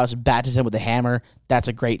slaughterhouse, bashes him with a hammer. That's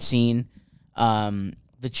a great scene.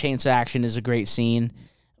 The chainsaw action is a great scene.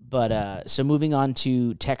 But so moving on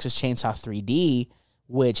to Texas Chainsaw 3D,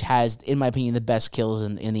 which has, in my opinion, the best kills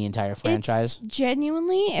in the entire franchise. It's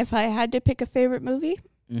genuinely, if I had to pick a favorite movie,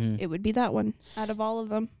 Mm-hmm. it would be that one out of all of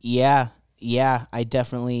them. Yeah, I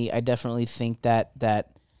definitely think that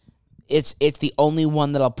it's the only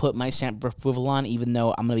one that I'll put my stamp of approval on. Even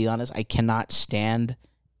though I'm gonna be honest, I cannot stand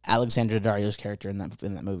Alexandra Daddario's character in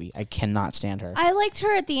that movie. I cannot stand her. I liked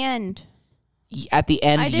her at the end. At the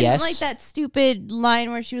end, I didn't yes. like that stupid line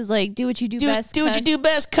where she was like, "Do what you do best." Do what you cuz." do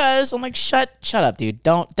best, cuz. I'm like, shut up, dude.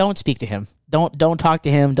 Don't speak to him. Don't talk to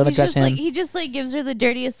him. Don't He's address just him. like, he just like gives her the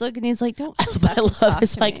dirtiest look, and he's like, "Don't." I love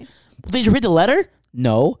it's like, did you read the letter?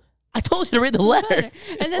 No, I told you to read the letter.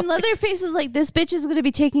 And then Leatherface is like, "This bitch is gonna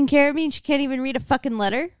be taking care of me, and she can't even read a fucking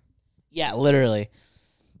letter." Yeah, literally.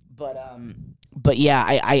 But yeah,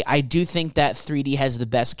 I do think that 3D has the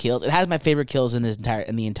best kills. It has my favorite kills in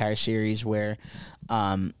the entire series. Where,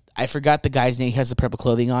 I forgot the guy's name. He has the purple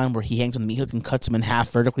clothing on, where he hangs on the meat hook and cuts him in half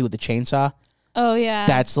vertically with the chainsaw. Oh yeah.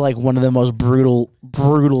 That's like one of the most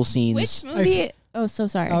brutal scenes. Which movie? Oh, so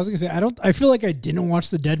sorry. I was gonna say I feel like I didn't watch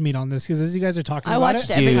the Dead Meat on this because as you guys are talking I about watched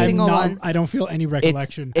it, every Dude. single one. I don't feel any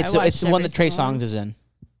recollection. It's I the watched one that every Trey single one. Songs is in.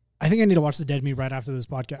 I think I need to watch the Dead Meat right after this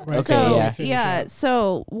podcast. Right? Okay, So, yeah. yeah.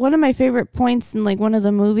 So one of my favorite points in like one of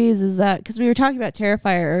the movies is that because we were talking about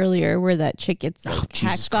Terrifier earlier, where that chick gets like,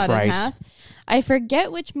 Jesus hacked in Christ. half. I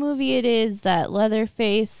forget which movie it is that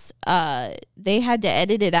Leatherface. They had to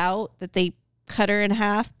edit it out that they cut her in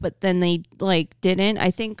half, but then they like didn't.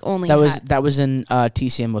 I think only That was in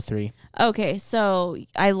TCM03. Okay, so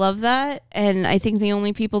I love that, and I think the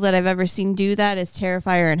only people that I've ever seen do that is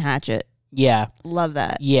Terrifier and Hatchet. Yeah. Love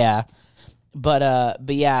that. Yeah. But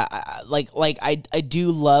yeah, I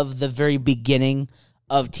do love the very beginning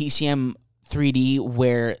of TCM 3D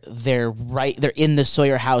where they're in the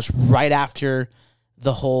Sawyer house right after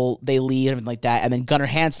they leave and everything like that, and then Gunnar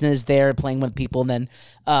Hansen is there playing with people, and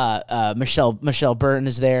then Michelle Byrne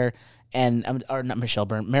is there, and or not Michelle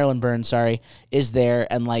Byrne, Marilyn Byrne, sorry, is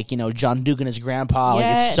there, and John Dugan, his grandpa,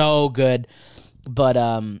 like it's so good, but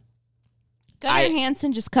Gunnar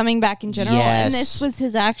Hansen just coming back in general, and this was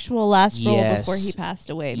his actual last role before he passed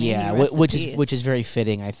away. Yeah, which is very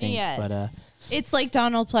fitting, I think. Yes. But it's like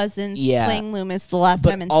Donald Pleasance playing Loomis the last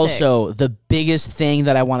time in But also, 6. the biggest thing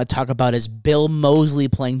that I want to talk about is Bill Moseley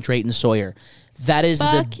playing Drayton Sawyer. That is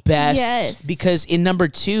the best because in number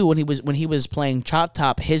 2, when he was playing Chop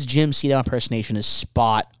Top, his Jim Cedo impersonation is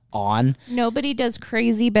spot on. Nobody does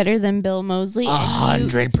crazy better than Bill Moseley.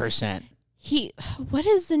 100%. What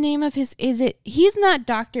is the name of his? He's not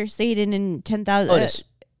Dr. Satan in 10,000. Otis.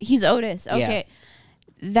 He's Otis. Okay,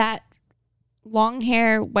 that long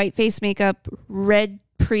hair, white face makeup, red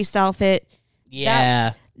priest outfit.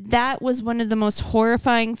 Yeah, that was one of the most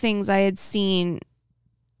horrifying things I had seen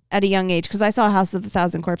at a young age, because I saw House of a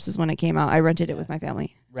Thousand Corpses when it came out. I rented it with my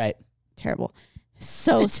family. Right. Terrible.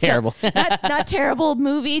 So terrible. Not terrible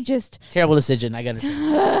movie, just terrible decision. I got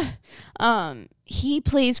it. He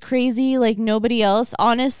plays crazy like nobody else.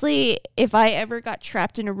 Honestly, if I ever got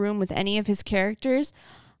trapped in a room with any of his characters,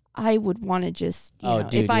 I would want to just,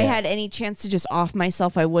 if I had any chance to just off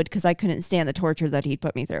myself, I would, because I couldn't stand the torture that he'd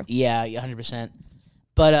put me through. Yeah, 100%.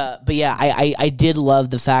 But yeah, I did love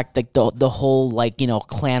the fact that the whole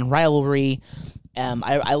clan rivalry.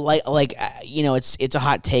 I like it's a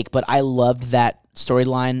hot take, but I loved that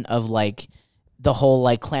storyline of the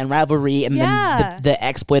whole clan rivalry, and then the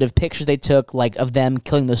exploitive pictures they took of them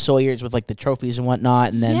killing the Sawyers with the trophies and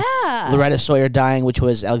whatnot, and then Loretta Sawyer dying, which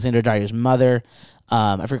was Alexander Dario's mother.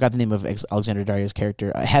 I forgot the name of Alexander Dario's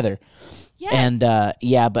character, Heather. Yeah. And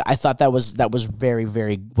but I thought that was very,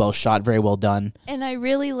 very well shot, very well done. And I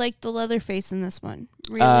really liked the Leatherface in this one.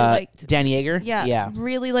 Really liked Dan Yeager. Yeah,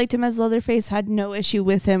 really liked him as Leatherface. Had no issue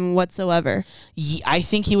with him whatsoever. I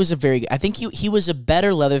think he was I think he was a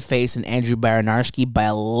better Leatherface than Andrew Baranarski by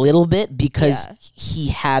a little bit, because he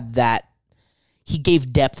had that. He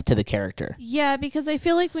gave depth to the character. Yeah, because I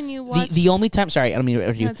feel like when you watch... The only time... Sorry, I don't mean to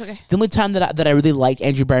interrupt you. No, it's okay. The only time that I really liked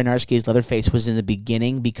Andrew Baranarski's Leatherface was in the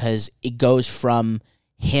beginning, because it goes from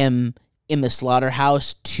him in the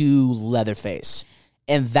slaughterhouse to Leatherface.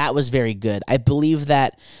 And that was very good. I believe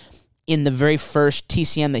that in the very first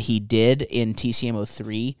TCM that he did in TCM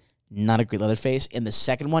 03... not a great Leatherface. In the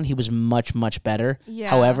second one, he was much, much better. Yeah.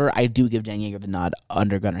 However, I do give Dan Yeager the nod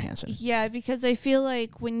under Gunnar Hansen. Yeah, because I feel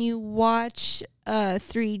like when you watch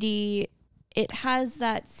 3D, it has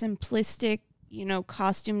that simplistic,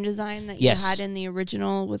 costume design that you had in the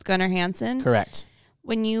original with Gunnar Hansen. Correct.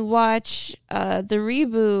 When you watch the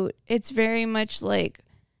reboot, it's very much like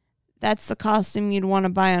that's the costume you'd want to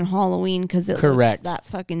buy on Halloween because it looks that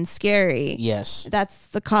fucking scary. Yes. That's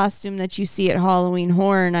the costume that you see at Halloween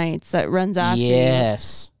Horror Nights that runs after you.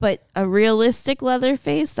 But a realistic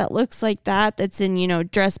Leatherface that looks like that's in,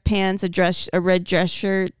 dress pants, a red dress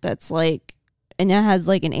shirt that's and it has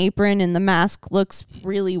an apron, and the mask looks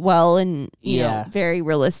really well and, you know, very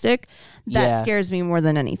realistic. That scares me more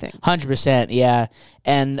than anything. 100%, yeah.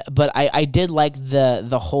 But I did like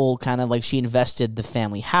the whole kind of she invested the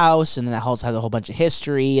family house, and then that house has a whole bunch of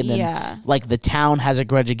history, and then the town has a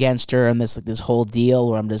grudge against her, and this whole deal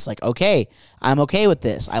where I'm just okay, I'm okay with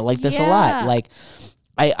this. I like this a lot.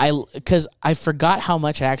 Because I forgot how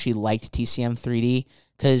much I actually liked TCM 3D.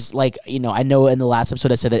 Because, I know in the last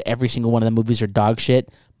episode I said that every single one of the movies are dog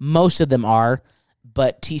shit. Most of them are,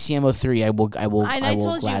 but TCM 03 I will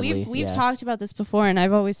told gladly. You, we've talked about this before, and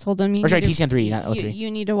I've always told them TCM 3, not 03.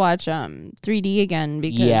 You need to watch 3D again,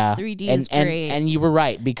 because 3D is great. And you were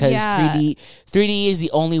right, because 3D is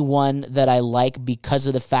the only one that I like because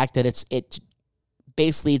of the fact that it's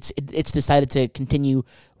decided to continue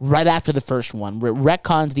right after the first one, where it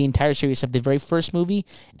retcons the entire series of the very first movie,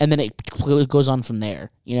 and then it goes on from there.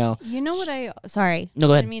 You know what sorry. No,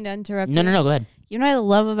 go ahead. I didn't mean to interrupt. No, go ahead. You know what I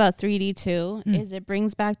love about 3D too is it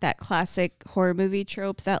brings back that classic horror movie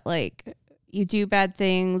trope that you do bad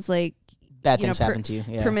things, bad things happen to you.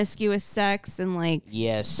 Yeah. Promiscuous sex and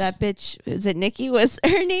yes, that bitch, is it Nikki? Was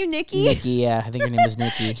her name Nikki? Nikki, yeah, I think her name is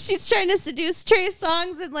Nikki. She's trying to seduce Trey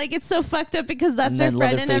Songz, and it's so fucked up because that's her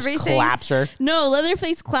friend and everything. Claps her. No,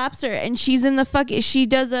 Leatherface claps her, and she's in the she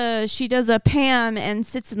does a Pam and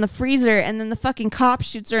sits in the freezer, and then the fucking cop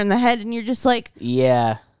shoots her in the head, and you're just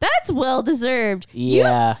yeah, that's well deserved.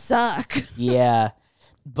 Yeah, you suck. Yeah.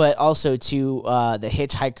 But also to the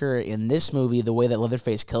hitchhiker in this movie, the way that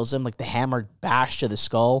Leatherface kills him, like the hammer bash to the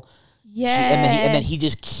skull. Yeah, and then he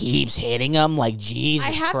just keeps hitting him like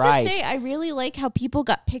Jesus Christ. I have to say, I really like how people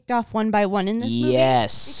got picked off one by one in this movie.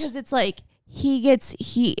 Yes, because it's like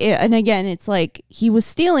and again, it's like he was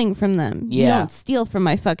stealing from them. Yeah. You don't steal from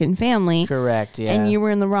my fucking family. Correct. Yeah, and you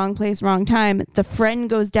were in the wrong place, wrong time. The friend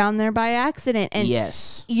goes down there by accident, and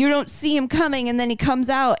yes, you don't see him coming, and then he comes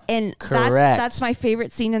out, and that's my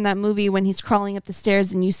favorite scene in that movie when he's crawling up the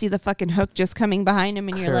stairs, and you see the fucking hook just coming behind him,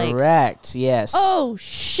 and you're like, correct. Yes. Oh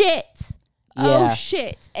shit. Yeah. Oh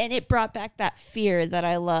shit. And it brought back that fear that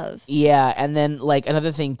I love. Yeah, and then like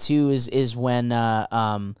another thing too is when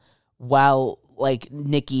while like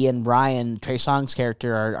Nikki and Ryan, Trey Songz's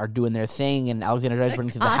character, are doing their thing, and Alexandra Daddario's running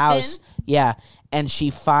through the house. Yeah, and she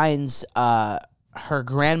finds her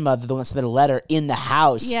grandmother, the one that sent her letter, in the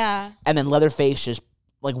house. Yeah, and then Leatherface just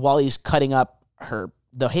like while he's cutting up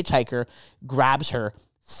the hitchhiker, grabs her,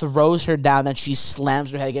 throws her down, then she slams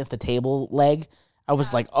her head against the table leg. I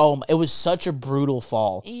was like, oh, it was such a brutal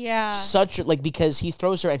fall. Yeah. Because he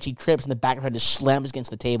throws her and she trips and the back of her just slams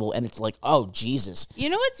against the table, and it's like, oh, Jesus. You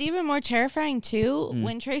know what's even more terrifying, too?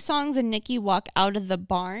 When Trey Songz and Nikki walk out of the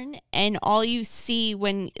barn, and all you see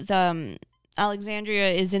when the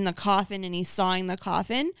Alexandria is in the coffin and he's sawing the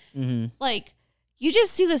coffin, like, you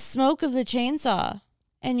just see the smoke of the chainsaw.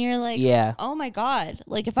 And you're like, yeah. Oh my God.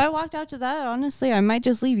 Like, if I walked out to that, honestly, I might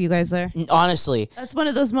just leave you guys there. Honestly. That's one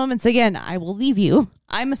of those moments, again, I will leave you.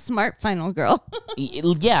 I'm a smart final girl.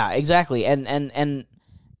 Yeah, exactly. And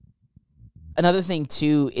another thing,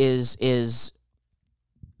 too, is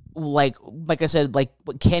like I said, like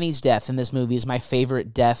Kenny's death in this movie is my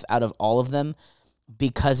favorite death out of all of them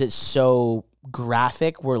because it's so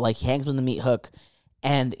graphic, where like he hangs on the meat hook,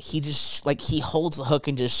 and he just, like, he holds the hook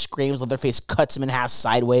and just screams. Leatherface cuts him in half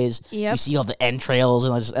sideways. Yep. You see all the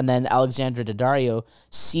entrails. And then Alexandra Daddario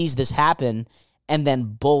sees this happen and then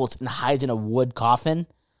bolts and hides in a wood coffin.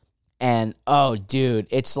 And, oh, dude,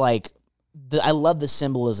 it's like, I love the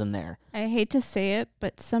symbolism there. I hate to say it,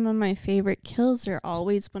 but some of my favorite kills are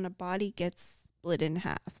always when a body gets split in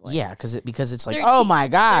half. Like, yeah, because it's like, 13, oh my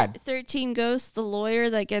God. 13 Ghosts, the lawyer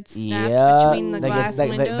that gets snapped between the glass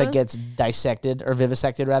windows. That gets dissected, or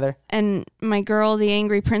vivisected, rather. And my girl, the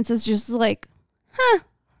angry princess, just like, huh.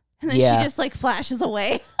 And then she just like flashes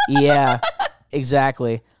away. Yeah,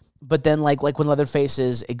 exactly. But then like when Leatherface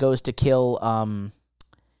it goes to kill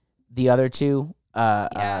the other two,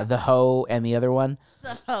 the hoe and the other one.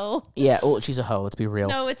 The hoe. Yeah, well, she's a hoe, let's be real.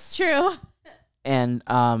 No, it's true. And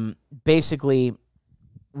basically,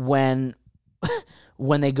 when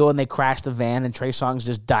they go and they crash the van and Trey Songz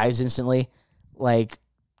just dies instantly, like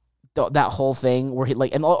that whole thing where he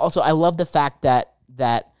like, and also I love the fact that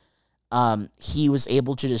he was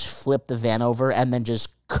able to just flip the van over and then just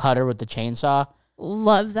cut her with the chainsaw.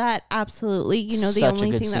 Love that, absolutely. You know, the Such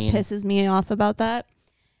only thing scene. that pisses me off about that.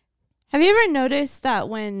 Have you ever noticed that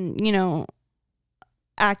when, you know,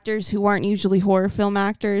 actors who aren't usually horror film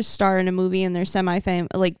actors star in a movie and they're semi-famous,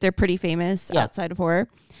 like they're pretty famous outside of horror,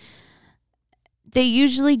 they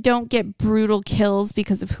usually don't get brutal kills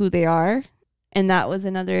because of who they are. And that was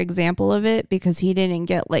another example of it, because he didn't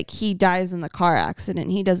get, like, he dies in the car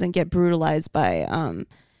accident. He doesn't get brutalized by,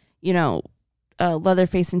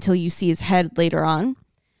 Leatherface until you see his head later on.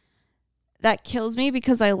 That kills me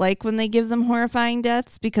because I like when they give them horrifying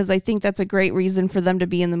deaths, because I think that's a great reason for them to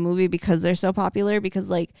be in the movie because they're so popular. Because,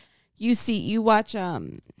 like, you watch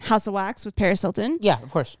House of Wax with Paris Hilton. Yeah, of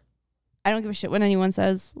course. I don't give a shit what anyone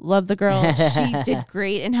says. Love the girl. She did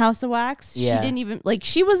great in House of Wax. Yeah. She didn't even, like,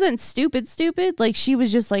 she wasn't stupid. Like, she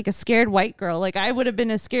was just like a scared white girl. Like, I would have been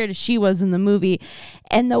as scared as she was in the movie.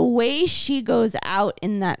 And the way she goes out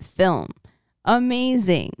in that film,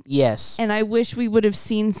 amazing. Yes. And I wish we would have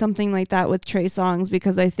seen something like that with Trey Songz,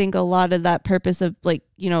 because I think a lot of that purpose of, like,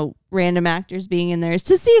 you know, random actors being in there is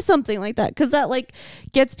to see something like that, because that, like,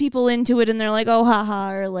 gets people into it and they're like, oh,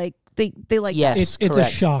 haha, or like they like yes, that. It's a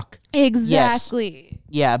shock. Exactly. Yes.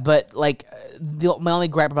 Yeah, but like my only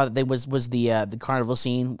gripe about it was the carnival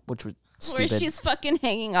scene, which was stupid. Where she's fucking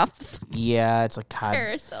hanging off the yeah, it's like God.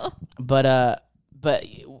 carousel. But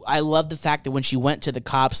I love the fact that when she went to the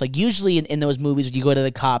cops, like usually in those movies, when you go to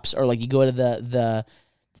the cops or like you go to the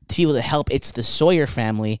people that help, it's the Sawyer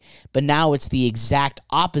family. But now it's the exact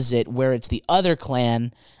opposite, where it's the other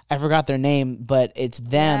clan. I forgot their name, but it's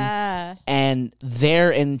them, and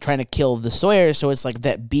they're in trying to kill the Sawyers. So it's like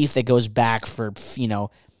that beef that goes back for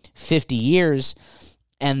 50 years.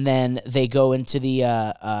 And then they go into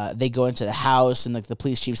the house, and like the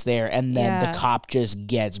police chief's there, and then the cop just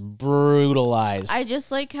gets brutalized. I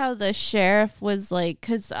just like how the sheriff was like,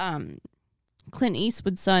 because Clint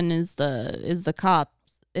Eastwood's son is the cop,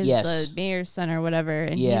 is the mayor's son or whatever,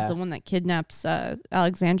 and he's the one that kidnaps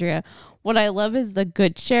Alexandria. What I love is the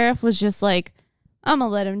good sheriff was just like, I'm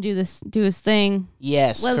gonna let him do his thing.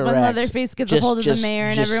 Yes, correct. When Leatherface gets a hold of the mayor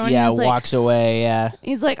and everyone, walks away. Yeah,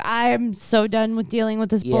 he's like, I'm so done with dealing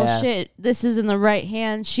with this bullshit. This is in the right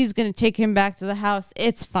hands. She's gonna take him back to the house.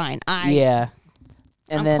 It's fine. I'm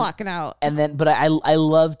clocking out. And then, but I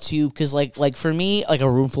love too, because like for me, like a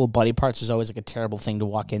room full of body parts is always like a terrible thing to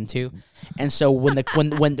walk into. And so when the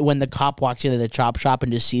when the cop walks into the chop shop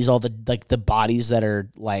and just sees all the like the bodies that are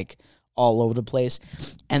like all over the place,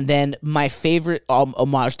 and then my favorite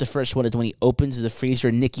homage, the first one, is when he opens the freezer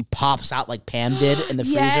and Nikki pops out like Pam did in the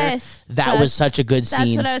freezer. That was such a good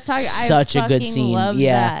scene. That's what I was talking. Such a good scene.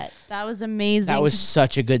 That was amazing. That was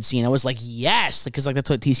such a good scene. I was like, yes, because like that's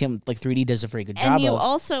what TCM like 3D does a very good job of. And you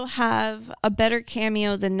also have a better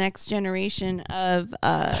cameo than Next Generation of.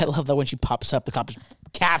 I love that when she pops up, the cop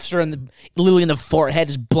caps her literally in the forehead,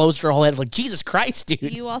 just blows her whole head. Like, Jesus Christ,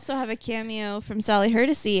 dude. You also have a cameo from Sally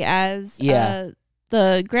Herdesy as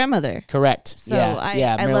the grandmother. Correct. So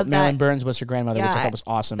I love that. Marilyn Burns was her grandmother, which I thought was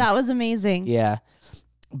awesome. That was amazing. Yeah.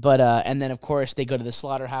 But and then of course they go to the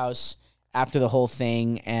slaughterhouse after the whole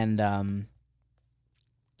thing, and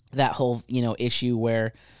that whole issue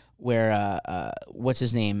where what's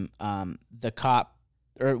his name, the cop.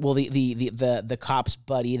 Or the cop's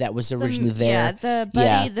buddy that was originally there. The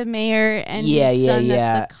buddy, the mayor, and his son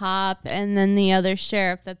that's the cop, and then the other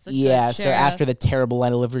sheriff that's the sheriff. So after the terrible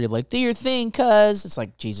line delivery of like, do your thing, cuz, it's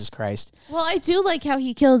like, Jesus Christ. Well, I do like how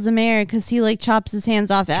he kills the mayor because he like chops his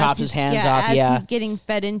hands off. As he's getting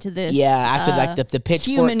fed into this. Yeah, after like the pitchfork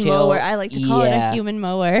human kill. Mower. I like to call it a human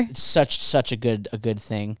mower. It's such a good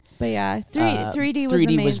thing. But yeah, 3D was 3D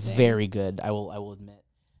amazing. was very good. I will admit.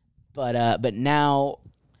 But now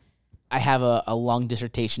I have a long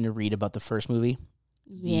dissertation to read about the first movie.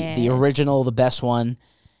 Yeah. The original, the best one.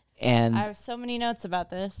 And I have so many notes about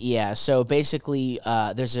this. Yeah, so basically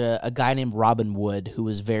there's a guy named Robin Wood who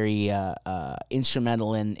was very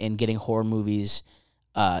instrumental in getting horror movies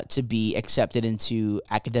to be accepted into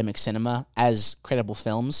academic cinema as credible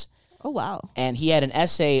films. Oh, wow. And he had an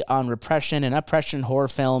essay on repression and oppression in horror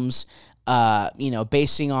films,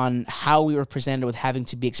 basing on how we were presented with having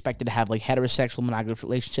to be expected to have like heterosexual monogamous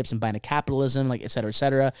relationships and bind to capitalism, like et cetera, et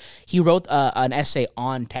cetera. He wrote an essay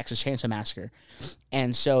on Texas Chainsaw Massacre.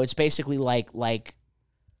 And so it's basically like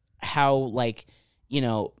how like,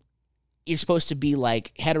 you're supposed to be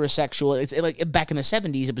like heterosexual. It's like back in the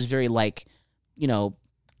 70s, it was very like,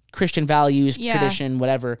 Christian values, tradition,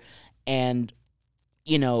 whatever. And,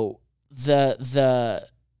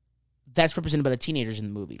 that's represented by the teenagers in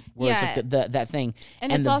the movie, where it's like that thing.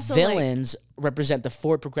 And the villains represent the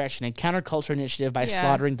forward progression and counterculture initiative by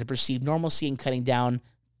slaughtering the perceived normalcy and cutting down,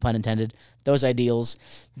 pun intended, those ideals.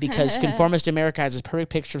 Because conformist America has this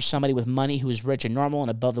perfect picture of somebody with money who is rich and normal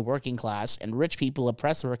and above the working class, and rich people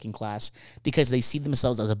oppress the working class because they see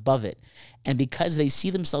themselves as above it. And because they see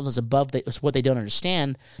themselves as above what they don't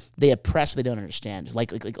understand, they oppress what they don't understand.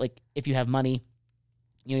 Like if you have money,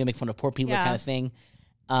 you make fun of poor people, kind of thing.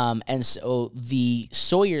 And so the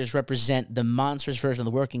Sawyers represent the monstrous version of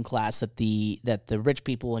the working class that the rich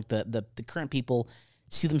people, like the current people,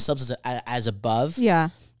 see themselves as above. Yeah.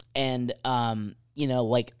 And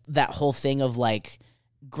like that whole thing of like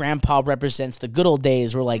grandpa represents the good old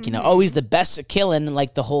days where like, he's the best at killing, and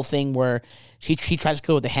like the whole thing where he tries to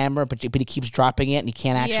kill with the hammer, but he keeps dropping it and he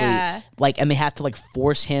can't actually and they have to like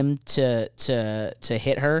force him to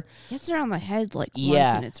hit her. Gets her on the head like once,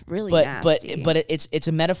 and it's really nasty. But it's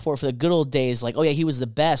a metaphor for the good old days. Like, he was the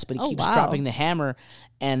best, but he keeps dropping the hammer,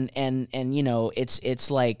 and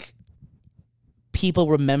it's like people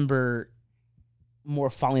remember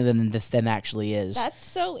more fondly than actually is. That's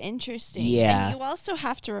so interesting. Yeah. And you also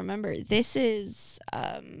have to remember, this is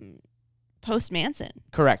post Manson.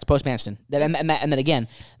 Correct, post Manson. And then again,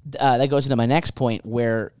 that goes into my next point,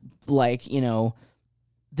 where like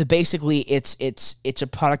basically it's a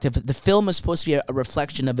product of the film is supposed to be a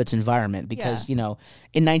reflection of its environment, because in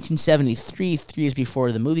 1973, 3 years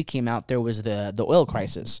before the movie came out, there was the oil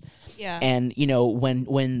crisis. Yeah. And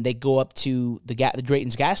when they go up to the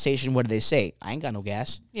Drayton's gas station, what do they say? I ain't got no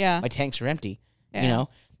gas. Yeah. My tanks are empty. Yeah.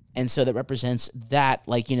 And so that represents that,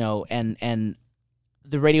 like, and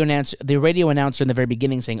the radio announcer in the very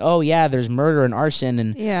beginning saying, "Oh yeah, there's murder and arson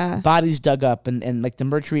and bodies dug up and like the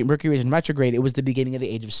Mercury is in retrograde." It was the beginning of the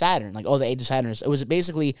Age of Saturn. Like, the Age of Saturn. It was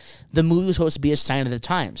basically the movie was supposed to be a sign of the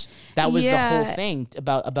times. That was the whole thing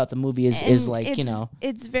about the movie is like,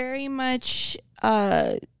 it's very much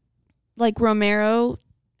like Romero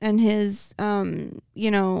and his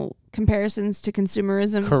comparisons to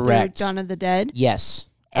consumerism Correct. through Dawn of the Dead. Yes,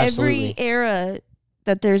 absolutely. Every era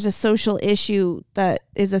that there's a social issue that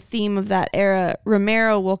is a theme of that era,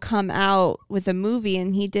 Romero will come out with a movie,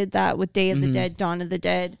 and he did that with Day of the Dead, Dawn of the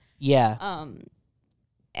Dead. Yeah.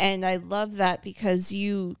 And I love that because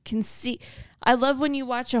you can see. I love when you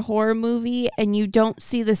watch a horror movie and you don't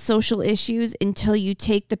see the social issues until you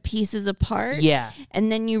take the pieces apart. Yeah.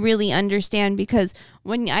 And then you really understand, because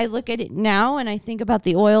when I look at it now and I think about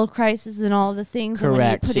the oil crisis and all the things, Correct, and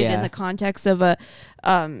when you put it in the context of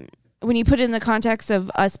when you put it in the context of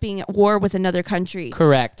us being at war with another country.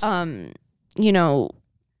 Correct. You know,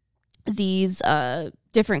 these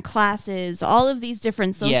different classes, all of these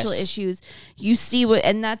different social issues, you see what,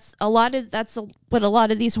 and that's what a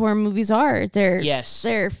lot of these horror movies are.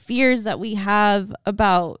 They're fears that we have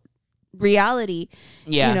about reality.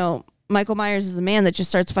 Yeah. You know, Michael Myers is a man that just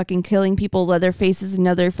starts fucking killing people. Leatherface is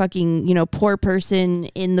another fucking, you know, poor person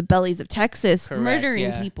in the bellies of Texas,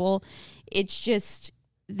 murdering people. It's just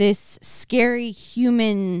this scary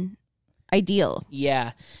human ideal.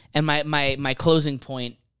 Yeah. And my closing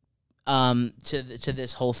point to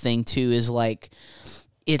this whole thing too is like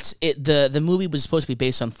the movie was supposed to be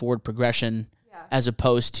based on forward progression as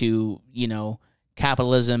opposed to, you know,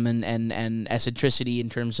 capitalism and eccentricity in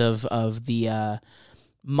terms of the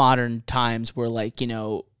modern times where, like, you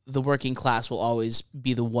know, the working class will always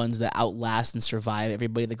be the ones that outlast and survive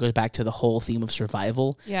everybody. That goes back to the whole theme of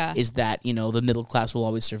survival. Yeah. Is that, you know, the middle class will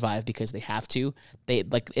always survive because they have to. They,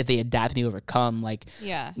 like, if they adapt and overcome, like,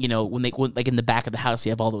 you know, when like in the back of the house,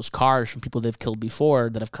 you have all those cars from people they've killed before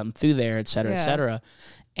that have come through there, et cetera, et cetera.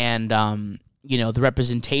 And, you know, the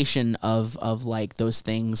representation of like those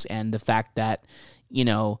things, and the fact that, you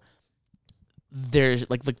know, there's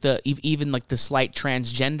like even the slight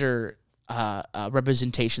transgender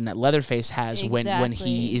representation that Leatherface has when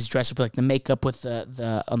he is dressed up with like the makeup with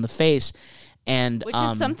the on the face, and which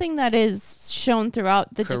is something that is shown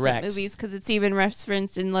throughout the different movies, because it's even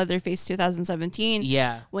referenced in Leatherface 2017.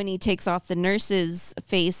 Yeah, when he takes off the nurse's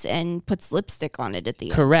face and puts lipstick on it at the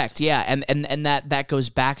end. Correct. Yeah, and that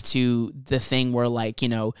goes back to the thing where, like, you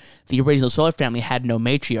know, the original Sawyer family had no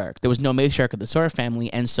matriarch. There was no matriarch of the Sawyer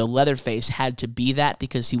family, and so Leatherface had to be that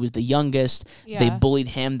because he was the youngest. Yeah. They bullied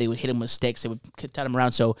him. They would hit him with sticks. They would cut him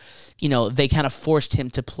around. So, you know, they kind of forced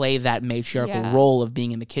him to play that matriarchal role of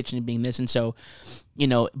being in the kitchen and being this, and so. You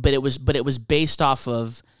know, but it was based off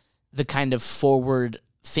of the kind of forward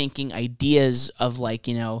thinking ideas of, like,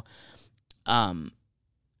 you know,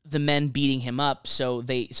 the men beating him up, so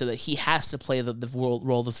that he has to play the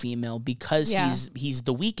role of the female because he's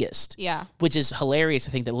the weakest. Yeah, which is hilarious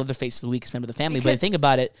to think that Leatherface is the weakest member of the family. But think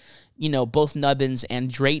about it, you know, both Nubbins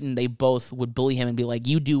and Drayton, they both would bully him and be like,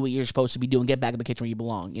 "You do what you're supposed to be doing. Get back in the kitchen where you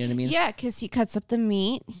belong." You know what I mean? Yeah, because he cuts up the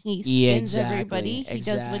meat, he skins everybody, he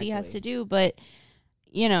does what he has to do. But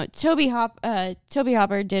you know, Toby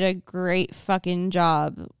Hopper did a great fucking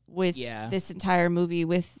job with this entire movie,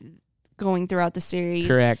 with going throughout the series.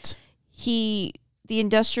 Correct. The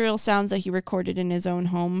industrial sounds that he recorded in his own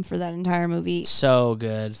home for that entire movie. So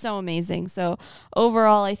good. So amazing. So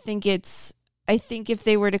overall, I think if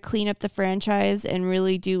they were to clean up the franchise and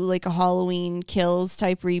really do like a Halloween Kills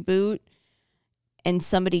type reboot, and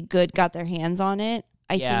somebody good got their hands on it,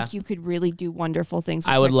 I think you could really do wonderful things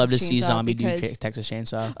with I would Texas love to Chainsaw see Zombie do Texas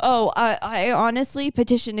Chainsaw. Oh, I honestly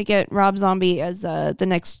petition to get Rob Zombie as the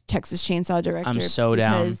next Texas Chainsaw director. I'm so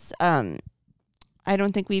down. Because I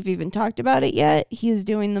don't think we've even talked about it yet. He's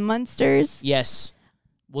doing the Munsters. Yes.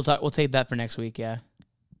 We'll take that for next week, yeah.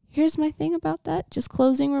 Here's my thing about that. Just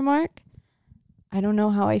closing remark. I don't know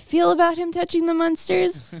how I feel about him touching the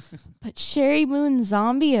Munsters, but Sherry Moon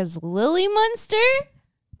Zombie as Lily Munster?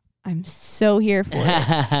 I'm so here for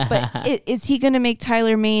it. But is he going to make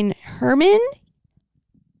Tyler Mane Herman?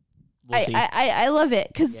 We'll see. I love it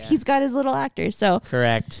because he's got his little actor. So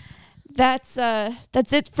correct. That's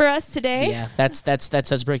it for us today. Yeah, that's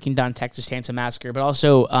us breaking down Texas Chainsaw Massacre. But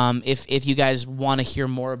also, if you guys want to hear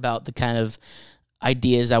more about the kind of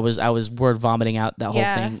ideas I was word vomiting out that whole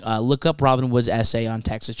thing, look up Robin Wood's essay on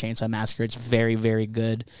Texas Chainsaw Massacre. It's very, very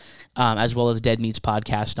good. As well as Dead Meat's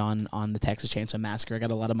podcast on the Texas Chainsaw Massacre. I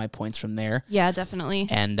got a lot of my points from there. Yeah, definitely.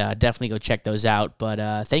 And definitely go check those out. But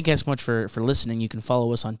thank you guys so much for listening. You can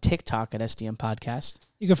follow us on TikTok at SDM Podcast.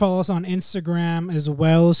 You can follow us on Instagram as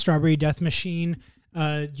well, Strawberry Death Machine.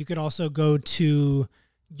 You could also go to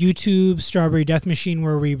YouTube, Strawberry Death Machine,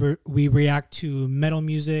 where we react to metal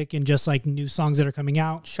music and just like new songs that are coming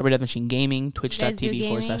out. Strawberry Death Machine Gaming,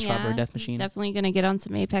 twitch.tv/Strawberry Death Machine. Definitely going to get on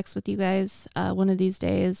some Apex with you guys one of these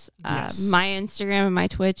days. Yes. My Instagram and my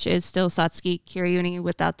Twitch is still Satsuki Kiryuni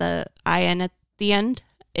without the IN at the end.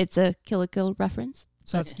 It's a Kill la Kill reference.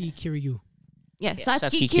 Satsuki Kiryu. Yeah,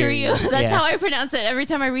 Satsuki Kiryu. That's how I pronounce it. Every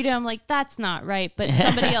time I read it, I'm like, that's not right. But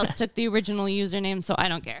somebody else took the original username, so I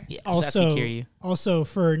don't care. Yeah, also,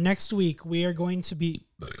 for next week, we are going to be...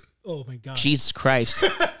 Oh, my God. Jesus Christ.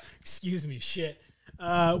 Excuse me, shit.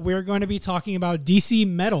 We're going to be talking about DC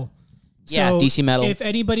Metal. So DC Metal. If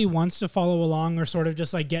anybody wants to follow along or sort of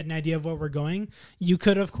just like get an idea of what we're going, you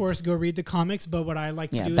could, of course, go read the comics. But what I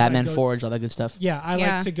like to do Batman is Forge, all that good stuff. Yeah, I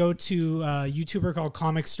like to go to a YouTuber called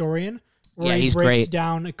Comic Storian, where he he's breaks great.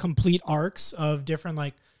 down complete arcs of different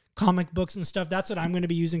like comic books and stuff. That's what I'm going to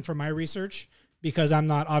be using for my research because I'm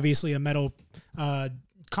not obviously a metal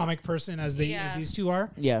comic person as these two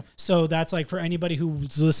are. Yeah. So that's like for anybody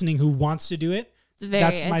who's listening who wants to do it.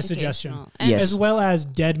 That's my suggestion. As well as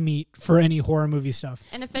Dead Meat for any horror movie stuff.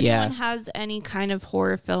 And if anyone has any kind of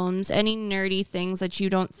horror films, any nerdy things that you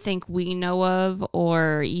don't think we know of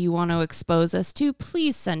or you want to expose us to,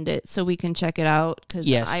 please send it so we can check it out. Because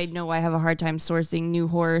I know I have a hard time sourcing new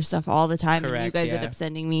horror stuff all the time. Correct, and you guys end up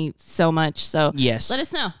sending me so much. So let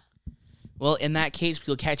us know. Well, in that case,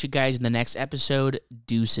 we'll catch you guys in the next episode.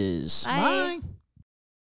 Deuces. Bye. Bye.